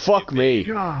 Oh, fuck me.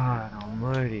 God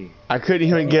almighty. I couldn't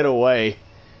even get away.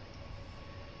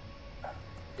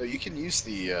 No, you can use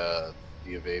the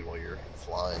evade while you're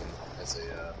flying as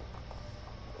a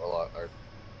warlock, or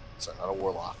sorry, not a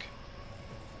warlock.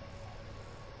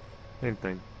 Same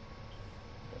thing.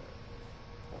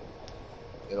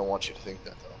 They don't want you to think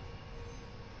that though.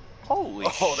 Holy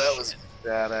Oh, that was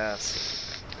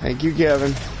badass. Thank you,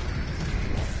 Kevin.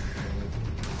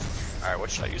 Alright, what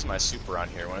should I use my super on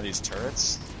here? One of these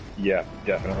turrets? Yeah,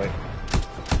 definitely.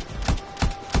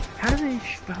 How did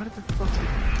the fuck did they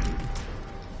shoot?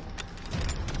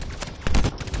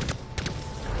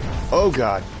 Oh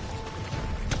god.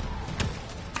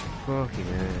 Fucking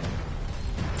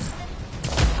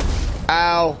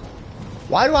Ow.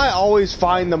 Why do I always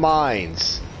find the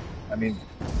mines? I mean,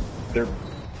 they've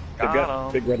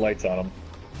got big red lights on them.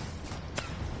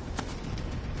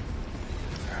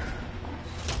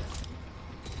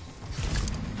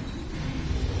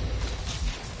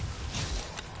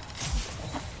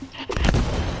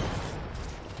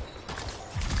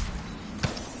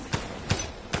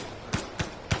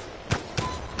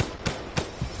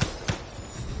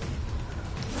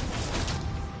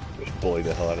 Just bully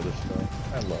the hell out of this thing.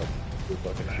 I love the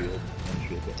fucking shield and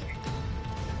shield damage.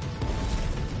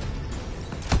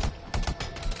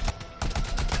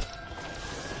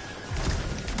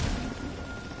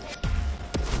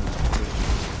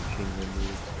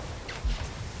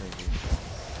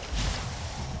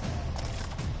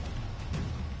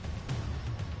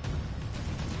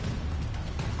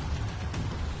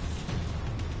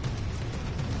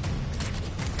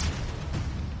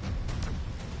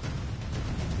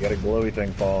 You got a glowy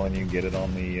thing falling, you can get it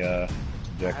on the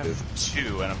objective. I have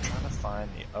two, and I'm trying to find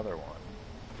the other one.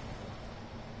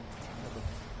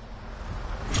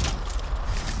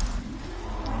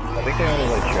 I think they only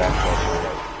let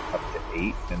Shack up to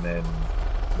 8, and then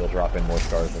they'll drop in more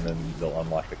stars, and then they'll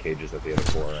unlock the cages that the other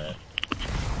 4 are in.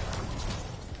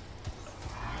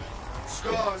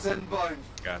 Scars and bone.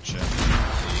 Gotcha.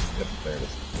 Yep, there it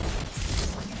is.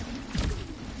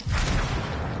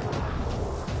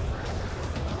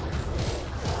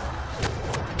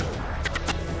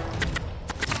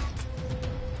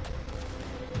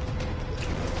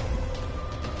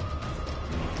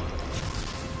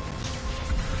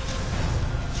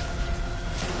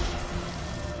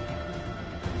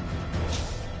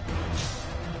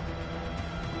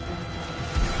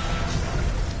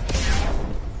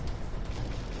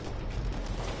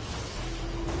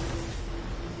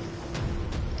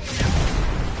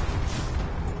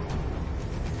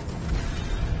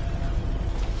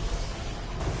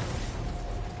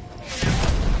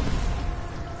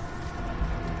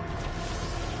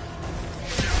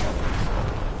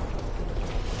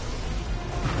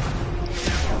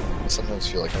 sometimes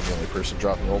feel like I'm the only person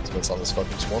dropping ultimates on this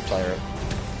fucking Swarm Tyrant.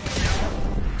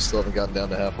 Still haven't gotten down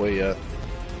to halfway yet.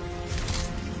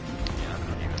 Yeah, I'm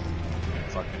not even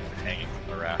fucking hanging from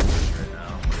the rafters right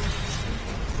now.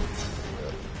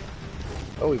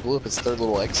 Oh, we blew up its third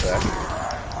little egg sack.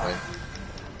 Right.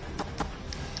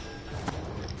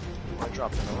 I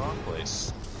dropped in the wrong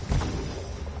place.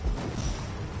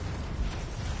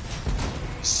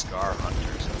 These Scar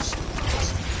Hunters are so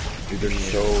nice. Dude, they're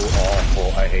so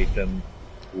awful. I hate them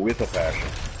with a passion.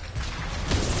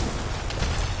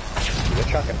 Dude, that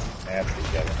shotgun's nasty,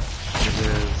 Kevin. It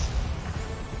is.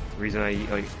 The reason I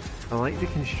like the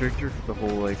Constrictor for the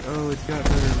whole like, oh, it's got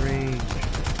better range.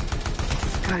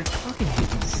 God, I fucking hate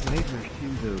these snipers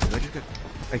too, though. 'Cause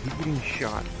I keep getting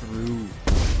shot through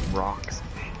rocks.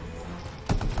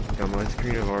 On my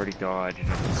screen, I've already dodged,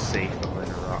 and I'm safe behind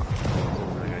a rock.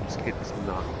 So I just get this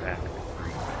knocked back.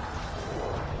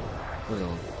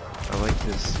 Well, I like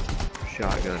this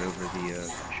shotgun over the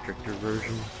Constrictor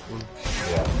version one.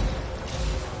 Yeah.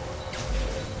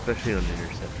 Especially on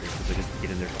Interceptor, because I just get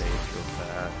in their face real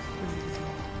fast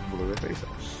and blow their face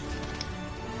off.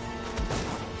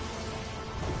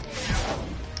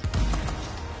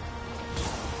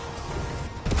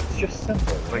 It's just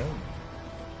simple, right?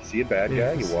 You see a bad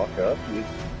guy, you walk up, you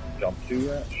jump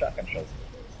to shotgun shells.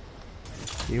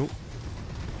 Yep.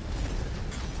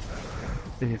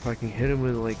 And if I can hit him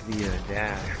with like the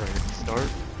dash right at the start,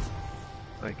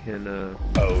 I can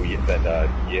oh yeah, that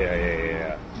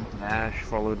yeah. Dash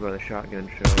followed by the shotgun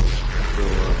shell.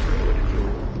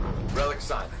 Relic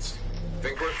silenced.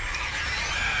 Think we're...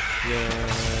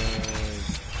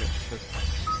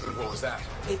 What was that?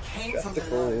 It came from the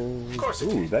Of course it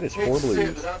Ooh, did. that is 4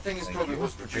 blues. That thing is probably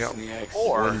what's producing the eggs.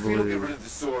 Or if we don't get rid of the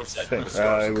source, I think the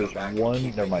scars it will was come back and 1.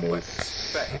 keep Never mind, it making was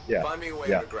weapons. Faye, yeah, find me a way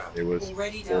yeah. to grab It was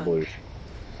Already 4 done. blues.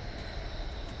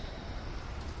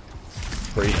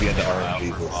 Praise be unto Fallout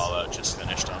RNG. for Fallout just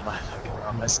finished on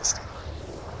my system.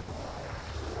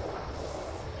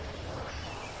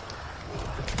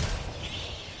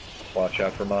 Watch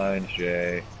out for mines,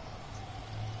 Jay.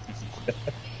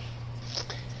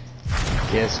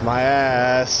 Kiss my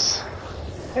ass.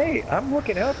 Hey, I'm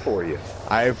looking out for you.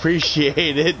 I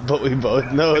appreciate it, but we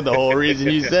both know the whole reason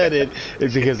you said it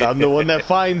is because I'm the one that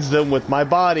finds them with my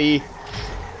body.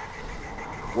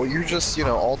 Well, you're just,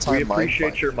 all-time We mind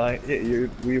appreciate your mind. Yeah,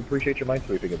 we appreciate your mind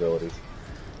sweeping abilities.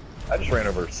 I just ran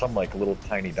over some like little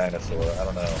tiny dinosaur. I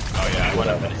don't know. Oh yeah, I went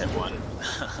up and hit one.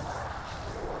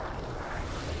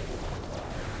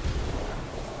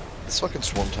 This fucking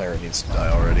Swarm Tyrant needs to die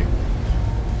already.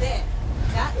 There.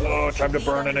 That Oh, time to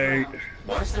burn an 8.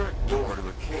 Why is there a door to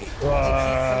a cave?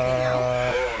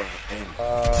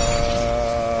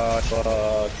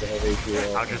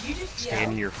 I'll just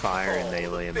stand in your fire and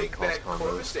melee and make close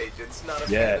combos.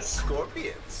 Yes.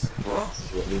 Scorpions. That's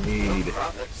what we need.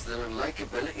 Products that are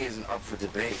likability isn't up for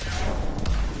debate.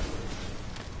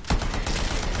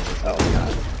 Oh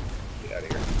god. Get out of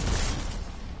here.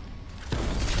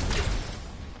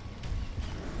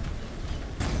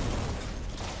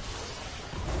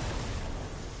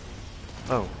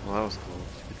 Oh, well that was cool.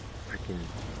 Freaking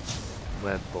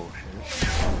web bullshit.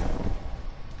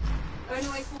 Only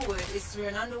way forward is through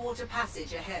an underwater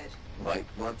passage ahead. Like,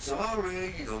 but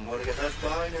sorry, you don't want to get left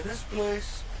behind in this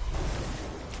place.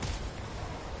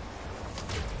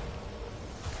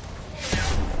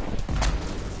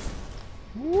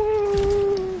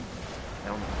 Woo!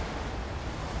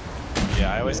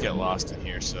 Yeah, I always get lost in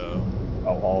here, so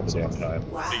Oh, all the damn time.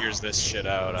 figures this shit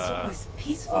out.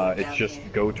 It's just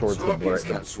go towards the Scorpions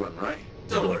can't swim, right?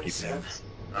 Don't worry, blinky Sam. things.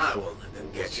 I won't let them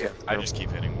get you. I just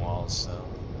keep hitting walls, so.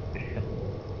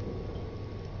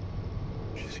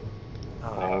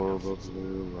 All the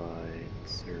blue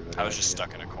lights. I was just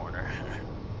stuck in a corner.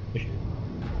 I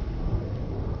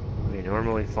mean,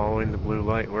 normally following the blue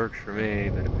light works for me,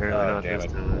 but apparently not damn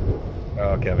this it. time.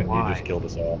 Oh, Kevin, Why? you just killed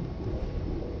us all.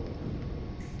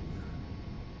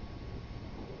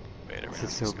 Wait a minute. This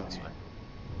is so goes bad.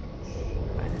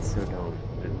 It's so dumb.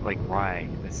 Like, why?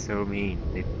 That's so mean.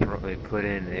 They put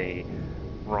in a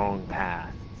wrong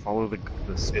path. Follow the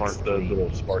spark. It's the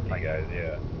little sparky guys,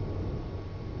 yeah.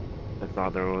 I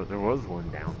thought there was one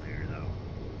down there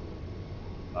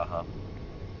though. Uh-huh.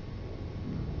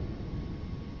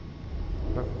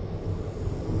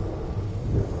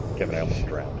 Kevin, I almost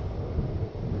drowned.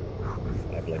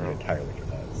 I blame you entirely for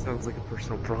that. Sounds like a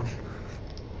personal problem.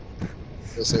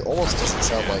 I'll say almost doesn't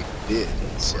sound like did.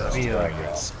 So. Let me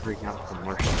freak out some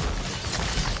more.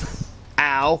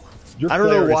 Ow! Your I don't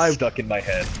know flare is why. stuck in my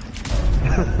head.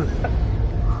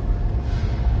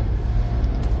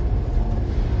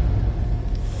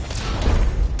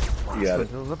 You got it.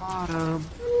 To the bottom.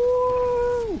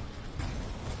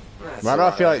 Why do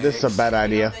I feel like this is a bad You know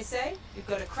idea? what they say? You've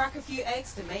got to crack a few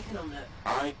eggs to make an omelette.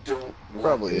 I don't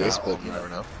Probably is, but you never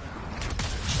know.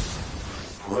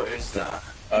 What is that?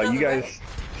 You guys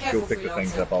go pick the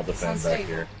things up. I'll defend back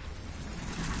here.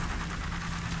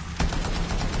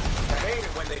 I hate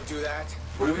it when they do that.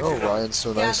 Oh, Ryan's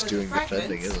so nice doing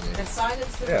defending, isn't he? And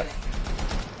silence the Yeah. grilling.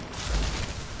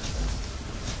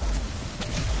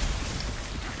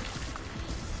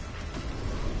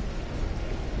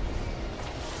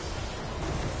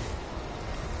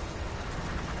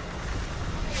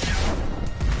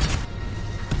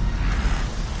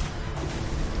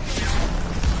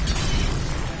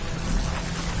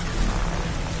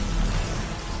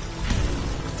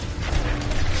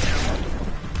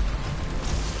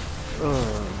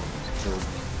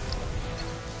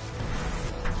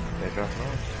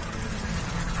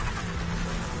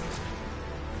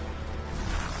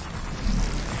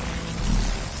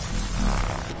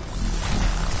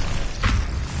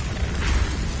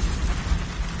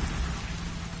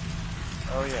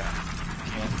 Oh yeah,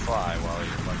 you can't fly while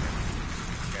you're fucking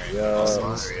carrying Yeah.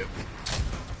 missiles.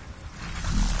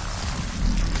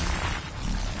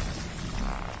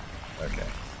 Okay,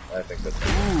 I think that's.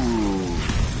 Ooh,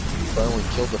 you finally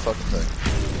killed the fucking thing.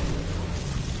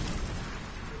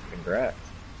 Congrats.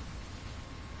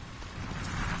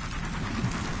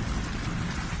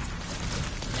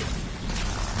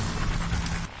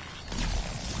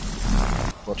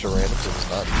 Bunch of randoms, it was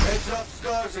not easy. Heads up,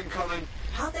 scars incoming.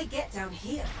 How'd they get down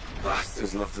here?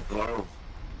 Bastards love to borrow.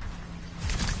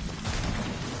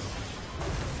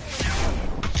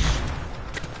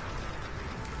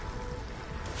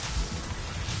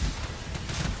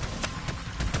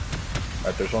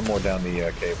 Alright, there's one more down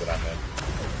the cave that I'm in.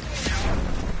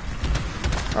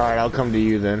 Alright, I'll come to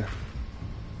you then.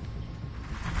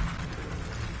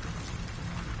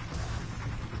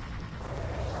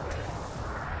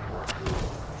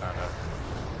 Found a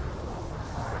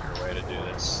quicker way to do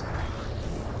this.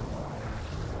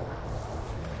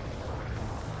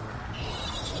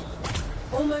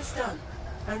 Almost done.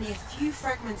 Only a few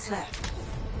fragments left.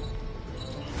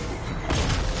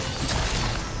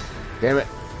 Damn it.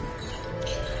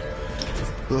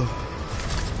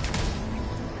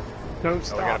 Don't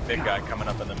stop. Oh, we got a big guy coming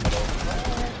up in the middle.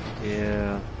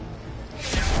 Yeah.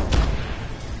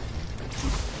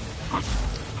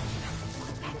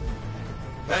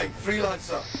 Hey,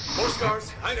 freelancer. More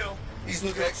scars, I know. He's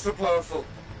looking extra powerful.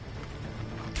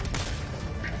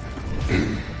 There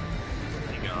you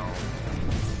go.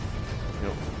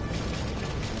 Nope.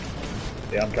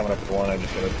 Yeah, I'm coming up with one. I'm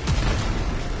just gonna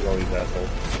do all these assholes.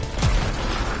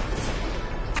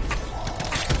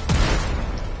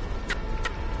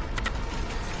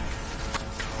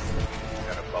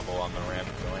 Got a bubble on the ramp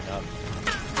going up.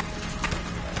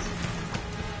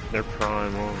 They're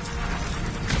primal.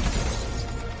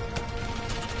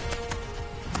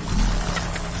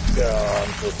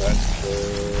 Gone potential.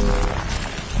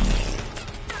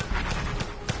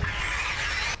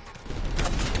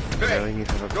 Hey, you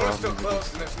have a door's still problem.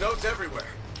 closed and there's notes everywhere.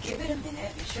 Give it a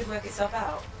minute. It should work itself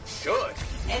out. Should.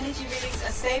 Energy readings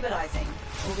are stabilizing,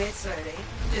 albeit slowly.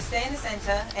 Just stay in the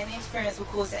center. Any interference will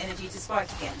cause the energy to spike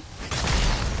again.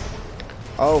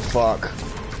 Oh, fuck.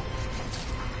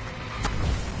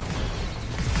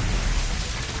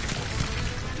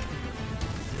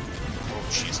 Oh,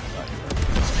 jeez,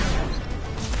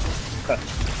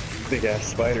 Big ass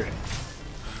spider.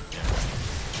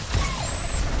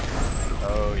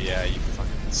 Oh yeah, you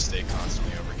fucking stay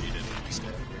constantly overheated when you stay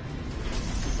up here.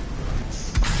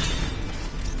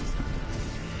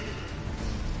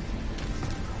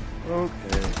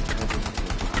 Okay.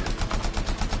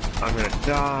 I'm gonna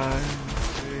die.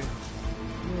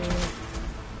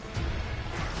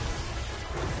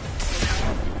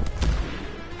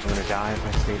 I'm gonna die if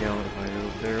I stay down if I go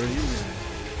there with you.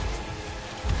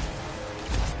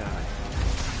 Die.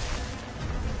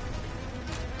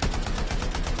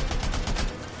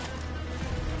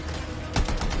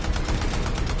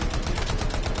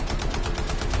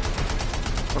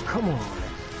 Oh, come on.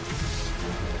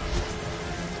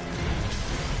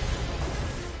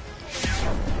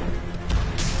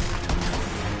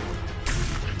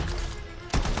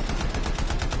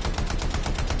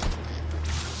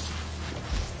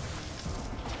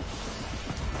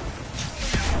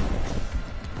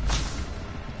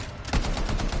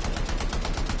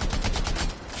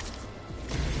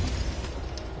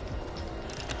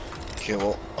 Okay,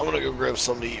 well, I'm gonna go grab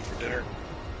something to eat for dinner.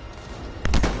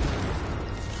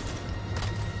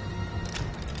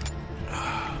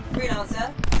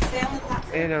 Freelancer, stay on the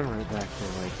platform. And I'm right back to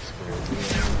like square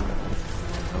one.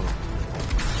 Oh.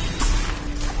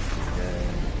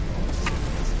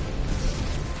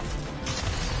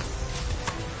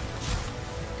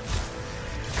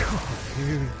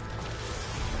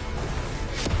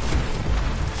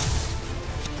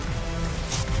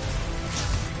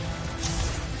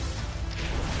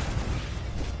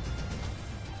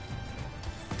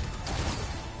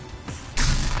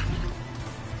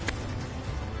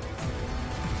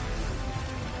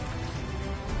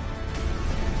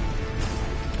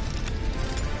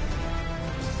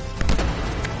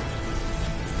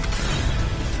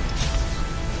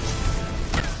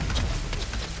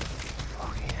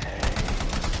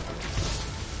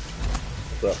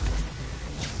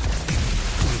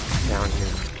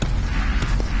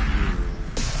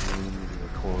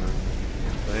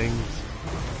 things.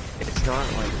 It's not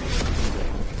like the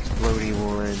exploding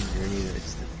ones or any of it.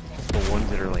 It's the ones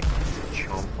that are like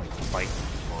chomp, like fight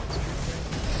monster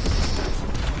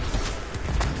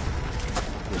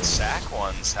things. The sack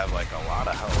ones have like a lot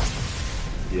of health.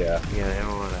 Yeah. Yeah, they have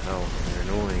a lot of health. They're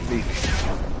annoying. They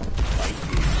fight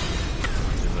you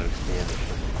the most damage.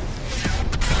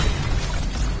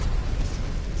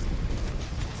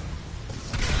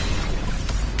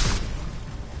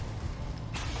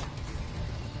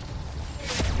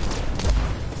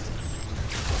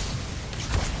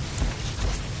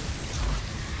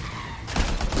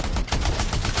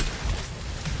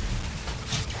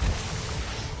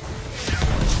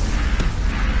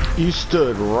 You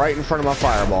stood right in front of my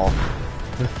fireball.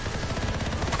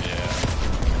 Yeah.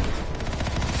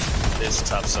 It's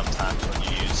tough sometimes when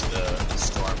you use the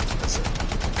storm because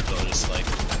they'll just like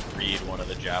read one of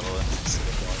the javelins instead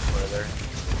of going further.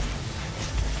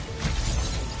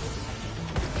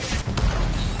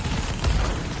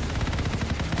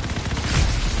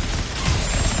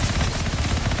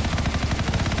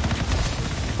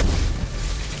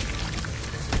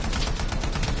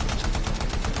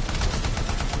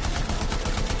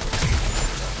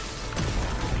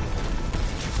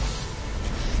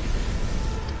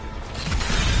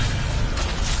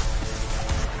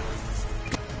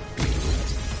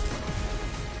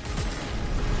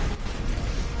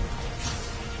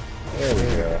 There we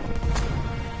go.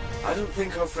 I don't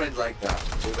think our friend liked that.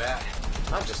 Too bad.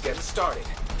 I'm just getting started.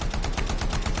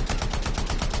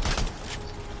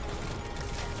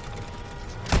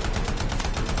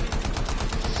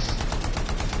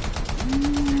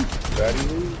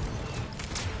 Ready?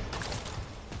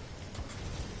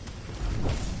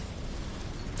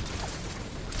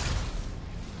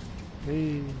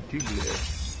 Hey, 2 blue.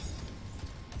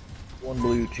 1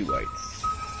 blue, 2 whites.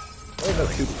 Oh no,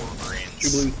 2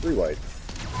 blues, 3 whites.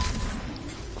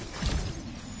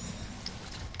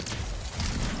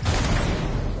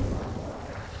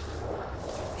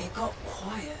 It got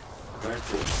quiet. Better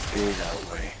stay that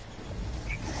way.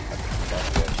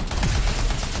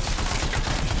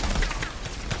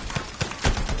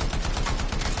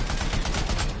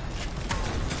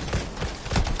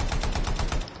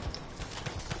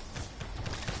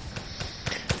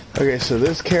 Okay, so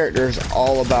this character is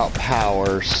all about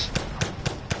powers.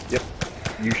 Yep.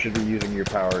 You should be using your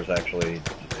powers actually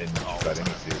in about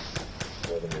any suit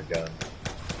more than your gun.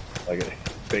 Like,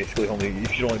 basically you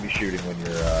should only be shooting when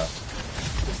you're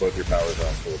with both your powers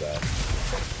on cooldown.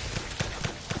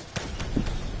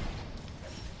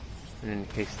 And in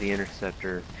case of the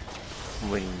interceptor,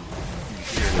 when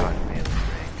you're not in melee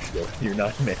range. You're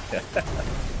not in melee.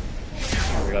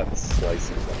 You're not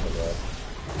slicing something up.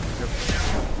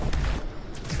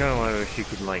 It's kind of like I wish you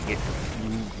could like get, you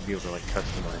need to be able to like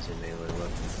customize your melee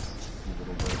weapons a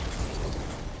little bit.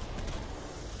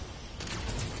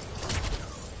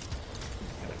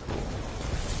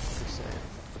 Just saying.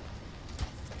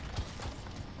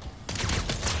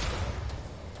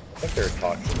 I think there are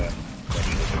talks of them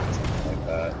eventually doing something like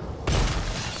that.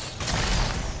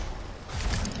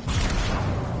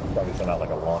 Probably still not like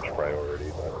a launch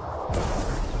priority, but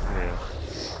yeah.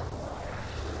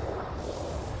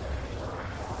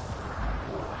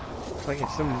 Like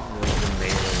it's some like the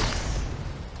melee.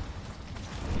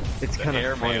 It's The kind of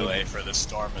air funny. melee for the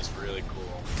storm is really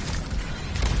cool.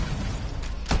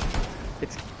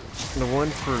 It's the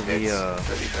one for the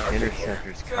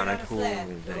interceptor's kind of cool,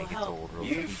 and then it gets old real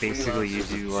quick. Basically, you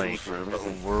do like a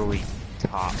whirly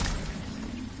top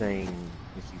thing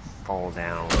if you fall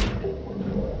down.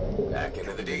 Back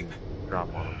into the deep.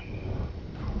 Drop on.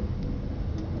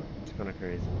 It's kind of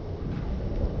crazy.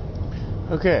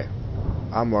 Okay,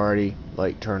 I'm already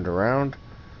like turned around.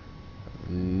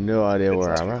 No idea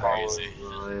where I'm at. Crazy.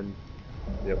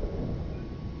 Yep.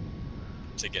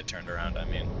 To get turned around, I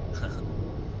mean.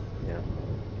 Yeah.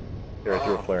 Here, I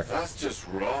threw a flare. That's just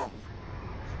wrong.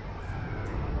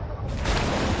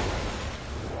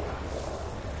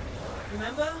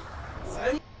 Remember? It's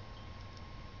only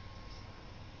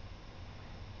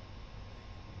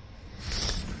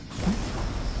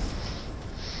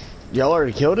Y'all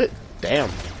already killed it? Damn.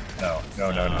 No.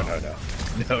 No. That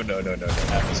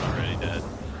was already dead.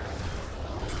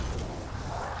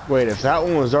 Wait, if that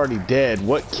one was already dead,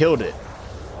 what killed it?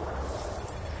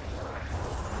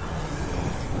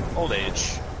 Old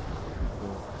age.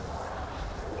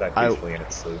 Died peacefully in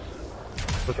its sleep.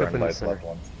 Look up in the center. Loved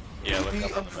ones. Yeah, look It'd up be in the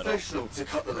middle. unprofessional to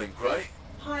cut the link, right?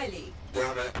 highly.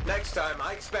 Damn it. Next time,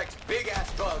 I expect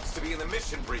big-ass bugs to be in the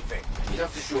mission briefing. You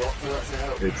have to show up for that to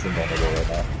help. It's invulnerable right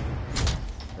now.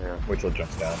 Yeah. Wait till it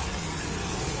jumps down.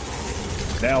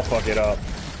 Now fuck it up.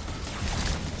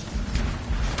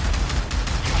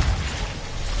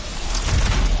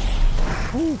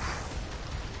 Whew.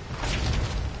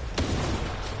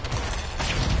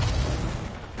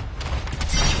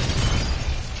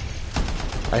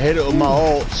 I hit it with my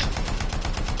ult.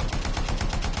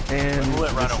 And will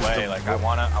it run away? Like I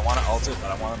wanna ult it,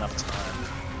 but I want enough time.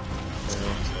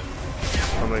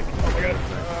 I'm like, oh my god.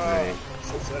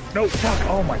 So sad. No, fuck!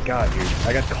 Oh my god, dude.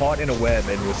 I got caught in a web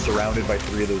and was surrounded by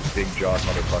 3 of those big jawed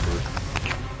motherfuckers.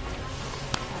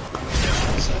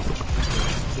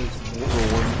 The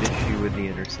one issue with the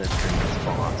interceptor in this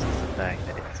boss is the fact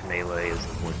that its melee is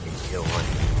the one hit kill.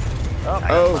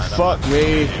 Oh, fuck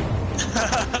me.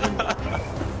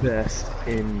 Best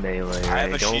in melee. I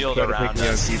have a shield around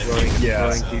us.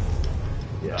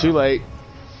 Yeah. Too late.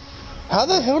 How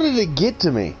the hell did it get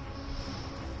to me?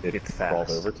 It crawled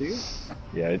over to you?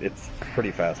 Yeah, it's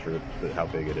pretty fast for how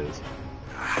big it is.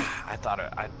 I thought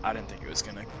I didn't think it was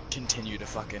gonna continue to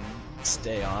fucking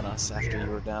stay on us after you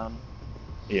were down.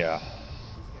 Yeah.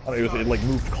 I mean, it like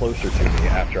moved closer to me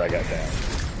after I got down.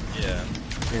 Yeah.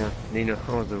 Yeah, you know,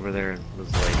 I was over there and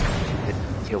was like, it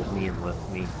killed me and left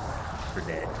me for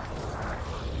dead.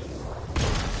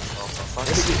 How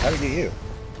did it get you?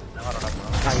 No, I don't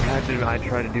know. I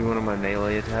tried to do one of my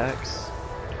melee attacks.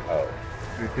 Oh.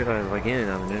 Because, again,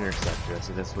 I'm an interceptor,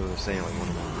 so that's what I was saying, like, one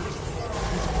of my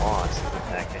boss, the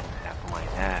fact that half of my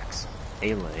attacks,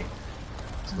 melee,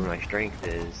 so my strength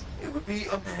is, It would be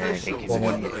and it well,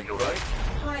 can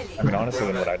I mean, honestly,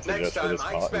 then what I'd suggest for this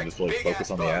mod is just like focus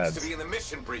on the ads. To be in the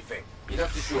mission briefing. It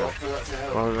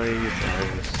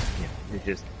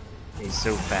just, he's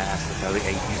so fast, I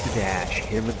use the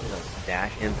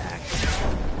dash impact,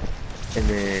 and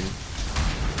then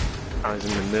I was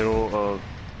in the middle of,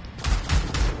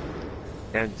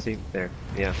 see, there,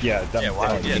 yeah. Yeah, don't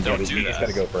do you that. just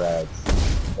gotta go for ads.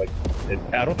 Like,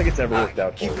 I don't think it's ever worked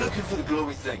out for you. Looking for the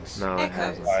glowy things. No, it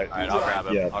hasn't. Alright, I'll grab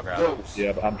him. Yeah, I'll grab him.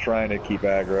 Yeah, but I'm trying to keep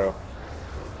aggro.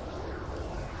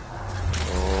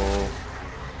 Oh.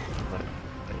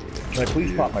 Can I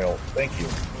please pop my ult? Thank you.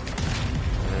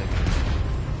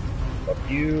 Fuck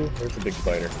you. Where's the big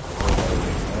spider?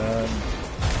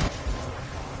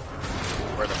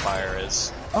 Where the fire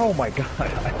is. Oh my god,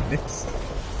 I missed.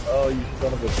 Oh, you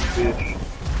son of a bitch.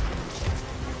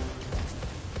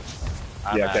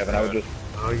 Yeah, Kevin, I would just...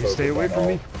 Oh, you stay away from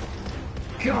me.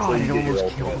 God, it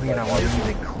almost killed me and I wasn't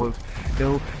even close.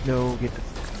 No, get the...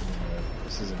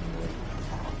 This isn't good.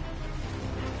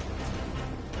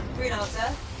 Green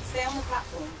Alta, stay on the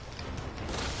platform.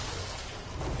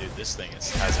 Dude, this thing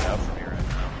has it out for me right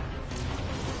now.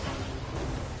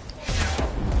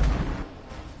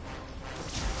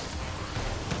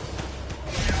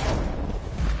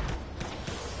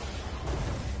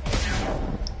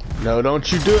 No,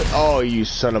 don't you do it. Oh, you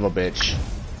son of a bitch.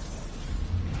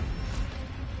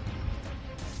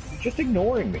 He's just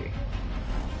ignoring me.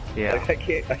 Yeah. Like,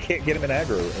 I can't get him in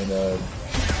aggro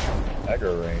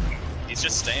range. He's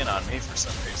just staying on me for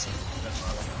some reason.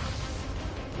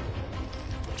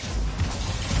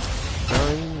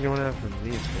 You don't have to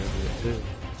leave, too.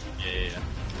 Yeah.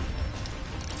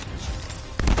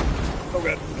 Oh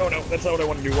god, oh no, that's not what I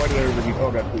want to do. Why did I overheat? Oh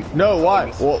god, please. No,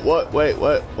 what? What? Wait,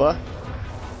 what? What?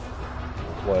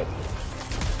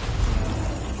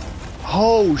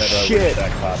 Oh shit!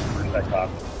 That cop.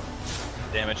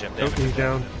 Damage him, Okay,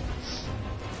 down.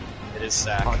 It is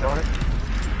sack. Oh, darn it.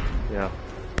 Yeah.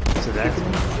 So that's...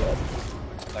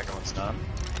 Second one's done.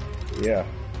 Yeah.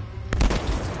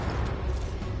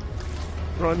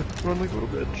 Run like a little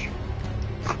bitch.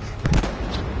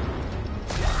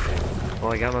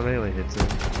 Well, I got my melee hits in.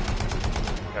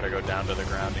 Gotta go down to the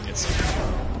ground and get some.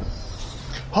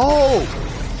 Oh!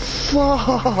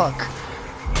 Fuck!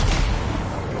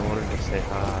 I wanted to say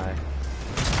hi.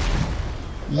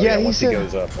 Yeah, he once said... he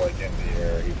goes up like in the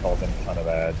air, he calls in a ton of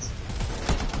ads.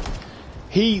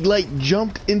 He, like,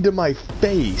 jumped into my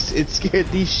face. It scared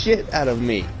the shit out of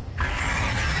me.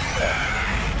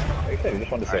 Okay, I just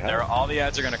wanted to say hi. All the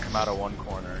ads are gonna come out of one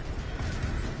corner.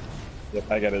 Yep,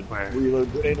 I gotta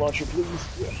reload grenade launcher, please.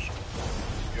 Yes.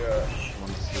 Yes.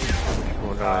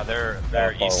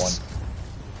 They're east.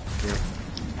 Yeah.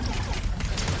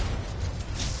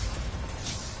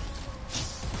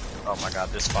 Oh my god,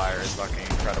 this fire is fucking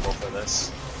incredible for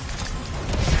this.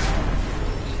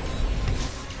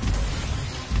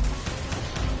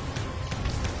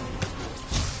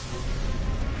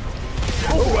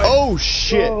 Oh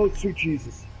shit! Oh, sweet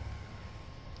Jesus.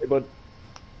 Hey, bud.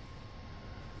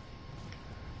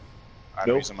 I'm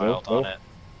using my ult on it.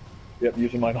 Yep,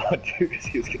 using mine on too, because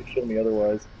he was gonna kill me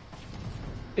otherwise.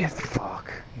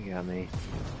 Fuck. You got me.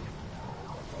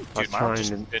 Dude, my ult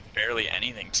just did barely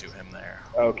anything to him there.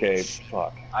 Okay,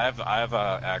 fuck. I have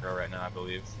aggro right now, I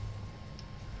believe.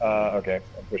 Okay,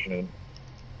 I'm pushing in.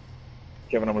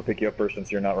 Kevin, I'm gonna pick you up first since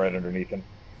you're not right underneath him.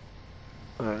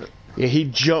 Alright. Yeah, he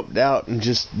jumped out and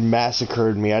just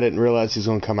massacred me. I didn't realize he was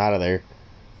gonna come out of there.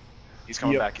 He's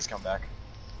coming back. He's coming back.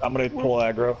 I'm gonna pull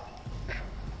aggro.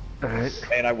 Alright.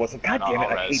 And I wasn't. God damn it!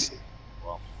 I hate it.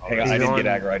 Well, hang on, I didn't get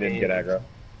aggro. I didn't get aggro.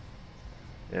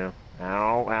 Yeah.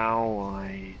 Ow, ow,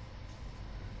 I...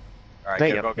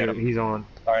 Alright, go get him. He's on.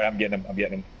 Alright, I'm getting him. I'm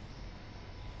getting him.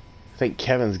 I think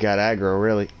Kevin's got aggro,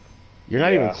 really. You're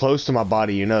not even close to my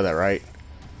body, you know that, right?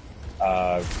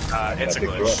 It's a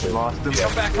glitch. Lost him.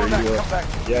 Come back, come back, come back.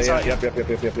 Yeah, yep. You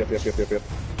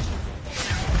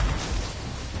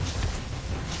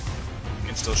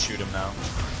can still shoot him now.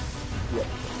 Yep.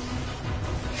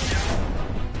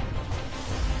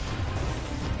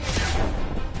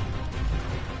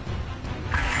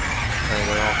 Alright,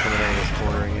 they're all coming out of this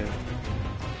corner again.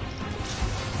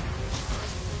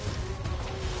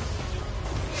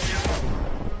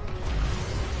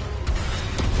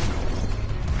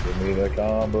 Give me the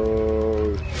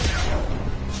combos.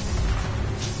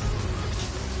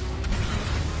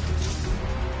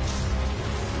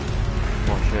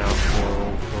 Watch out for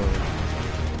old foot.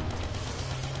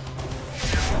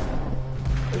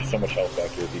 There's so much health back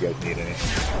here if you guys need any.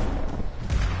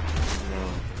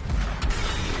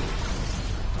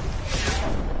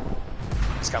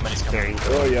 He's coming, he's coming.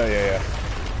 Oh, yeah.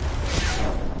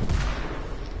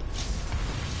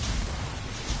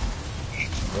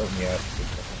 Let me ask you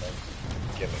something.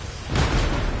 Give me.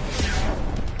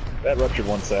 That ruptured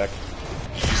one sack.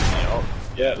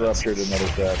 Yeah, it ruptured another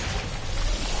sack.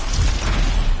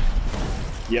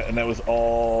 Yeah, and that was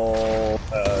all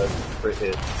crit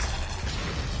hits.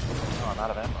 Oh, I'm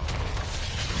out of ammo.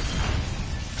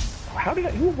 How did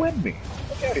who wed me?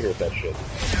 Get out of here with that shit.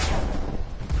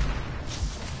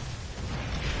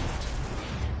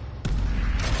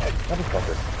 That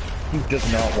motherfucker. He does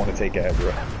not want to take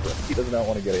aggro. He does not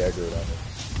want to get aggro on it.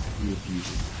 He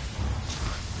refuses.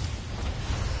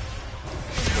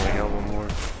 Going out one more.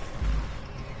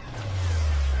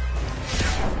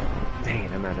 Dang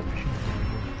it, I'm out of mission.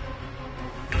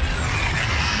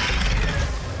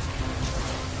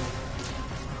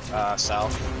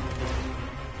 South.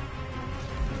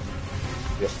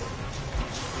 Yep.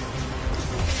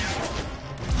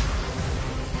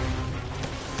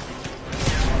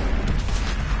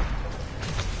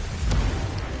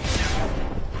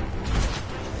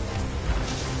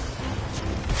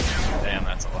 Damn,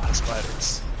 that's a lot of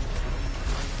spiders.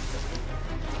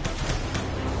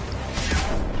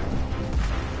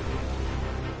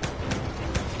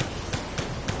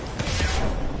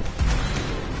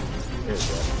 There's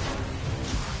that.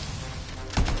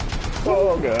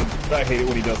 Oh god, I hate it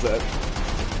when he does that.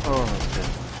 Oh, that's good.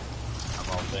 I'm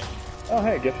ulting. Oh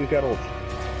hey, guess who's got ult?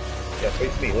 Yeah,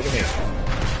 face me, look at me.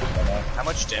 How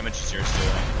much damage is yours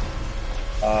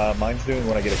doing? Mine's doing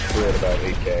when I get a crit about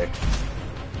 8k.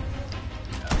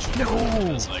 Gotcha.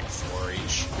 No! It's like 4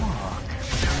 each. Fuck.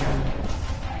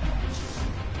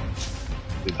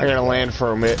 I gotta land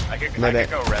for a minute. I could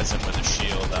go resin with a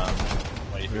shield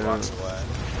when he walks away.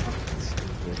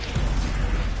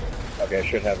 Okay, I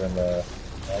should have him,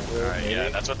 Alright, yeah,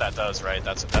 that's what that does, right?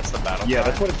 That's the battle yeah,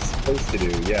 cry. that's what it's supposed to do,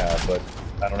 yeah, but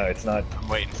I don't know, it's not... I'm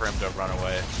waiting for him to run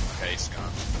away. Okay, he's gone.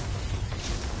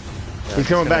 Yeah, he's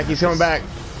coming back, he's coming back.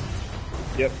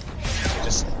 Yep.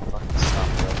 Just fucking stop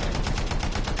it.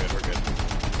 We're good.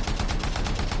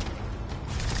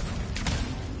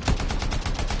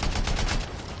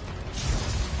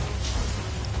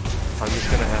 I'm just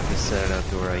gonna have to set it up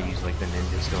to where I use like the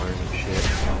ninja stars and shit.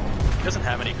 He doesn't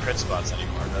have any crit spots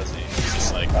anymore, does he? He's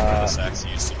just like where the sacks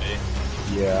used to be.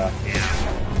 Yeah.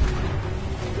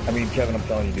 I mean, Kevin, I'm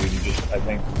telling you, dude, I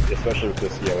think, especially with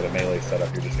this, with a melee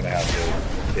setup, you're just gonna have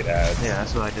to get ads. Yeah,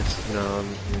 that's what I just,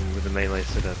 with the melee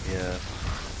setup, yeah.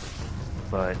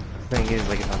 But the thing is,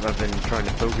 like, if I've been trying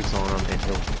to focus on him, then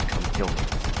he'll come kill me.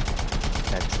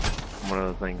 That's one of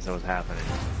the things that was happening.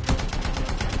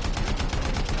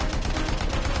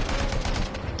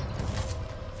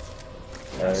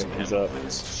 Alright, he's up.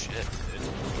 Shit, dude.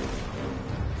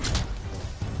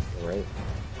 Alright.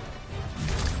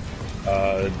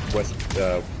 West,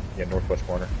 northwest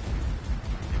corner.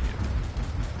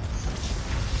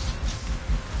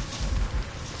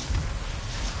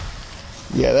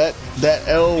 Yeah, that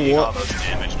L1. All those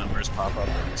damage numbers pop up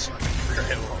in this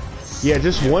fucking Yeah,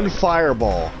 just one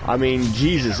fireball. I mean,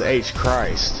 Jesus H.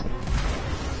 Christ.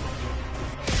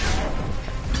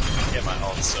 Get my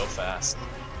ult so fast.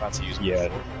 About to use my Yeah.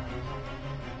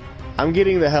 I'm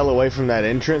getting the hell away from that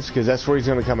entrance because that's where he's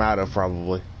going to come out of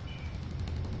probably.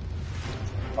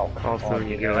 Oh, also,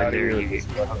 you go in there, you get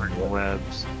covered in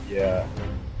webs. Yeah.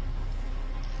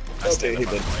 I stay the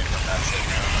fuck away from that shit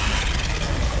now.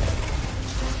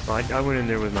 Well, I went in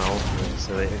there with my ultimate,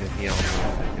 so they hit me out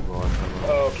effective while I'm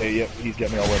Oh, okay, yep, he's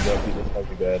got me all wind up. He looks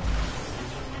like bad.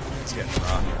 It's getting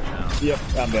rough right now. Yep,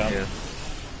 I'm down. Yeah.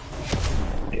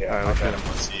 I'll get him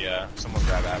once he, someone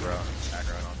grab aggro on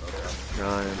both of them.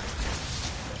 Ryan.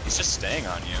 He's just staying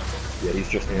on you. Yeah, he's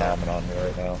just nomming on me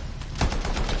right now.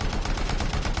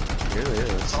 He really is.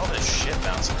 There's all this shit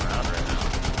bouncing around right now.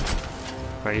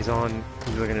 Alright, he's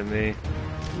looking at me.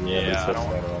 Yeah, he's I still don't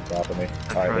standing on top of me.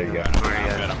 I'm Alright, there you go.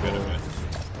 I'm good.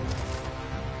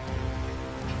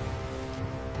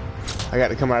 I got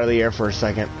to come out of the air for a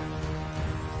second.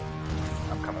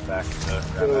 I'm coming back to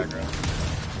grab aggro.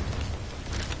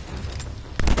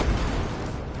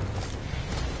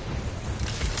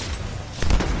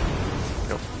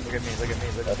 Look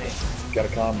at me. Got a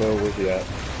combo, where's he at?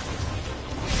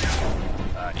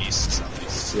 East,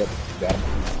 southeast. Yep, got him.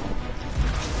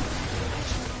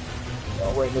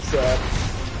 Oh, right in the side.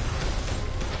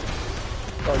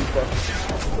 Oh, you fuck.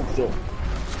 Still.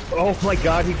 Oh my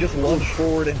god, he just lunged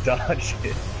forward and dodged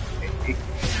it.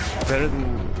 Better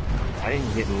than... I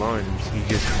didn't get lunged,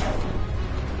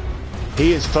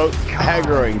 He is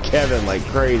aggroing Kevin like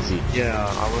crazy. Yeah,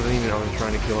 I was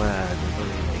trying to kill Ad.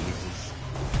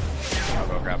 I'll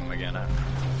go grab him again.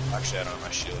 Actually, I don't have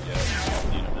my shield yet. I'll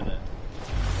need a minute.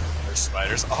 There's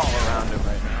spiders all around him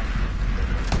right now.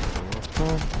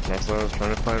 Well, that's why I was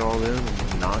trying to fight all them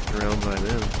and knocked around by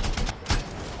them.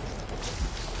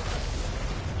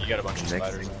 You got a bunch of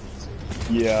spiders on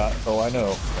you. Yeah, oh I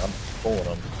know. I'm pulling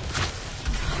them.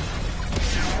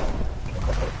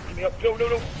 Give me up.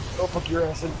 No. Oh, fuck your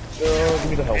ass. Give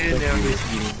me the health. And now Thank you. he's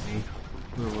eating me.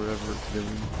 Or whatever it's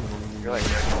doing. You're like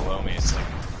right below me. It's like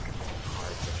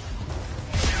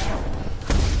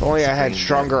If only I had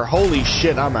stronger. Holy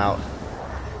shit, I'm out.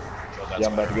 Yeah,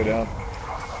 I'm about to go down.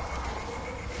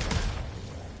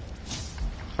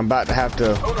 I'm about to have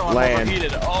to oh no, I'm land.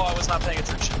 overheated. Oh, I was not paying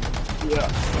attention. Yeah.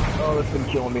 Oh, that's been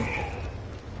killing me.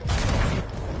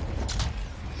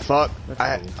 Fuck.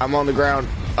 I'm on the ground.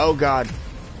 Oh god.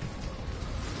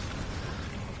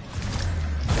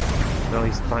 No,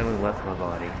 he's finally left my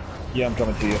body. Yeah, I'm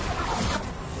coming to you.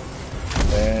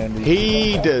 And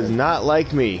he does not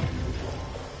like me.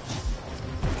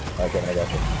 Okay, I got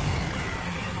you.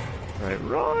 Alright,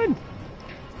 run!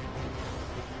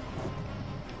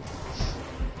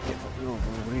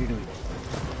 What are you doing?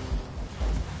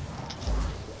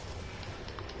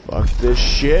 Fuck this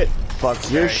shit.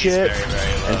 Fuck your shit. Very,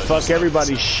 very low. And fuck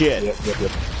everybody's shit. Yep.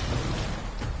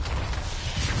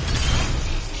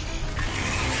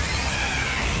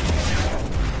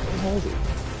 Where is he?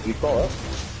 Did he fall up?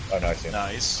 Oh, no, I see him. No,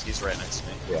 he's right next to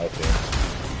me. Yeah, I see him.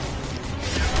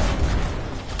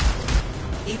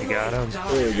 I got him.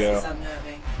 There we go.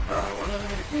 One of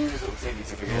the communities will take you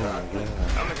to figure it out.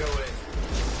 I'm gonna go in.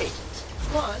 8.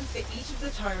 One for each of the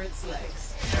tyrant's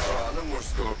legs. No more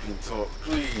scorpion talk,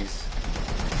 please.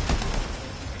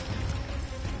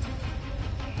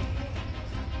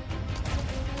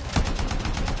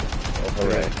 Oh,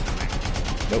 hooray.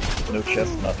 Nope, no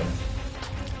chest, nothing.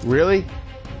 Really?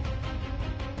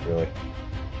 Really.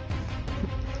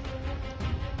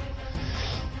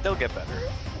 They'll get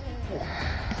better.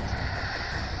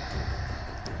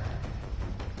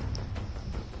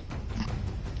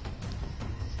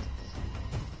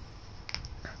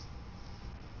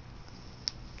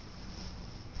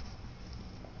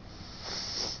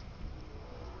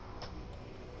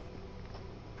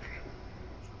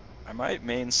 I might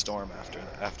main Storm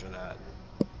after that.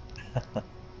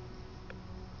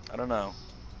 I don't know.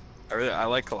 I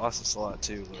like Colossus a lot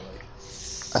too, but like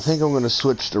I think I'm gonna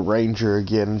switch to Ranger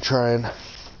again and try and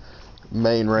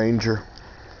main Ranger.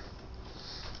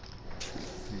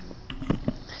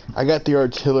 I got the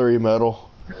artillery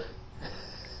medal.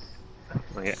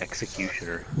 Like an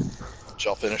executioner. Did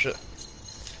y'all finish it?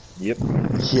 Yep.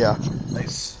 Yeah.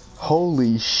 Nice.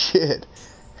 Holy shit.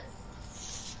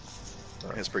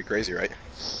 That's pretty crazy, right?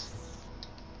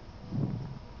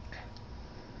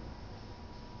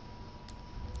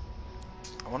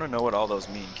 I want to know what all those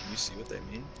mean. Can you see what they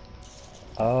mean?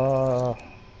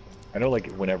 I know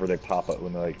like whenever they pop up,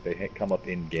 when they come up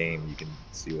in game, you can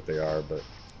see what they are, but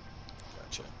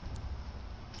Gotcha.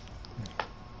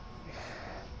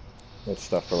 that's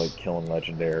stuff for like killing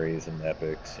legendaries and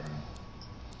epics and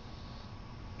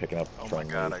picking up. Oh my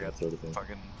god, I got that sort of thing.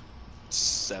 fucking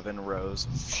 7 rows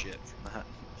of shit from that.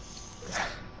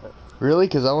 Really?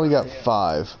 Because I only got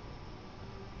 5.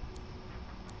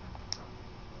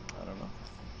 I don't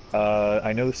know.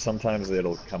 I know sometimes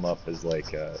it'll come up as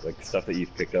like stuff that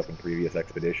you've picked up in previous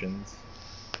expeditions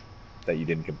that you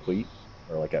didn't complete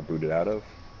or like got booted out of.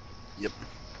 Yep.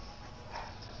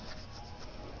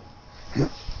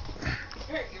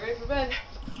 Alright, you ready for bed?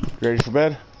 Ready for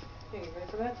bed? Yeah, you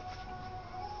ready for bed?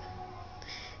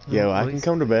 Yeah, well, I can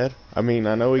come to bed. I mean,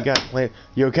 I know we got plans.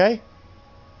 You okay?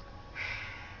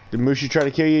 Did Mushi try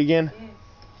to kill you again?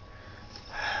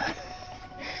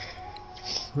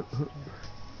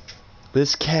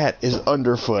 This cat is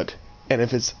underfoot. And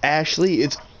if it's Ashley,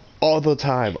 it's all the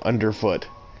time underfoot.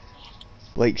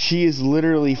 Like, she is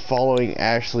literally following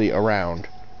Ashley around.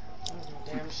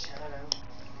 Damn shadow.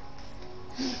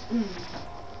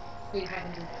 Who you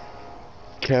talking to?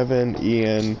 Kevin,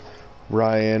 Ian,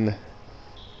 Ryan,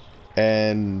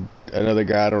 and another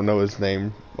guy, I don't know his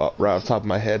name, right off the top of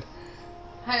my head.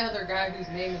 Hi, other guy whose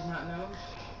name is not known.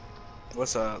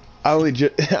 What's up? I only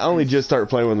just started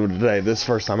playing with him today. This is the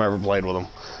first time I ever played with him.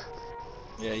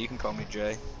 Yeah, you can call me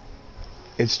Jay.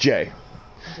 It's Jay.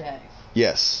 Jay.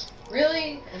 Yes.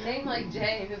 Really? A name like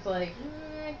Jay, and it's like,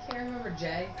 I can't remember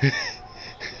Jay.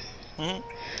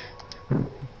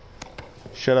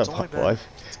 Shut up, hot wife.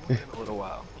 It's only been a little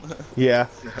while. Yeah.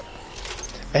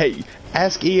 Hey,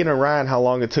 ask Ian and Ryan how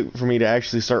long it took for me to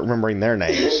actually start remembering their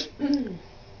names.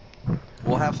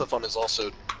 Well, half the fun is also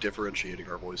differentiating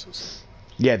our voices.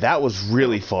 Yeah, that was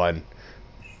really fun.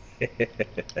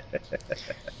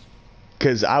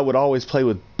 Because I would always play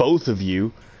with both of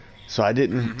you, so I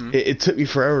didn't... It took me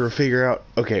forever to figure out...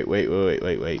 Okay,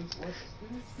 wait.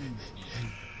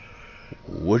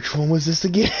 Which one was this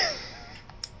again?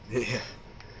 Yeah.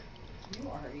 You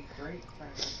are a great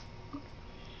friend.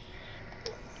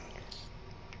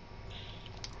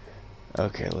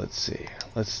 Okay, let's see.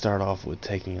 Let's start off with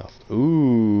taking off...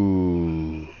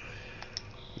 Ooh.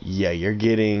 Yeah, you're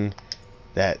getting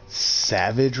that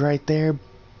Savage right there,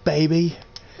 baby.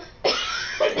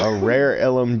 A rare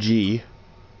LMG.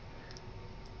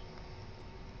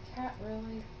 Cat,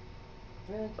 really?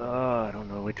 Really? I don't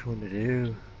know which one to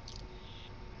do.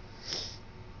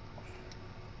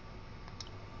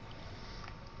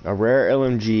 A rare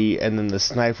LMG, and then the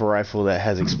sniper rifle that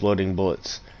has exploding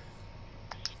bullets.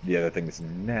 Yeah, that thing's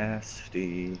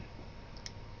nasty.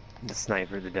 The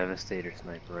sniper, the Devastator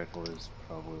sniper rifle is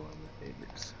probably one of my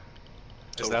favorites.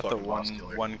 Is that the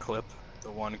one clip? The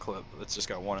one clip that's just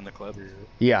got one in the clip?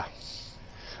 Yeah.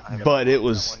 But it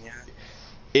was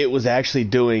actually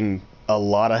doing a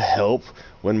lot of help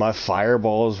when my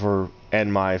fireballs were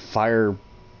and my fire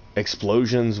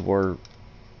explosions were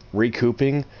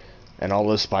recouping and all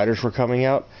those spiders were coming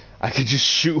out. I could just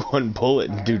shoot one bullet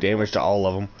and do damage to all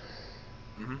of them.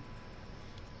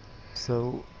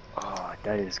 So,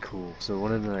 that is cool. So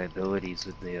one of my abilities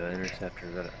with the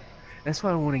interceptor, that's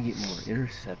why I want to get more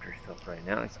interceptor stuff right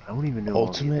now. I don't even know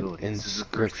Ultimate all the abilities.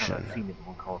 Inscription. I've seen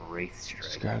one called Wraith Strike.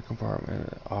 Sky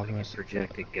compartment. I can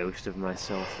project a ghost of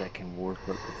myself that can warp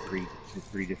up to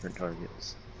three different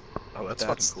targets. Oh, that's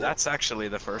fucking cool. That's actually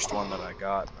the first one that I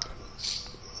got.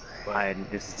 But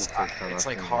this is the first time it's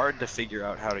I've like seen hard to figure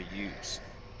out how to use.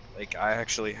 Like I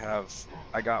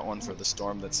got one for the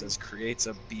storm that says creates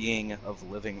a being of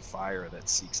living fire that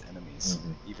seeks enemies,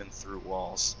 even through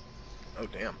walls. Oh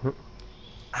damn.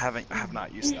 I have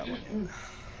not used that one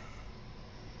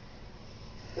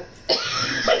yet.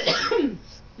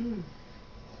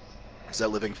 Is that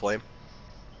Living Flame?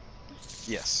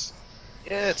 Yes.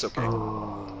 Yeah, it's okay.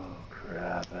 Oh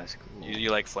crap, that's cool.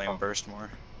 You like Flame Burst more?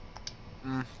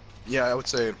 Yeah, I would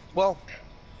say. Well,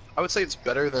 I would say it's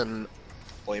better than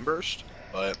Flame Burst,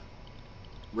 but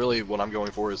really, what I'm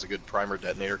going for is a good primer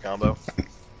detonator combo.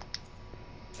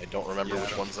 I don't remember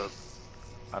which one's up.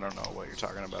 I don't know what you're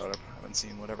talking about. I haven't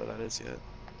seen whatever that is yet.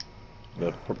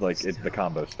 The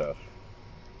combo stuff.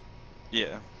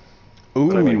 Yeah. Ooh.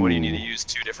 But I mean, what do you need to use?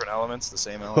 Two different elements, the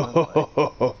same element?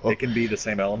 It can be the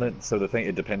same element. So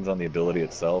it depends on the ability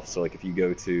itself. So like if you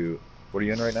go to, what are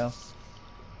you in right now?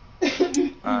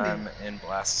 I'm in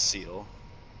Blast Seal.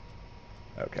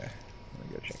 Okay, let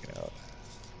me go check it out.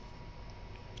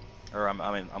 Or I'm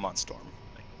on Storm.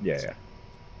 Yeah.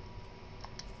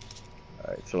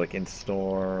 Alright, so like in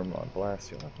Storm, on Blast,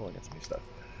 you'll have to look at some new stuff.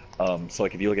 So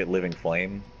like if you look at Living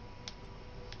Flame,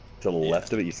 to the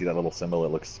left of it, you see that little symbol. It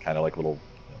looks kind of like little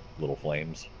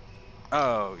flames.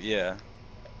 Oh yeah.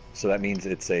 So that means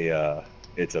it's a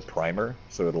primer.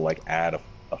 So it'll like add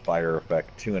a fire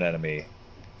effect to an enemy,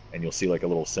 and you'll see like a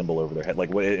little symbol over their head. Like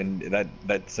and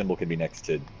that symbol could be next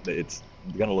to. It's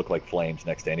gonna look like flames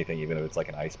next to anything, even if it's like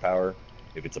an ice power.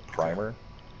 If it's a primer,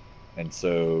 and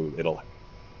so it'll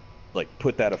like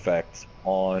put that effect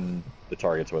on the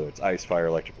targets, whether it's ice, fire,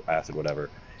 electric, acid, whatever.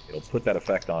 It'll put that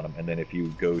effect on them, and then if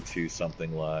you go to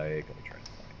something like, let me try to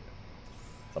find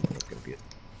it. Something that's gonna be.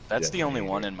 That's the only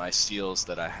one in my seals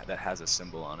that that has a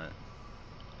symbol on it.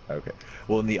 Okay.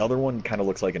 Well, and the other one kind of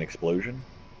looks like an explosion.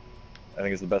 I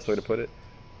think is the best way to put it.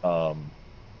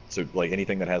 So like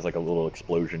anything that has like a little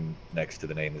explosion next to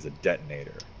the name is a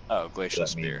detonator. Oh, glacial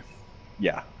So spear.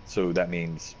 Yeah, so that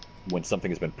means when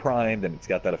something has been primed and it's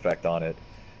got that effect on it,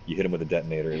 you hit them with a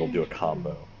detonator, it'll do a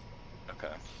combo.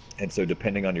 Okay. And so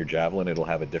depending on your javelin, it'll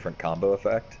have a different combo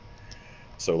effect.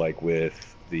 So like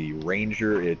with the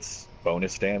ranger, it's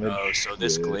bonus damage. Oh, so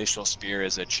this glacial spear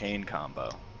is a chain combo.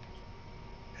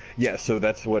 Yeah, so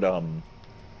that's what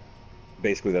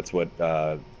basically that's what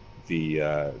so the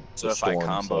if storm's I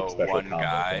combo like special one combo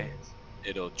guy, thing is.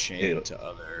 it'll chain to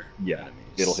other enemies.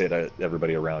 It'll hit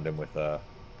everybody around him with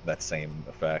that same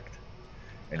effect.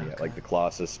 And yeah, like the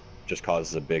Colossus just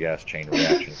causes a big ass chain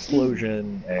reaction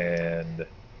explosion, and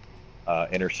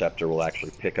Interceptor will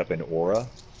actually pick up an aura.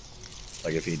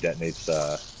 Like if he detonates,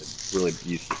 it's really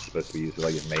supposed to be used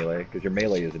like his melee, because your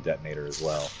melee is a detonator as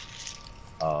well,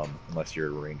 unless you're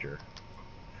a ranger.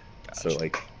 Gotcha. So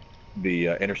like the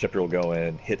Interceptor will go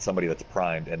in, hit somebody that's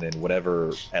primed, and then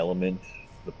whatever element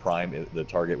the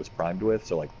target was primed with.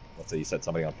 So like let's say you set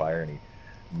somebody on fire and he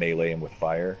melee him with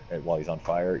fire while he's on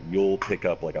fire, you'll pick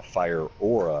up like a fire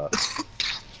aura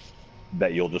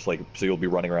that you'll just like, so you'll be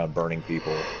running around burning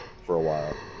people for a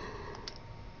while.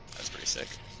 That's pretty sick.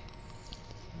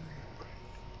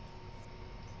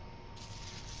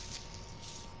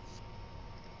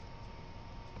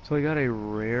 So I got a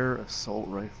rare assault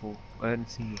rifle I hadn't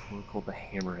seen before called the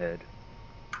Hammerhead.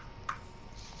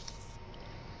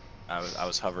 I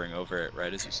was hovering over it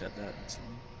right as you said that.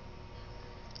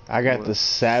 I got the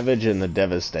Savage and the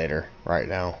Devastator right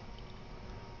now.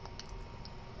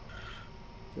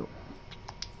 Yep.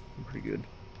 I'm pretty good.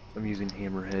 I'm using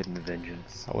Hammerhead and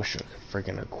Vengeance. I wish I could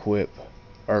freaking equip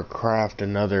or craft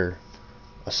another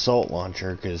assault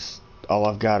launcher, because all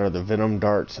I've got are the Venom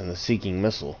Darts and the Seeking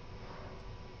Missile.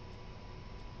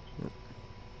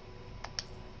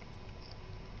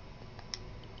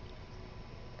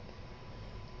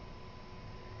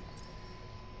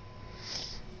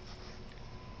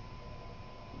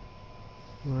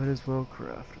 Might as well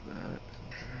craft that.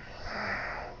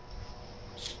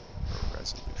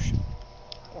 Resolution.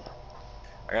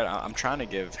 I'm trying to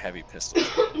give heavy pistols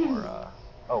more.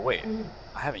 Oh wait,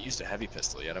 I haven't used a heavy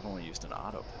pistol yet. I've only used an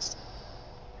auto pistol.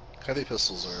 Heavy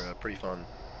pistols are pretty fun,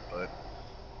 but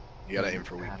you gotta aim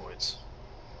for weak points.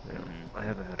 Yeah, I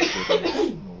haven't had a good one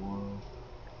in a while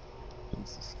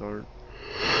since the start.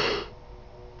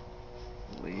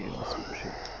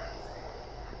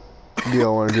 Do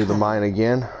y'all want to do the mine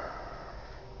again?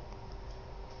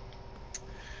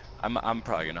 I'm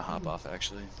probably gonna hop off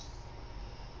actually.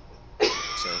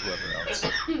 So whoever else.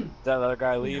 Did that other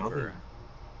guy leave or?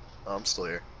 Oh, I'm still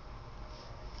here.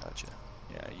 Gotcha.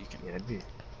 Yeah, you can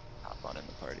hop on in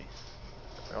the party.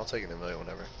 I'll take an invite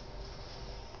whenever.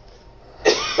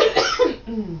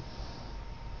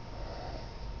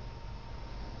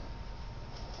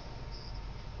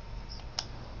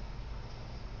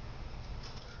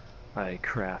 I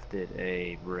crafted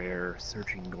a rare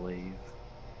searching glaive.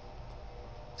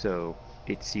 So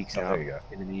it seeks out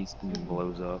enemies and then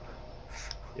blows up.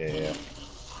 Yeah.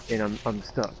 And I'm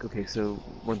stuck. Okay, so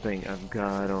one thing I've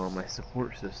got on my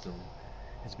support system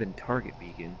has been target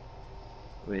beacon,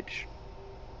 which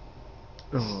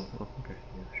okay,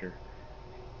 yeah, sure.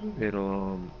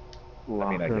 It'll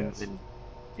lock them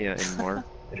and mark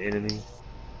an enemy.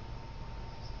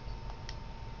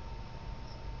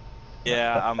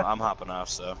 Yeah, I'm hopping off.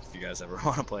 So if you guys ever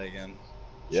want to play again.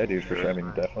 Yeah, dude, for sure. I mean,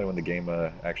 definitely when the game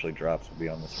actually drops, we'll be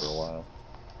on this for a while.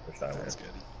 That's good.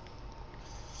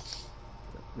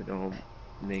 It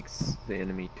makes the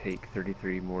enemy take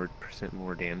 33%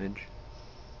 more damage.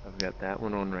 I've got that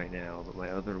one on right now, but my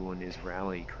other one is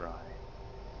Rally Cry,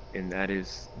 and that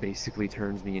is basically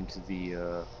turns me into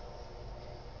the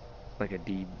like a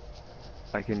D.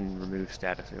 I can remove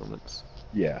status ailments.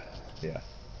 Yeah.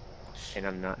 And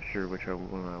I'm not sure which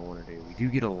one I want to do. We do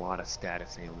get a lot of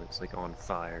status ailments, like on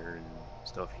fire and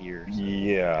stuff here. So.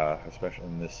 Yeah, especially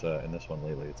in this one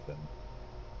lately, it's been.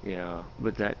 Yeah,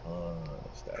 but that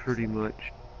pretty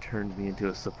much turns me into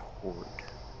a support.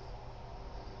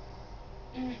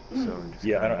 So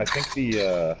I think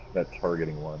the that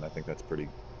targeting one, I think that's pretty,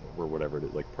 or whatever it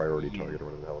is, like priority target or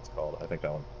whatever the hell it's called. I think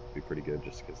that one would be pretty good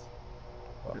just because,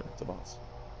 well, it's a boss.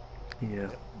 Yeah,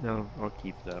 no, I'll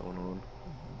keep that one on.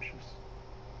 It's just...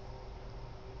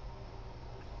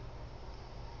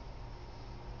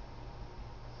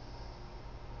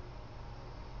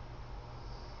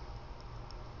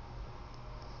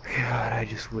 God, I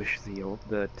just wish the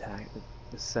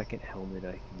second helmet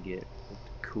I can get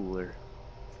looked cooler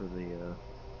for the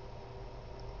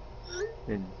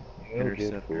You'll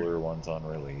get cooler ones on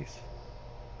release.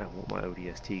 I want my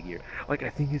ODST gear. Like, I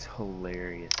think it's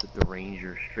hilarious that the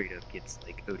Ranger straight up gets,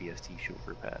 like, ODST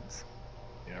shoulder pads.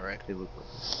 Yeah, right. They look like...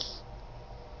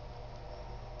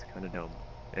 It's kind of dumb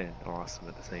and awesome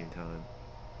at the same time.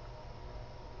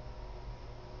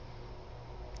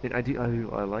 And I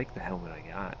like the helmet I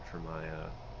got for my,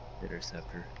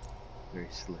 Interceptor. Very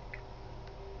slick.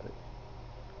 But,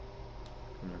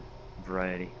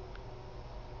 variety.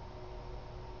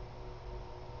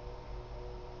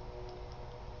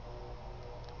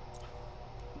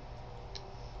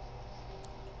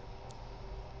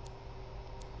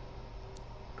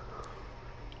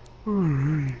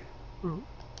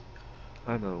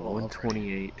 I know,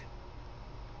 128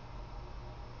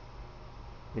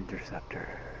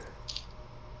 Interceptor.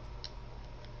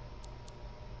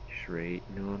 Straight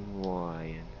on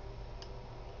Lion.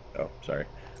 Oh, sorry.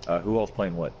 Who else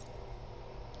playing what?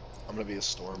 I'm gonna be a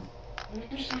Storm.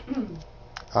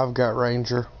 I've got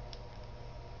Ranger.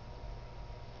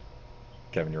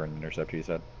 Kevin, you're an Interceptor, you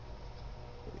said?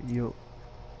 Yo.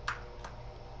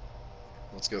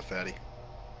 Let's go, Fatty.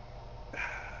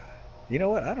 You know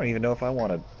what? I don't even know if I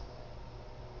want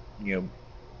to,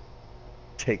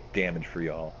 take damage for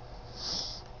y'all.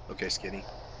 Okay, Skinny.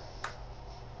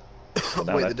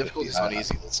 Well, wait, the difficulty's on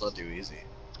easy. Let's not do easy.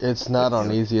 It's not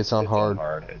on easy, it's on hard.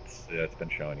 It's been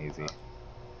showing easy.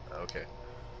 Okay.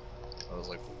 I was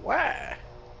like, why?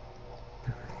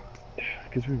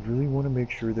 Because we really want to make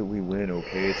sure that we win,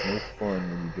 okay? It's no fun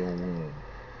when you don't win.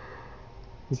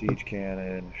 Siege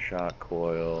cannon, shot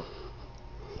coil,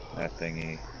 that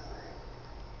thingy.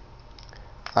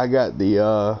 I got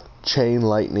the chain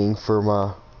lightning for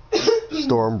my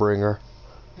Stormbringer.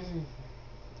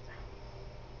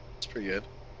 It's pretty good.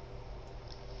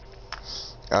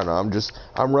 I don't know,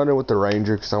 I'm running with the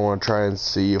Ranger because I want to try and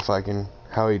see if I can,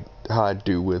 how I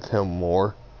do with him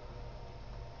more.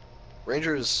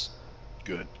 Ranger's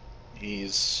good.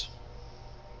 He's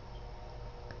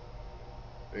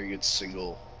very good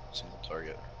single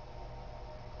target.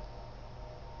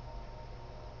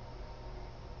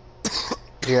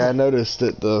 Yeah, I noticed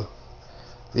that the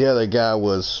other guy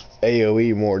was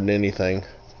AoE more than anything.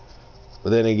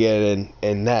 But then again,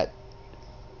 in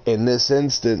this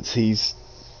instance, he's,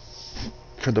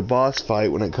 for the boss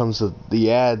fight, when it comes to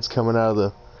the ads coming out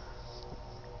of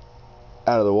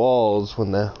the walls,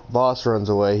 when the boss runs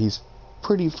away, he's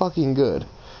pretty fucking good.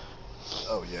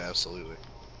 Oh yeah, absolutely.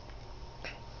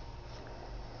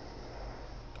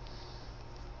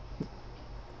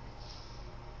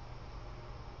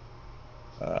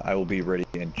 I will be ready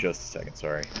in just a second,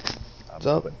 sorry. I'm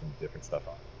putting some different stuff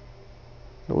on.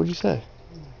 What'd you say?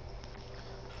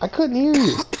 I couldn't hear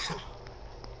you.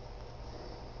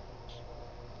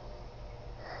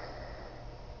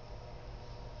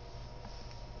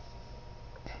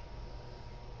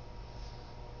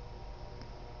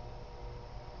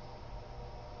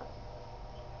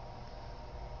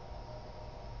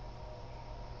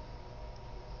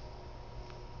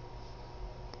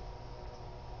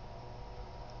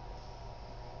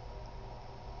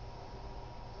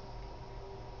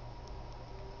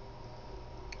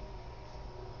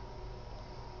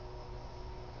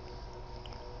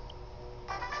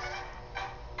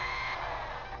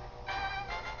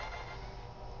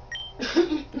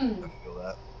 I feel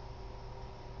that.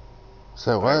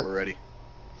 So what? Alright, we're ready.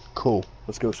 Cool.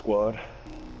 Let's go, squad.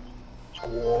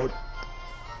 Squad.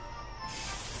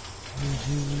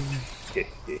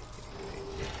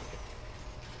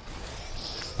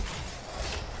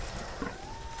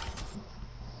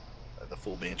 The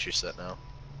full Banshee set now.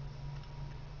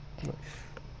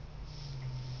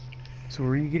 So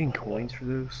were you getting coins for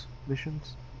those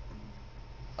missions?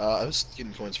 I was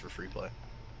getting coins for free play.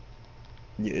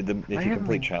 Yeah, if you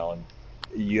complete challenge,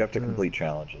 you have to complete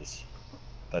challenges.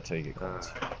 That's how you get coins.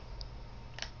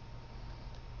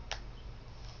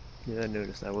 Yeah, I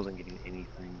noticed I wasn't getting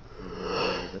anything.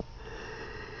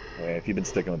 Yeah, if you've been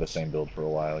sticking with the same build for a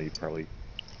while, you've probably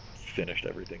finished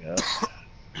everything up.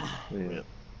 Yeah.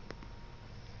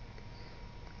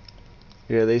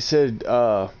 Yeah, they said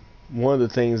one of the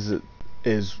things that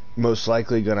is most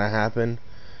likely going to happen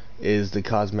is the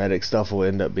cosmetic stuff will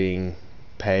end up being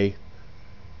pay.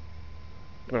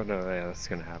 Oh no, yeah, that's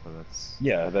gonna happen. That's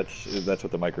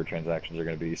what the microtransactions are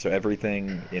going to be. So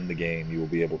everything in the game you will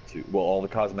be able to, well, all the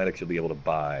cosmetics you'll be able to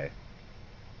buy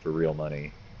for real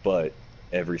money, but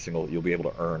you'll be able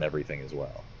to earn everything as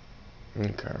well.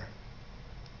 Okay.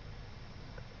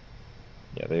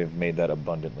 Yeah, they've made that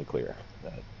abundantly clear.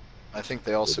 I think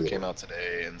they also came out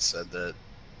today and said that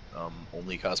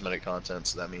only cosmetic content,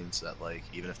 so that means that, like,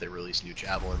 even if they release new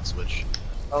javelins, which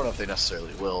I don't know if they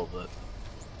necessarily will, but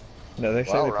no, they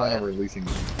say they plan on releasing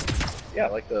Yeah. I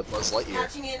like the Buzz Lightyear.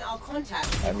 Catching in our contact.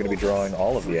 I'm going to be drawing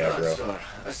all of the aggro.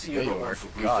 I see Yeah, you are.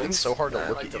 God, it's so hard to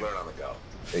look at you. learn on the go.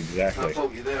 Exactly. I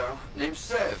thought you there. Name's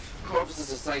Sev. Corvus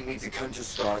has assigned me to conjure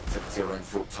star activity around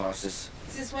Fort Tarsus.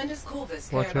 Since when does Corvus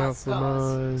care Watch about out for scars?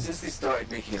 mine. Since they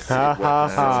started making a Ha, city ha,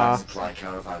 weapons ha. and supply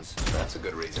caravans. That's a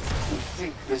good reason. We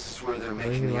think this is where they're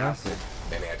making the acid.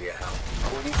 Any idea how?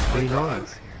 We need to Pretty find out.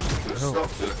 nice. Put a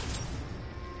stop to it.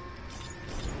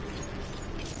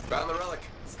 Found the relic.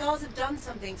 Scars have done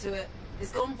something to it.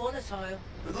 It's gone volatile.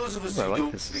 For those of us I who like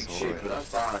don't this speak sword. Shaper,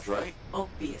 that's bad, right?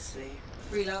 Obviously.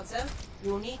 Freelancer,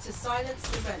 you'll need to silence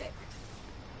the relic.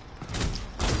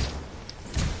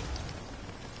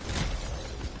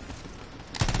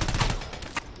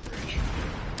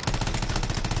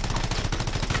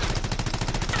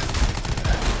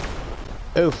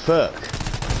 Oh fuck.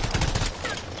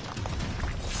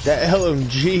 That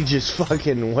LMG just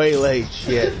fucking waylaid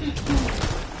shit.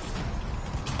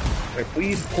 Wait,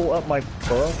 please pull up my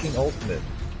fucking ultimate.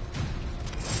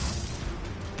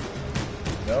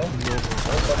 No? Don't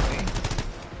fuck me.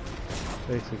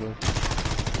 Basically.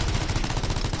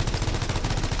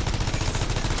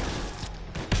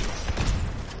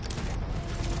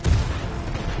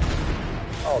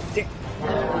 Oh, dick.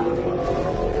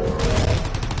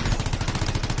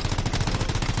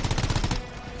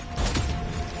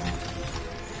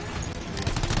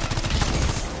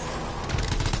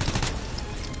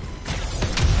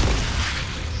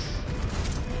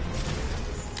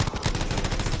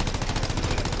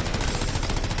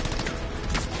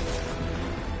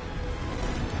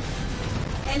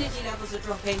 Energy levels are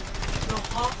dropping. You're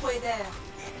halfway there.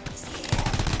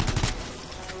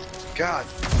 God,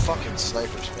 fucking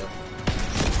snipers, man.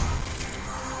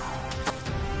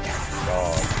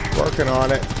 Oh, Working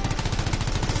on it.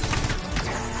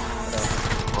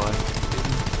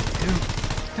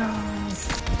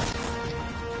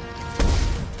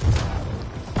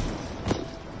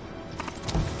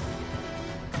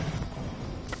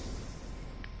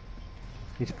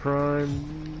 He's prime.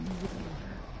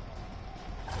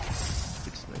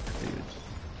 Good sniper dudes.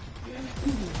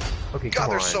 Okay, God, come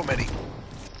there's on. so many.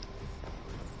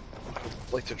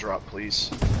 I'd like to drop, please.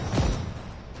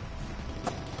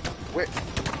 Where?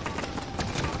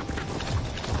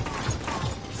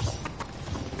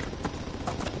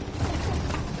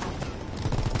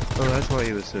 Oh, that's why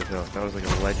he was so tough. That was like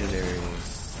a legendary one.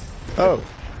 Oh.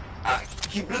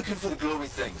 Keep looking for the glowy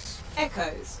things.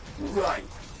 Echoes. Right.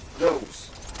 Those.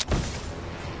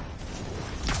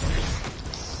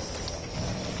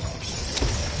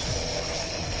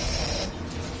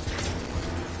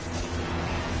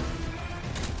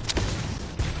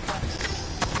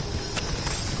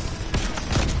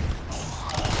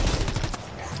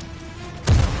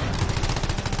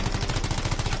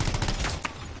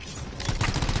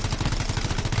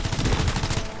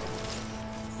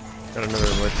 Got another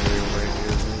legendary one right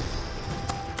here. Isn't it?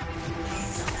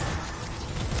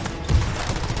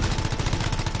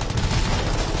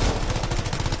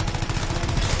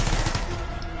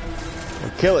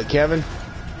 Kill it, Kevin.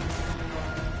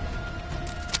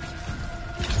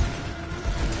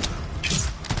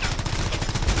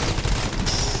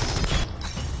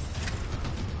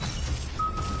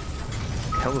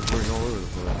 Teleporting all over the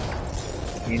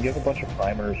place. Ian, do you have a bunch of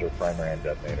primers or primer and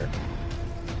detonator?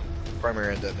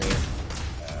 Primary and detonator.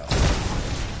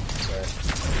 Sorry.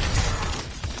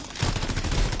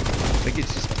 I think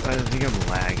it's just, I think I'm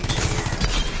lagging.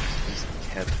 Just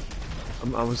kept,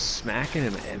 I was smacking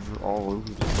him all over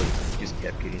the place. He just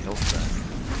kept getting health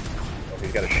back. Oh,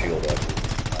 he's got a shield up.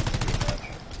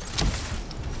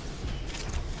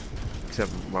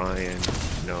 Except Ryan,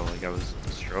 no, like I was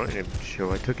destroying him.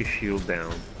 So I took his shield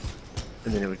down,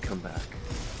 and then it would come back.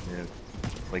 And it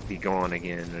would, like, be gone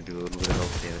again. I'd do a little bit of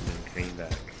health damage and then came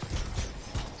back.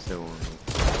 So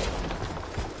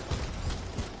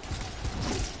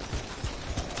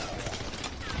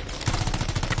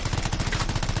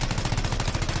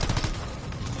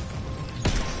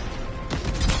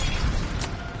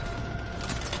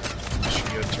Should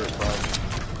go turret prime.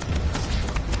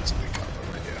 That's a big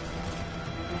combo idea.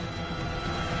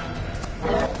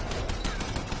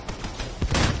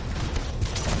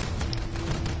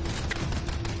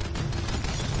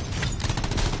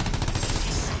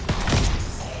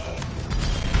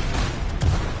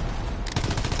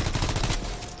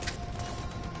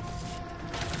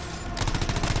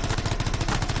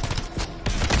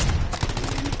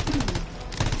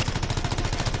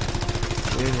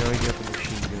 yeah, now you got the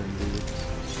machine gun, dude.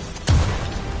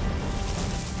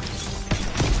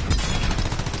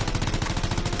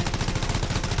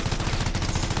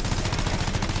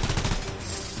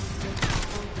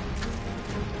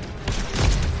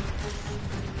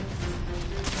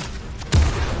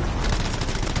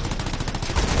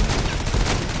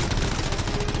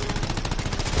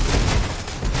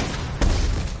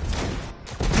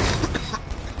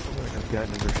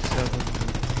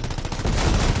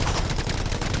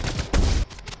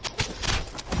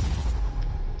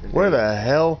 Where the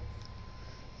hell?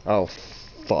 Oh,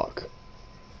 fuck.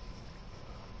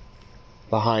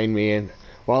 Behind me, and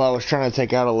while I was trying to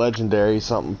take out a legendary,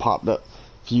 something popped up.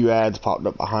 A few ads popped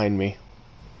up behind me.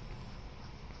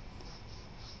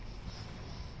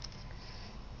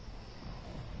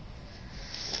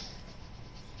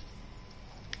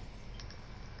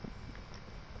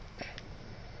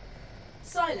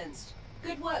 Silenced.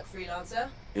 Good work, freelancer.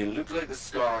 It looked like the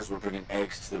scars were bringing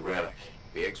eggs to the relic.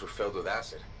 The eggs were filled with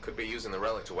acid. Could be using the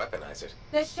relic to weaponize it.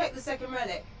 Let's check the second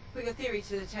relic. Put your theory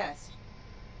to the test.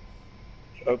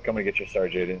 Oh, come and get your Star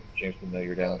Jaden. James didn't know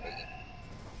you're down. Can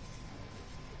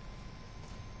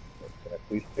I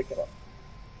please pick it up?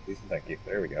 Please and thank you.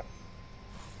 There we go.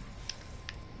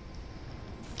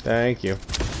 Thank you.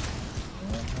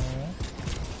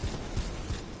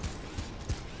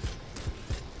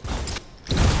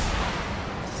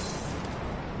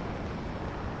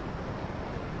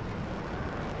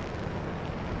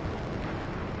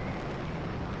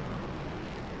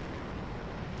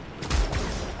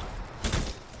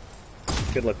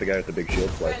 Could let the guy with the big shield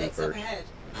fly through first.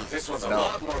 This one's a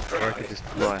lot more crowded. Or I could just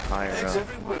fly higher Eggs up.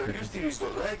 everywhere. Your theory's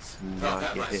got legs. I'll Not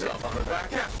pat get hit. myself on the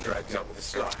back after I dealt with the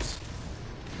scars.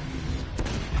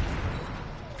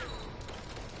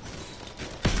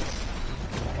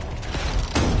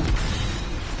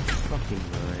 Fucking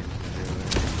mine.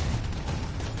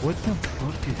 What the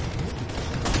fuck did hit me?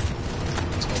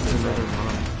 It's another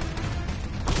mine.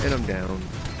 And I'm down.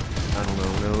 I don't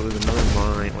know. No, it was another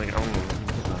mine. Like, I don't know.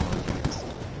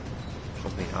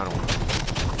 Something. I don't know.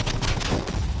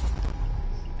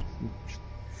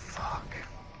 Fuck.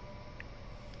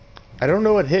 I don't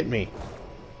know what hit me.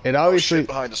 It obviously. Oh, shit,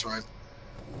 behind us, Ryan.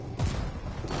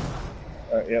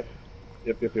 Yep.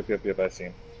 Yep, I see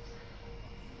him.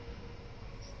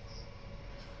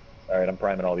 Alright, I'm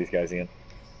priming all these guys in.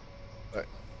 Alright.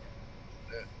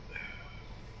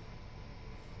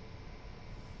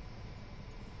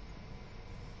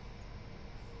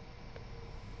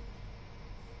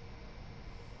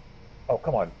 Oh,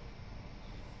 come on.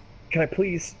 Can I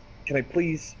please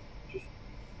just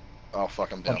Oh,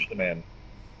 fuck, I'm down. punch the man?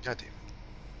 God damn.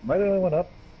 Am I the only one up?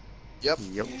 Yep.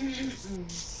 Yep.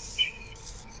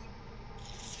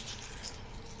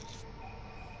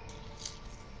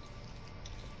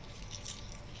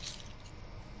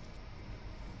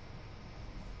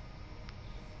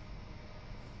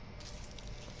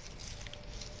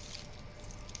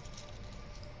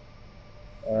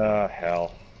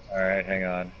 Hell. Alright, hang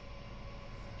on.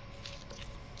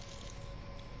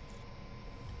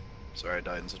 Sorry, I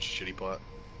died in such a shitty plot.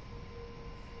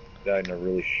 Died in a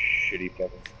really shitty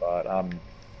fucking spot.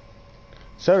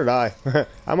 So did I.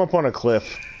 I'm up on a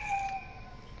cliff.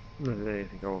 I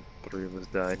think all three of us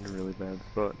died in really bad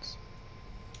spots.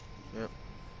 Yep.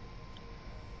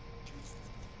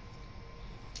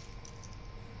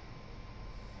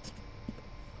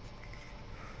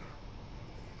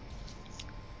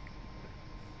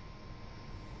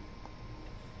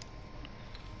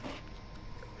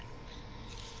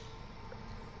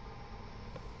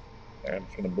 I'm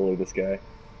just gonna bully this guy.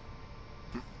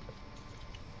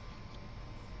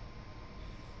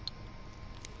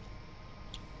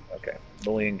 Okay,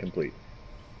 bullying complete.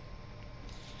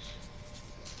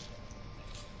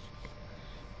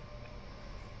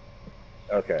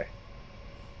 Okay.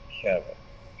 Kevin,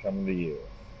 coming to you.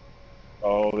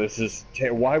 Oh, this is...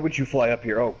 Why would you fly up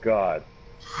here? Oh, God.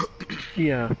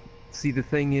 Yeah. See, the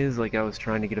thing is, like, I was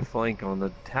trying to get a flank on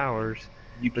the towers.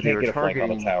 You but can't they were get a flank on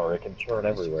targeting... a tower. It can turn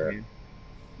everywhere.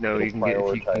 No, It'll you can get...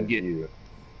 If you can prioritize get... you.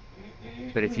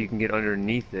 But if you can get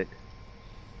underneath it...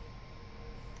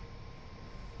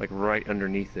 Like, right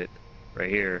underneath it. Right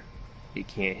here. It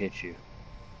can't hit you.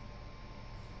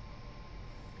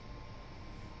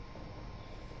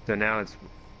 So now it's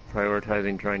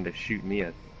prioritizing trying to shoot me,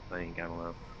 I think. I don't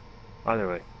know. Either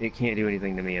way, it can't do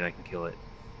anything to me and I can kill it.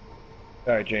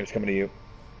 Alright, James, coming to you.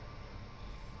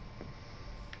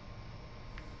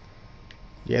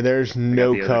 Yeah, there's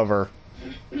no cover.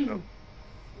 Oh.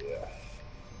 Yeah.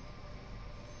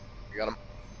 You got him.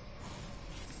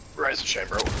 Rise and shine,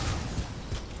 bro.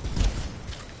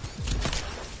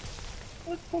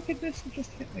 What the fuck is this? It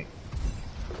just hit me.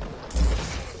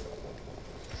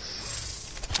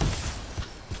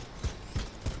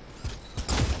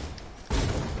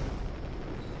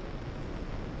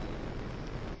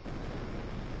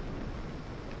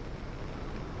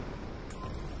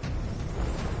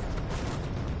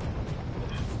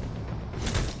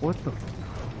 What the? Oh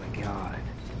my god.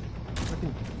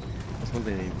 Fucking, that's one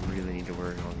thing they really need to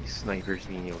work on, these snipers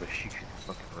being able to shoot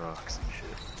fucking rocks and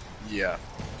shit. Yeah.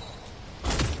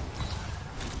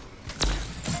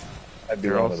 I'd be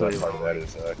wrong that part of that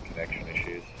is connection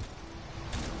issues.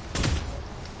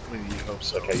 I mean, you'd hope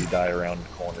so. Like how you die around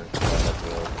corners.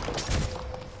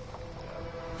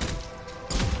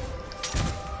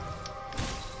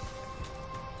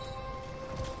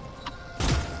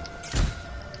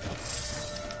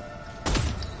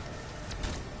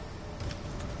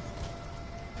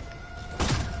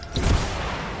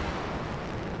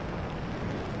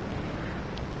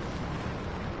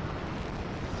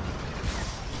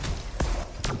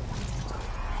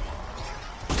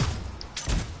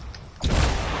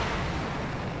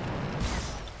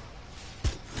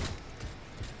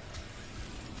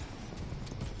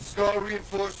 Scar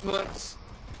reinforcements.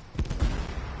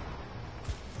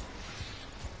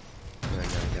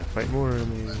 Gotta fight more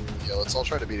enemies. Yeah, let's all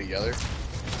try to be together.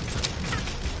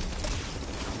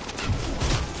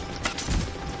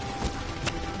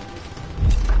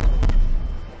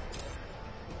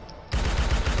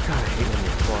 God, I hate when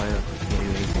you fly up and can't do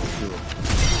anything to them.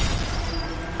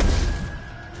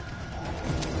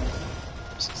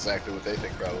 That's exactly what they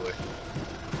think, probably.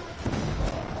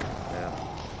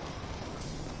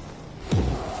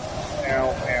 Ow, ow,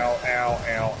 ow, ow,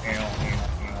 ow, ow, ow,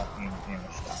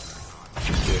 stop.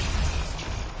 Dick.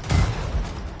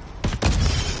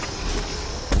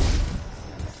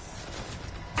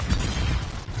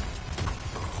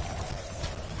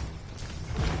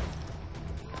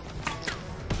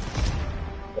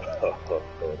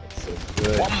 That's so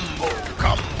good. Wombo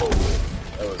combo!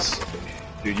 That was so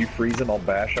good. Dude, you freeze them, I'll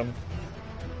bash them.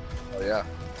 Oh, yeah.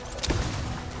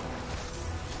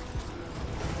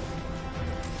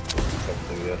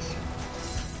 Do this.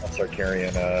 I'll start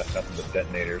carrying nothing but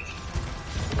detonators.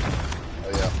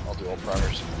 Oh yeah, I'll do all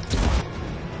primers.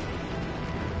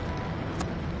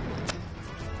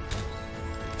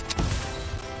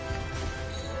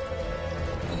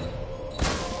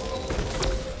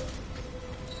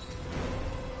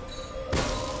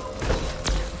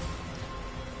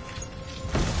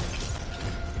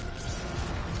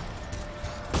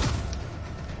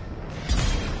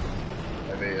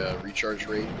 Have a recharge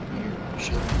rate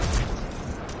shit.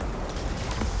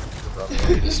 Probably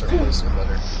need to start placing it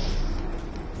better.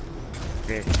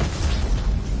 Okay.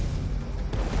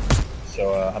 So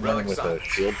I'm running with a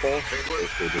shield pole.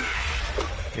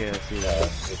 Yeah, I see that.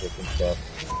 Some stuff.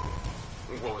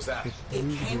 What was that? It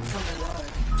came from below.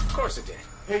 Of course it did.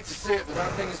 Hate to say it, but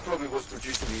that thing is probably what's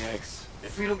producing the eggs.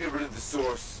 If we don't get rid of the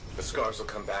source, the scars will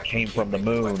come back. Came from the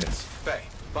moon. Faye,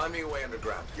 find me a way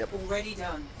underground. Yep. Already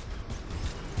done.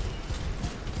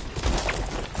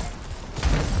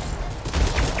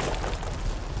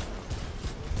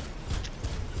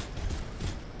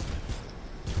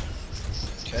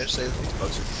 Can I just say that these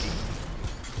bugs are key?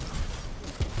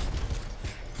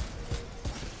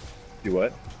 Do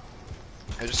what?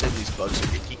 Can I just say these bugs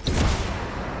are icky?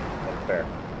 That's fair.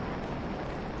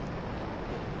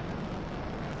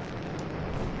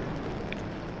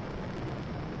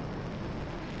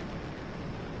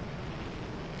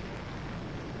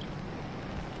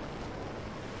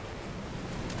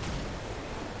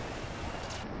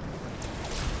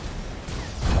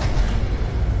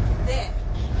 There.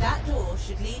 That door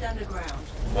should lead underground.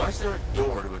 Why is there a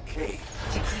door to a cave?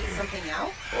 To keep something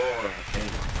out? Or a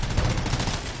cave?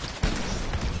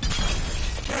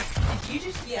 Did you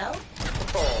just yell?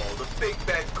 Oh, the big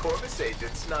bad Corvus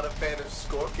agent's not a fan of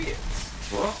scorpions.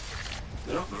 What?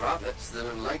 They're not rabbits. Their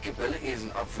likability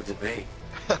isn't up for debate.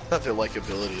 Their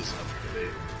likability is up for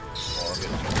debate. Well, I'm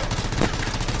gonna check that.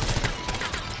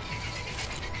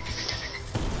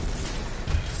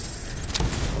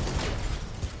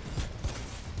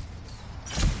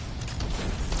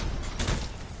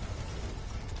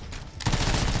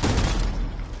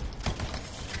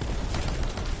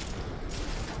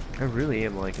 I really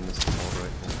am liking this assault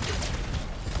rifle.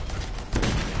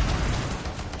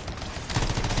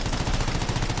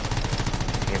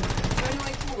 The only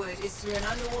way forward is through an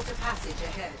underwater passage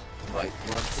ahead. Right,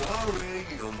 well, sorry.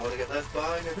 You don't want to get left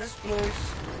behind in this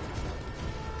place.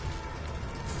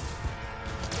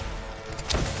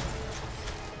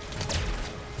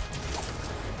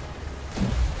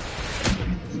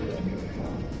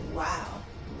 Wow.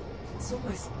 It's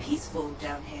almost peaceful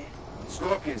down here.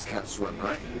 Scorpions can't swim,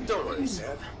 right? Don't worry,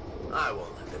 Seb. I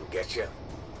won't let them get you.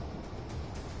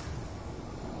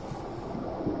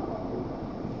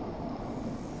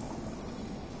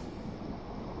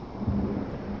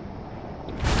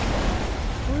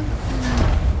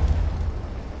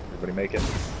 Everybody make it.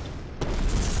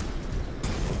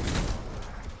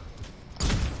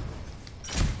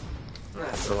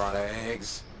 That's a lot of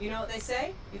eggs. You know what they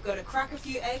say? You've got to crack a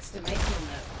few eggs to make an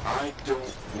omelette. I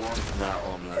don't want that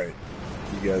omelette.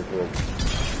 You guys will.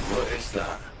 What is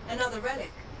that? Another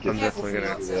relic. I'm Careful, definitely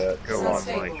gonna Freelancer. go It's on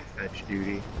unstable. like fetch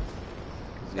duty.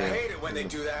 I hate it when they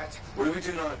do that. What do we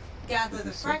do now? Gather the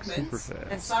This is, like, fragments super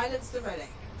fast. and silence the relic.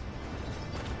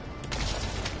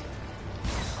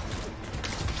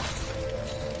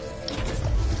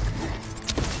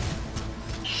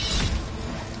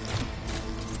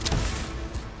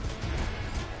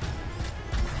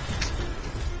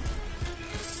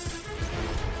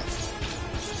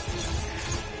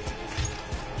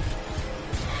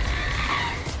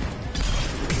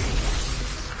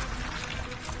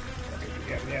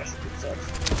 Yeah, yes, it sucks.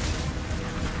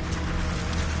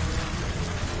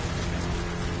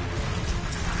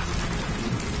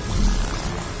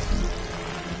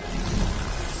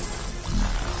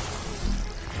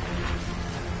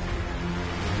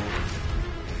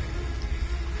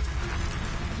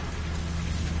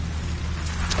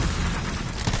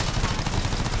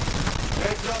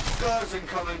 Heads up, scars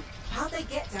incoming. How'd they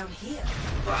get down here?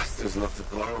 Bastards love to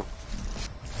blow.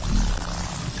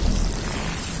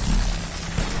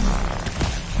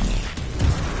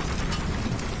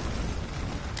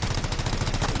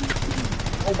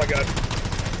 Oh my god.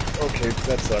 Okay,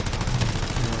 that sucked.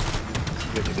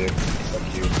 Good to do.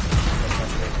 Fuck you. That's not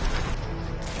great.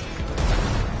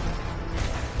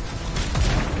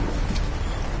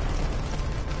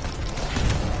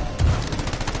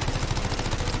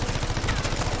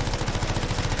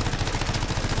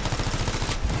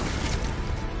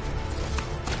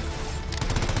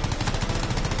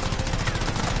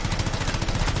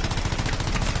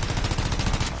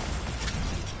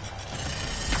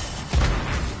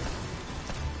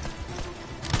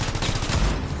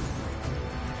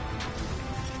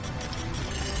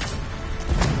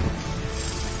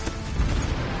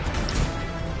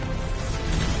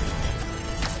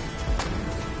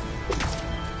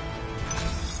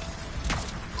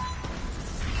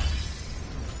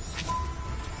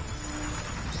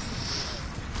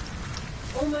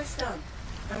 Almost done.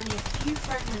 Only a few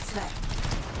fragments left.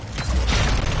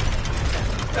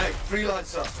 Hey,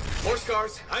 Freelancer. More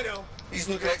scars, I know. He's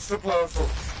looking extra powerful.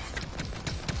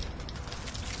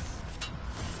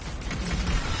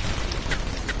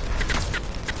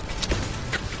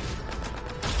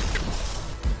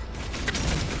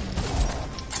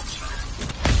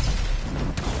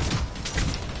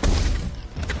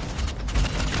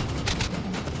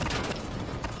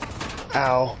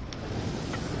 Ow.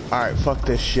 Alright, fuck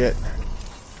this shit.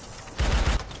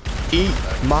 Eat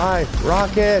my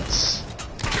rockets!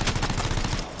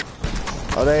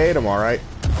 Oh, they ate them alright.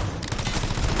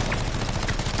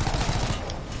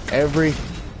 Every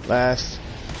last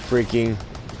freaking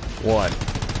one.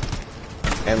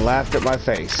 And laughed at my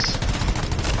face.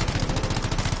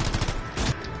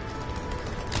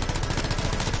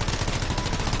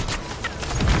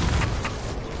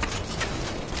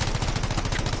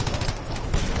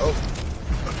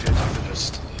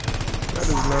 That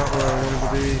is not where I wanted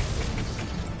to be.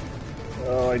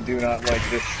 Oh, I do not like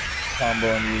this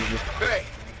combo I'm using. Hey,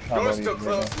 door's still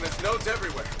closed and there's notes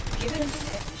everywhere. Give it a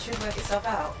minute. It should work itself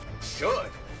out.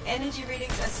 Should. Energy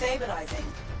readings are stabilizing,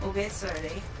 albeit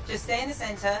slowly. Just stay in the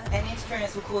center. Any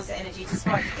interference will cause the energy to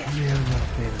spike again. Yeah, I'm not a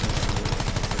fan of this.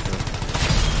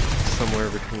 Somewhere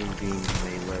between being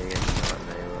melee and not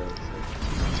melee.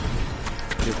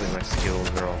 So feels like my skills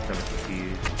are all kind of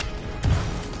confused.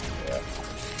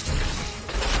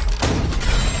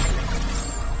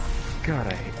 God,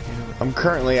 I hate it. I'm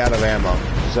currently out of ammo,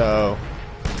 so...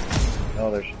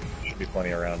 Oh, there should be plenty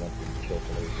around once we can kill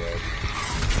some of these guys.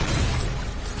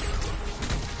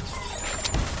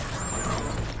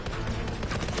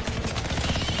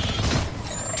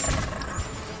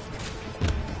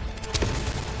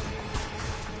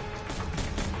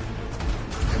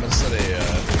 I'm gonna set a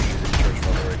recharge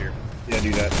bubble right here. Yeah,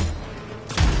 do that.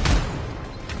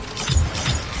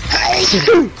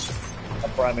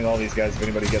 I'm priming all these guys if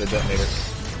anybody get a detonator.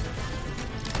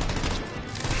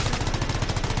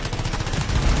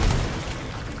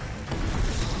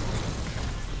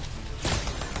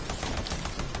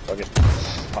 Fuck it.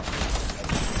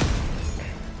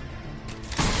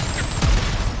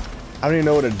 I don't even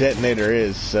know what a detonator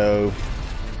is, so...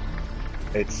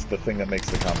 It's the thing that makes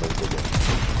the combo bigger.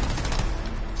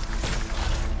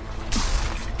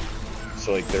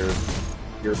 So like your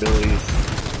abilities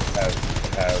have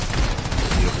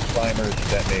either climbers,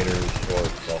 detonators, or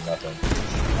well nothing.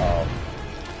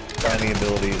 Priming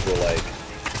abilities will like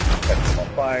catch them on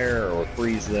fire or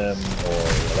freeze them or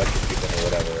electrocute them or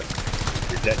whatever.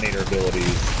 Your detonator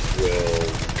abilities will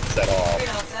set off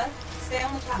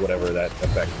whatever that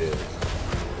effect is.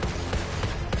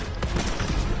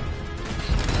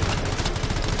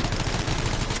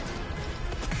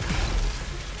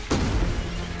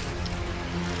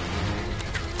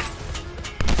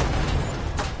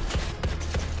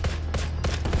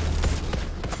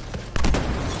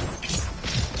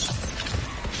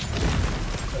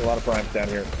 primes down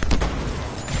here.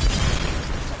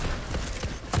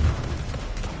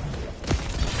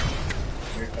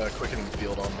 Quickening the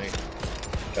field on me.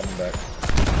 Coming back.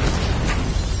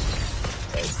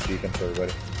 Defense for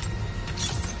everybody.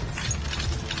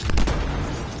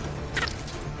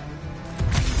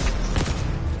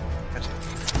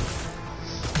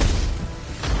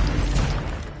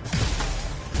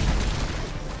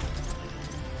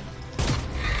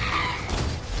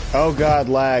 Oh god,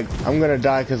 lag. I'm gonna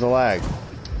die because of lag.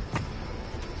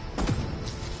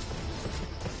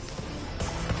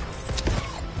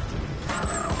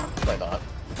 Why not?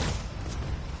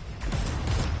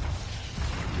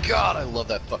 God, I love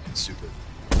that fucking super.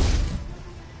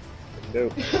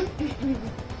 Dope.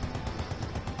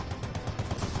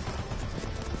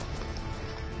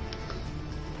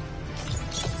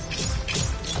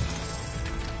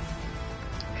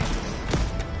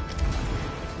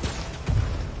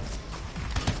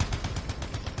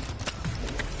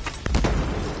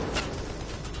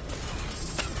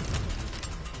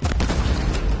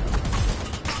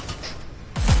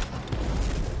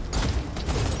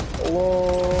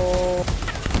 Hello.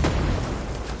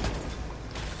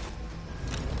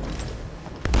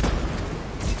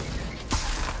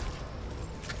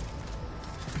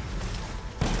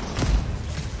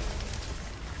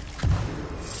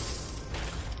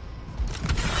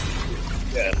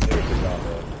 Yeah, seriously,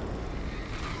 combo.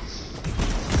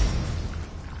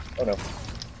 Oh no.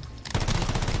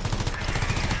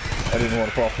 I didn't want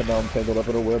to fall, and now I'm tangled up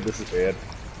in a web. This is bad.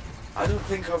 I don't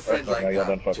think our friend Now y'all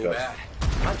done fucked too up. bad.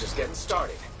 I'm just getting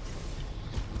started.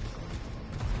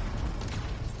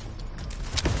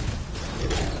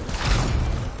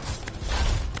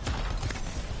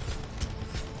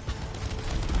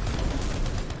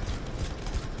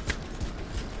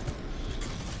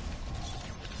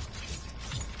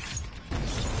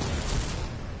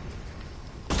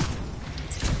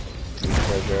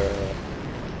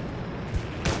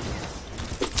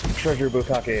 Treasure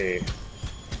Bukake.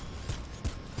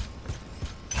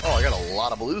 Oh, I got a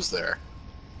lot of blues there.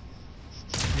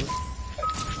 It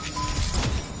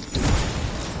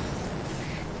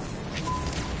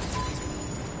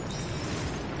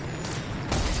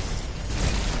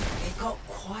got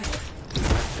quiet.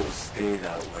 It'll stay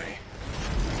that way.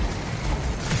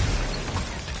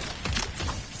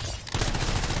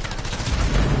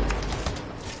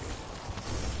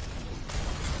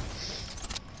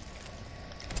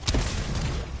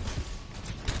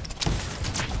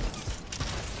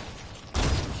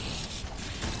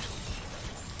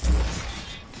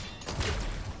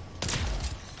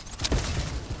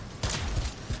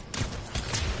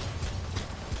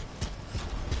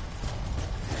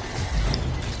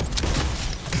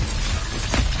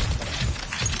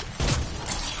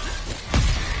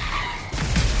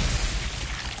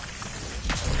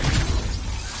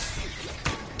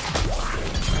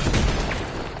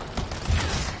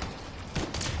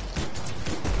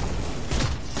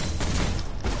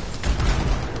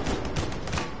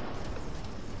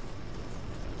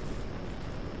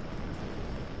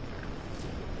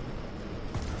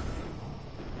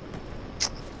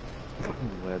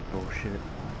 Web bullshit.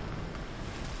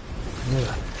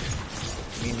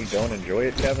 You mean you don't enjoy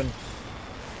it, Kevin?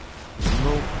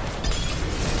 Nope.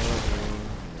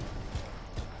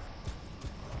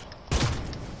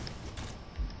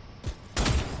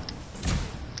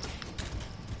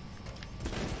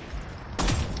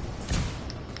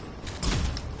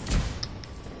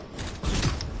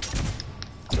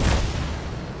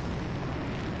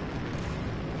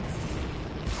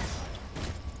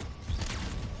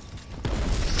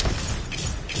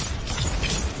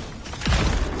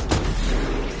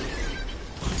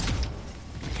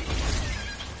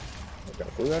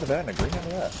 Blue out of that and a green out of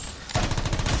that.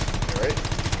 Alright.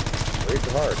 Great to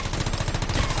hard.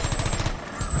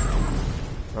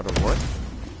 Out of what?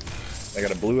 I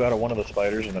got a blue out of one of the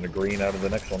spiders and then a green out of the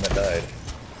next one that died.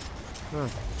 Huh.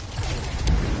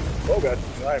 Oh god,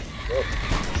 knife. Oh.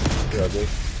 You're ugly.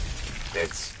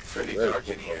 It's pretty dark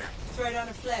in here. Throw down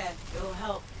a flare. It'll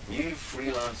help. You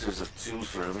freelancers have tools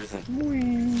for everything.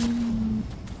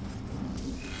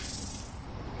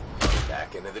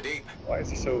 Back into the deep. Why is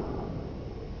he so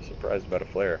surprised about a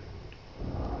flare?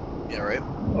 Yeah, right?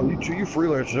 Oh, you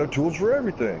freelancers have tools for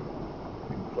everything.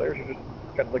 Flares are just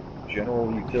kind of like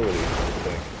general utility sort of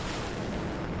thing.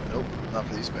 Nope, not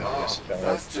for these bad guys. Oh,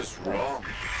 that's just wrong.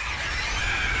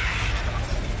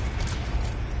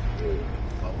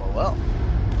 Well.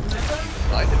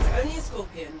 Remember? It's only a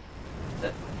scorpion.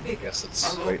 But big. I guess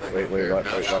it's... Wait, watch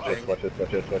this.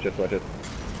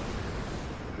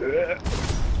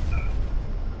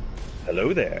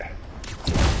 Hello there.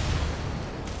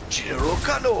 General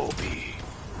Kenobi.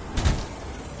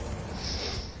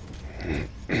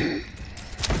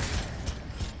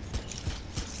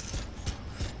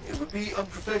 It would be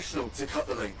unprofessional to cut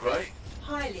the link, right?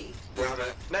 Highly. Damn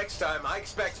it. Next time, I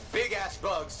expect big-ass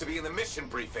bugs to be in the mission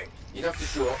briefing. You'd have to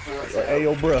show up for that. Hey,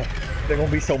 yo, bruh. There gonna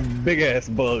be some big-ass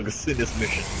bugs in this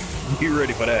mission. You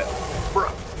ready for that?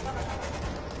 Bruh.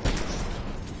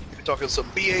 You're talking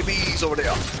some BABs over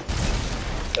there.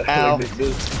 Ow.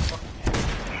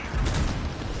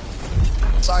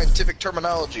 Scientific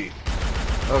terminology.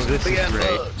 Oh, this Big is ass great.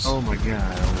 bugs. Oh my god,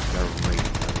 I almost got right.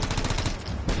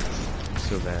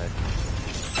 So bad.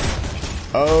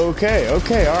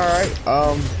 Okay, alright.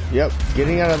 Yep,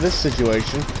 getting out of this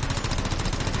situation.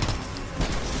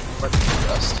 Might be the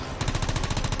best.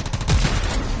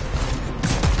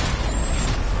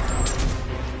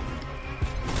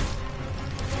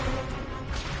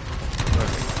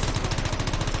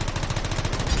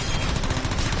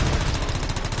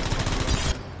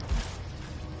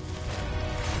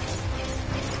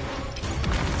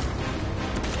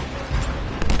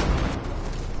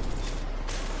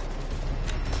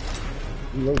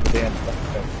 Load the damn stuff.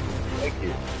 Thank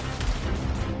you.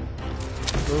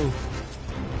 Oh.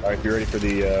 Alright, you ready for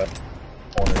the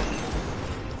corners?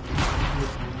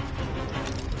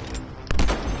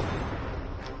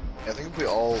 Yeah, I think if we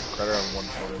all credit on one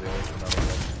corner, they only come out of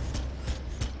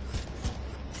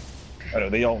one. I know,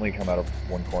 they only come out of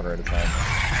one corner at a time.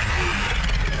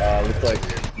 Looks like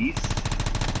east.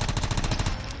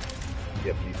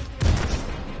 Yep, east.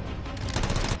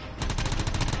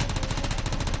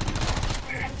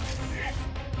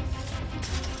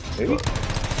 Maybe?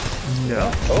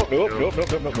 No. Oh, nope. North.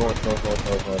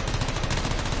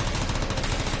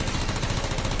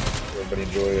 Everybody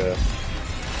enjoy,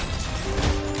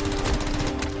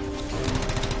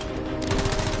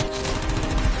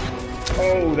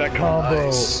 Oh, that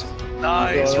combo!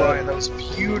 Nice, Ryan, that was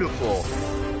beautiful.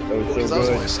 That was so That's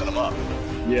good. why I set him up.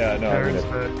 Yeah, no, I'm There's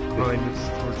gonna... that behind us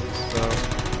towards the south.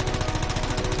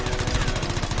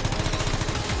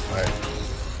 Alright.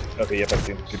 Okay, yep, I've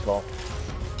seen it. Good call.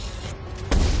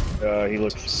 He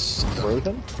looks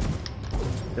frozen?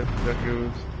 Yep, that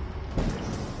goes.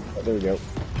 Oh, there we go.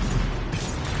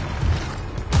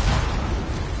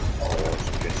 Oh,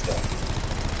 some good stuff.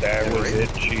 That was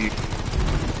it, Chief.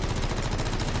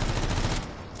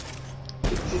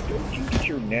 Don't you get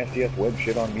your nasty ass web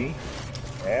shit on me,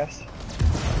 ass?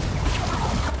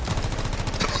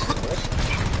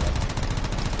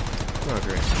 Oh,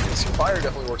 great. Yes, your fire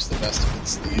definitely works the best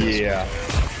against the Yeah.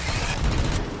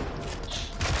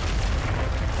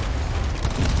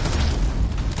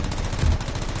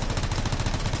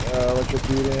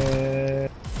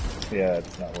 Electrocuted. Yeah,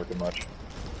 it's not working much.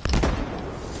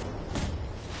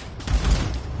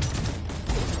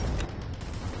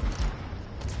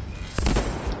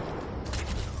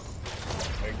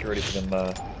 Get ready for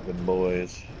them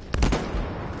boys.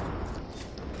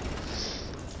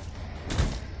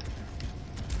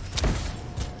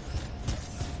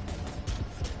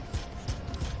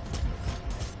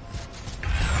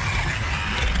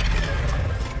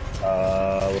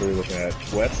 What are we looking at?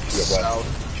 West? We got west. South.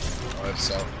 Oh, it's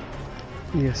south.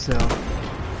 Yeah, south.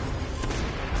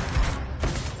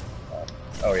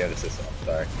 Oh yeah, this is south.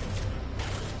 Sorry.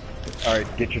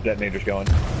 Alright, get your detonators going.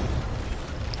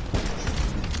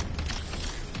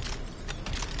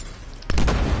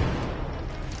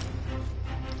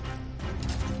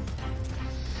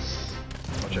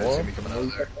 Watch out, see me coming out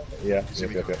of there. Yeah,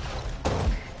 yep.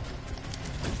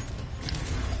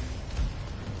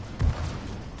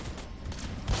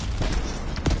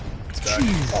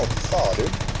 Oh,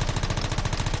 dude.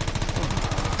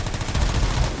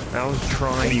 I was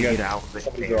trying to get out of the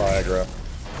Somebody draw aggro.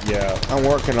 Yeah. I'm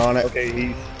working on it. Okay,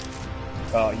 he's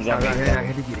on me. I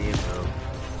had to get ammo.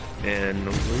 And I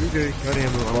was like, okay, got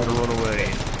ammo, I'm gonna run away.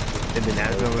 And then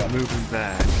as I was moving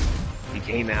back, he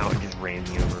came out and just ran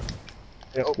me over.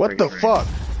 What the fuck?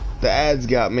 The ads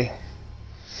got me.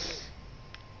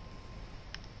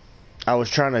 I was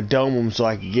trying to dome them so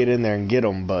I could get in there and get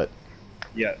them, but...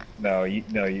 Yeah, no,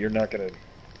 you're not gonna...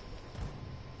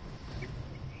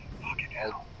 Fucking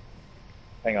hell.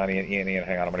 Hang on, Ian,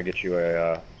 hang on. I'm gonna get you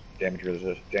a damage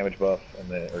buff and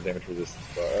then or damage resistance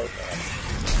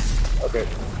buff. Okay.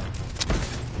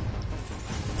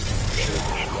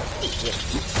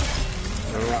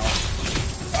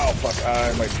 Oh fuck!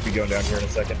 I might be going down here in a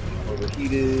second.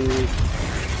 Overheated.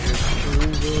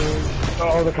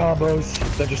 Oh, the combos!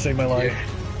 That just saved my life.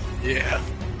 Yeah.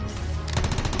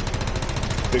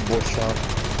 Big boy stomp.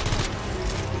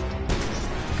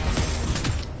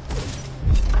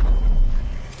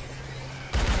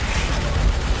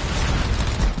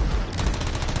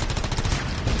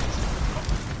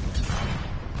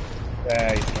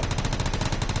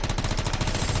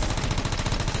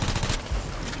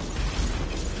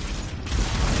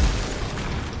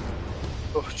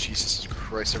 Oh, Jesus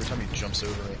Christ, every time he jumps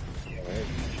over me. Yeah, man,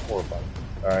 it's horrifying.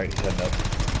 Alright, he's heading up.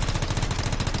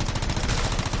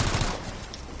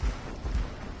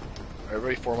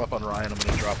 Everybody form up on Ryan. I'm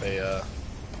gonna drop a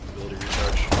ability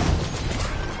recharge.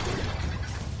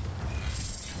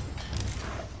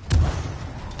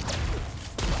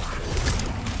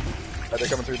 They're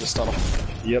coming through this tunnel.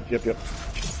 Yep.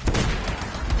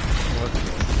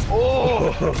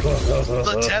 Oh!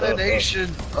 The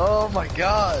detonation! Oh my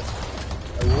god!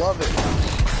 I love it.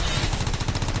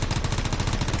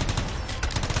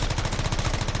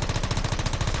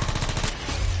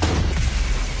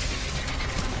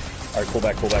 Alright, pull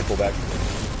back.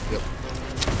 Yep.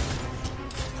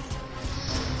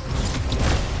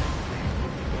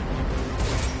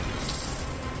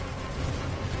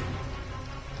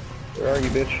 Where are you,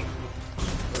 bitch?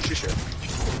 Oh, she's here.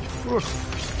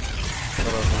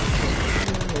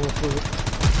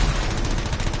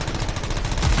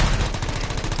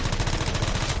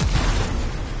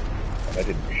 I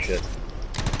didn't do shit.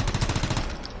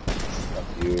 Fuck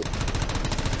you.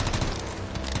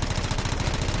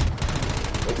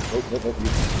 Nope. You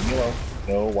leave me alone.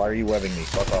 No, why are you webbing me?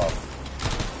 Fuck off.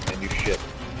 And you shit.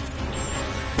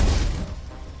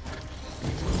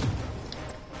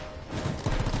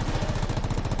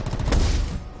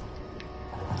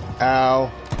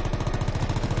 Ow.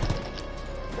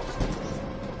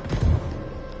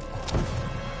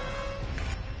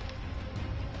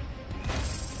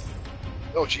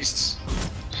 Oh, Jesus.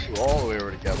 We're all the way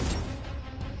over together.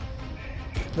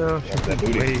 No, she's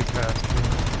way past me.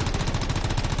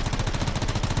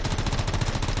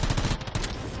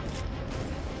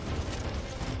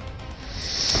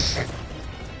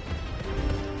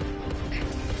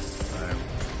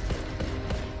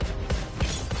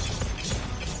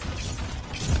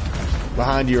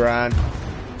 Behind you, Ryan.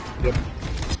 Yep.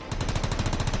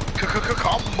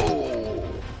 Combo!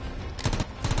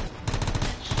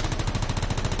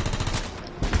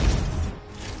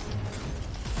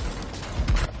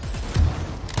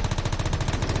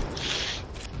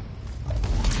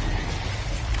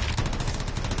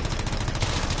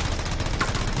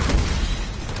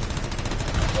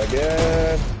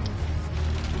 Again.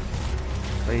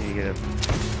 I need to get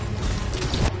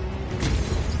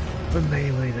a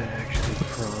melee that actually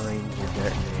primes or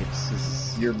detonates. This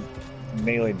is... Your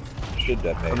melee should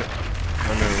detonate. I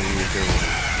know you're doing.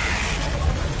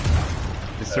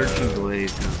 The searching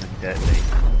blaze doesn't detonate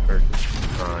or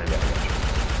prime.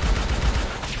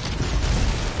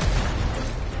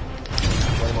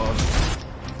 Flame on.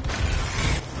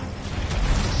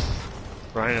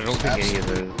 Ryan, I don't think any of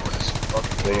those.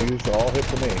 They used all hit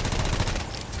for me.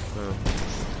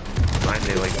 Mine,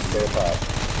 they like.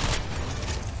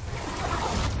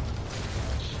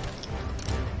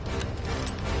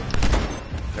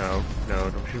 No,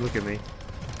 don't you look at me.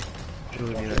 Don't you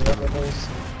look at me that voice.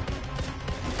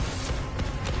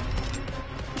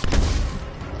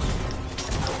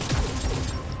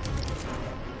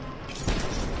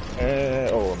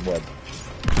 Oh, I'm web.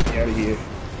 Get out of here.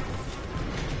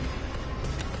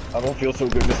 I don't feel so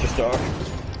good, Mr. Stark.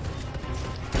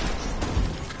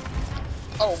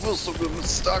 I don't feel so good, Mr.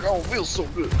 Stark. I don't feel so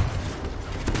good.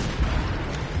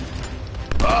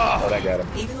 Oh, that got him.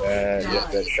 Yeah,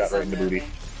 that shot right in the booty.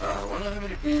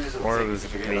 Or it was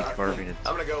me carving it.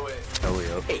 I'm gonna go with belly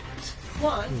up. 8.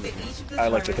 One for each of the I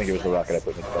like to think it was the rocket I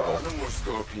put in his butthole. No more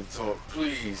scorpion talk,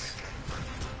 please.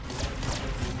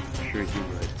 Sure you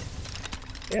would.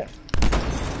 Yeah.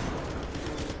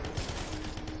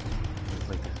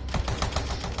 Like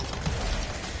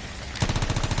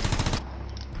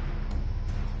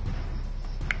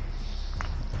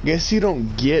Guess you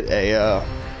don't get a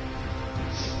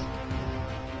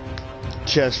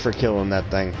chest for killing that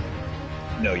thing.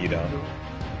 No, you don't.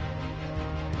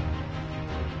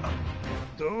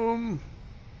 Dumb.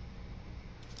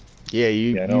 Yeah,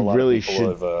 you really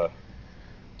should.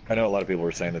 I know a lot of people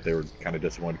were saying that they were kind of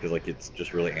disappointed because like it's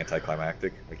just really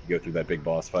anticlimactic. Like you go through that big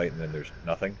boss fight and then there's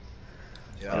nothing.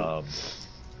 Yeah.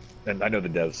 And I know the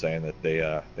devs saying that they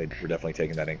were definitely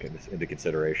taking that into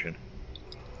consideration.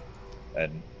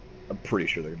 And I'm pretty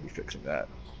sure they're gonna be fixing that.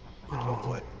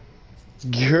 Hopefully.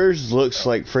 Yours looks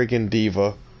like freaking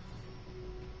Diva.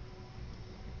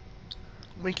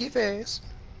 Winky face.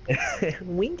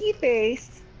 Winky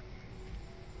face.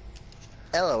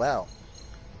 LOL.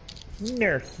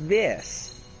 Nerf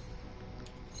this.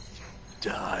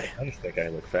 Die. I just think I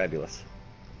look fabulous.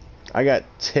 I got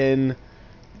 10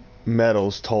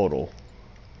 medals total.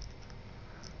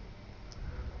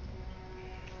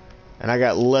 And I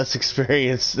got less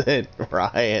experience than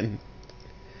Ryan.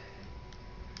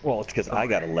 Well, it's because I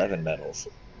got 11 medals.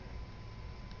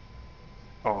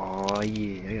 Oh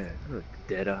yeah, I got a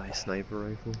Deadeye sniper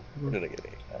rifle. What did I get?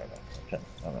 8? I don't know. 10.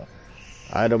 I don't know.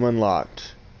 Item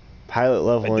unlocked. Pilot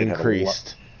level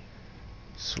increased.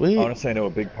 Sweet. Honestly, I know a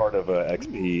big part of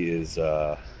XP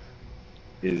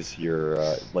is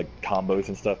your like combos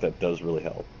and stuff. That does really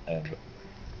help. And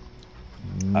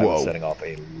I was setting off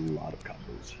a lot of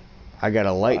combos. I got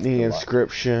a lightning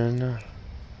inscription.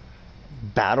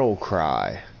 Battle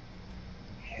cry.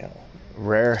 Hell.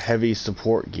 Rare heavy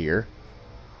support gear.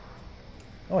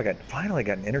 Oh, I finally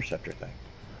got an interceptor thing,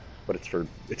 but it's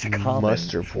a common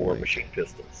for machine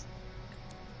pistols.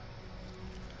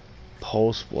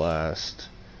 Pulse blast,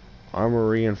 armor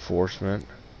reinforcement,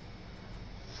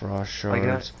 frost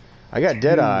shards. I got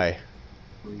Deadeye.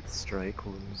 Strike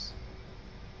ones.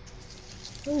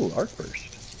 Oh, arc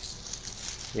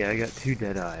burst. Yeah, I got 2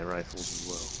 Deadeye rifles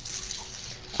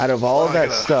as well. Out of all of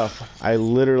that stuff, I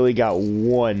literally got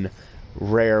 1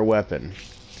 rare weapon.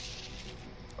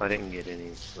 I didn't get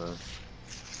any, so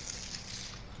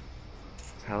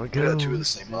how it I goes. got 2 of the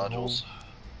same modules.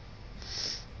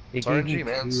 It gave me 2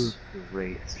 of the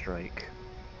Wraith Strike.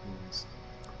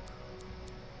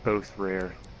 Both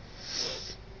rare.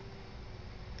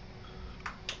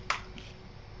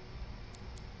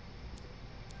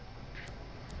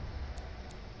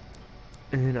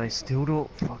 And I still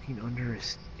don't fucking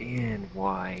understand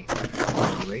why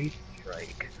the Wraith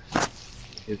Strike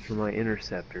is for my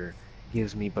interceptor.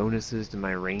 Gives me bonuses to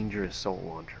my Ranger Assault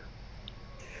Launcher.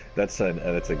 That's a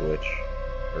glitch,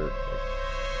 or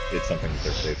it's something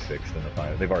that they've fixed in the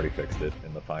final. They've already fixed it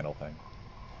in the final thing.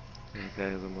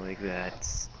 Because I'm like,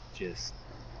 that's just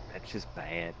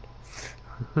bad.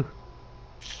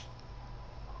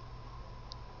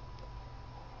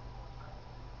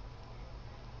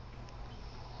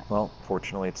 Well,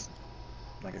 fortunately, it's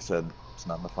like I said, it's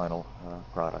not in the final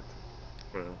product.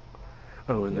 Well.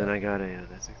 Oh, and then I got a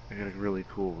really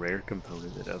cool rare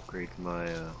component that upgrades my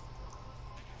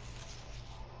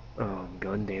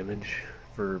gun damage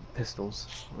for pistols,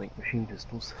 like machine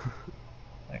pistols.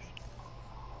 Nice.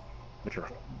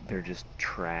 They're just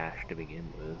trash to begin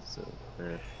with, so.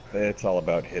 It's all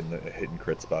about hitting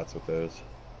crit spots with those.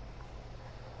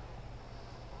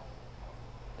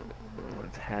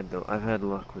 I've had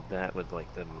luck with that with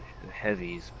like the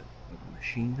heavies, but with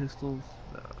machine pistols,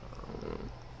 no.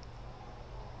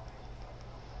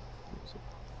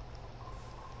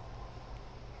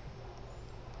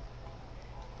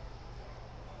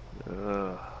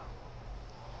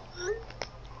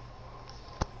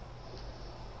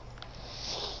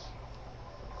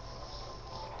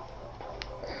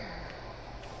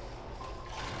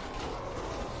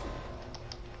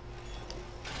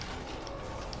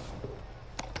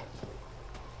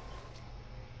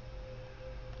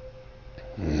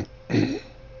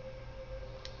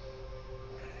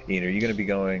 Ian, are you going to be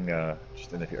going are you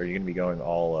going to be going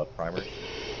all primers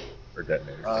or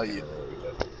detonators? Yeah.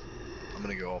 I'm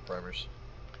going to go all primers.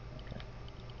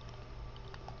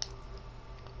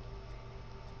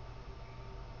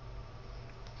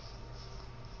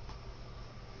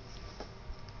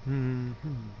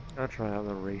 I'll try out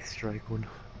the Wraith Strike one.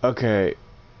 Okay,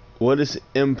 what is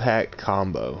impact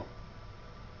combo?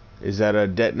 Is that a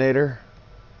detonator?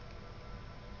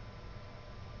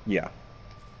 Yeah.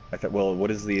 I thought. Well,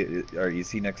 what is the? You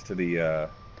see next to the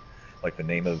like the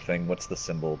name of the thing? What's the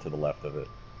symbol to the left of it?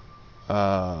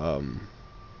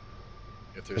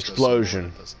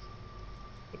 Explosion.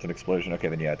 It's an explosion. Okay,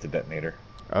 then yeah, it's a detonator.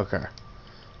 Okay,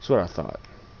 that's what I thought.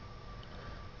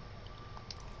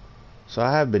 So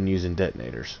I have been using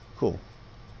detonators. Cool.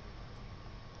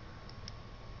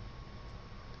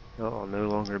 I'll no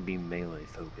longer be melee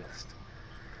focused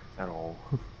at all.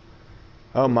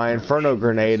 Oh, my Inferno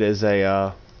grenade is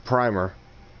a primer,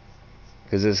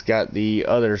 because it's got the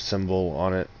other symbol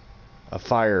on it, a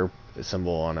fire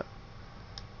symbol on it.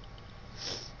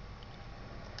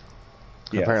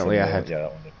 Yeah, apparently I had. Yeah,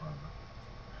 that one did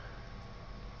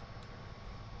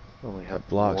primer. Only have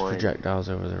blocks one. Projectiles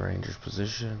over the ranger's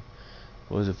position.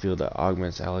 What is a field that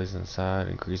augments allies inside,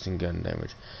 increasing gun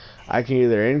damage? I can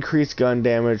either increase gun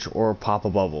damage or pop a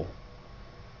bubble.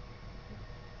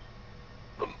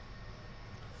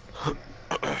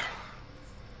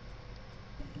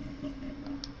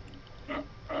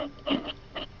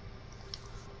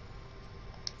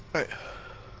 Alright.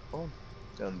 Well,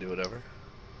 down to do whatever.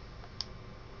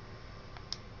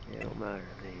 Yeah, it don't matter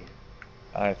to me.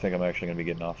 I think I'm actually going to be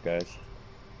getting off, guys.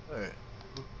 Alright.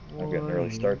 I've got an early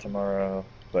start tomorrow,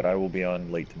 but I will be on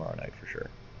late tomorrow night for sure.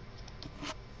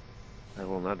 I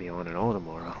will not be on at all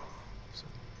tomorrow. So.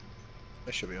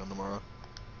 I should be on tomorrow.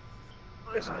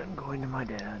 Because I'm going to my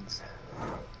dad's.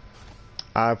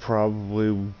 I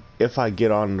probably, if I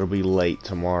get on, it'll be late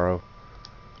tomorrow.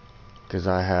 Because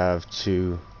I have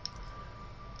to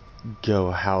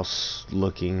go house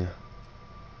looking.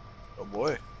 Oh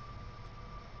boy.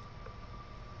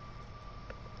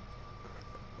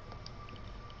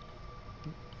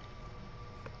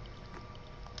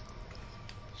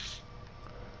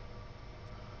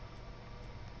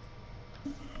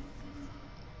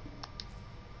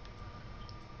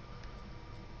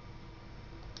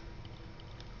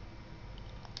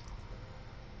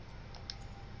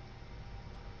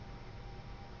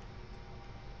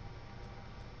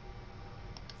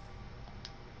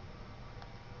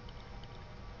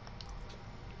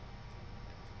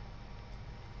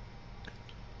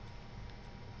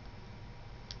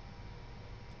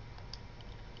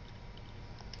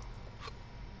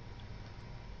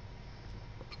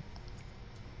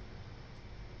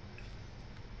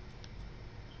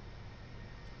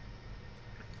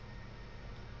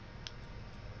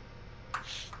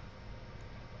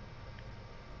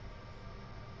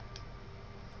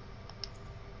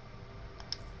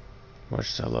 Much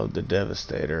as I love the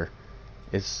Devastator,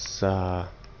 it's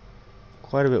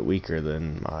quite a bit weaker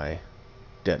than my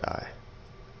Deadeye.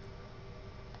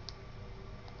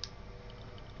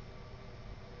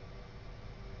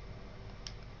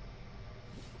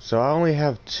 So I only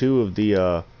have 2 of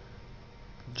the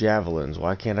javelins.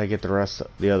 Why can't I get the rest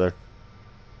of the other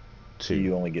 2?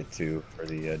 You only get 2 for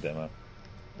the demo.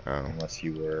 Oh. Unless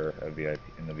you were a VIP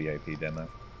in the VIP demo.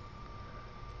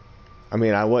 I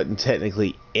mean, I wasn't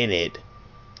technically in it,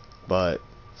 but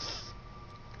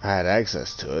I had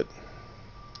access to it.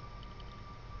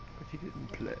 But you didn't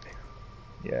play.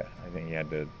 Yeah, I think you had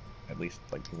to at least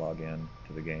like log in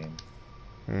to the game.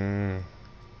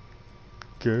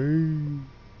 Game.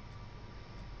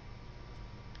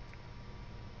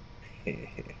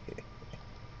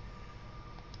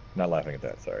 Not laughing at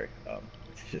that, sorry.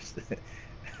 It's just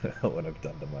what I've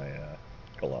done to my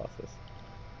Colossus.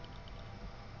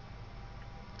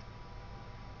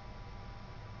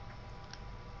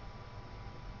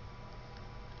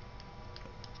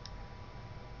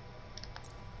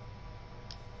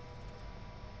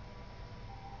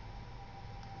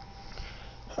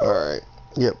 Alright.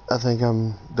 Yep, I think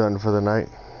I'm done for the night.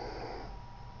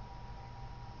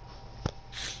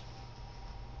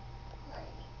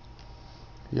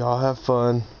 Y'all have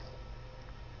fun.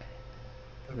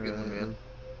 Have a good one, man.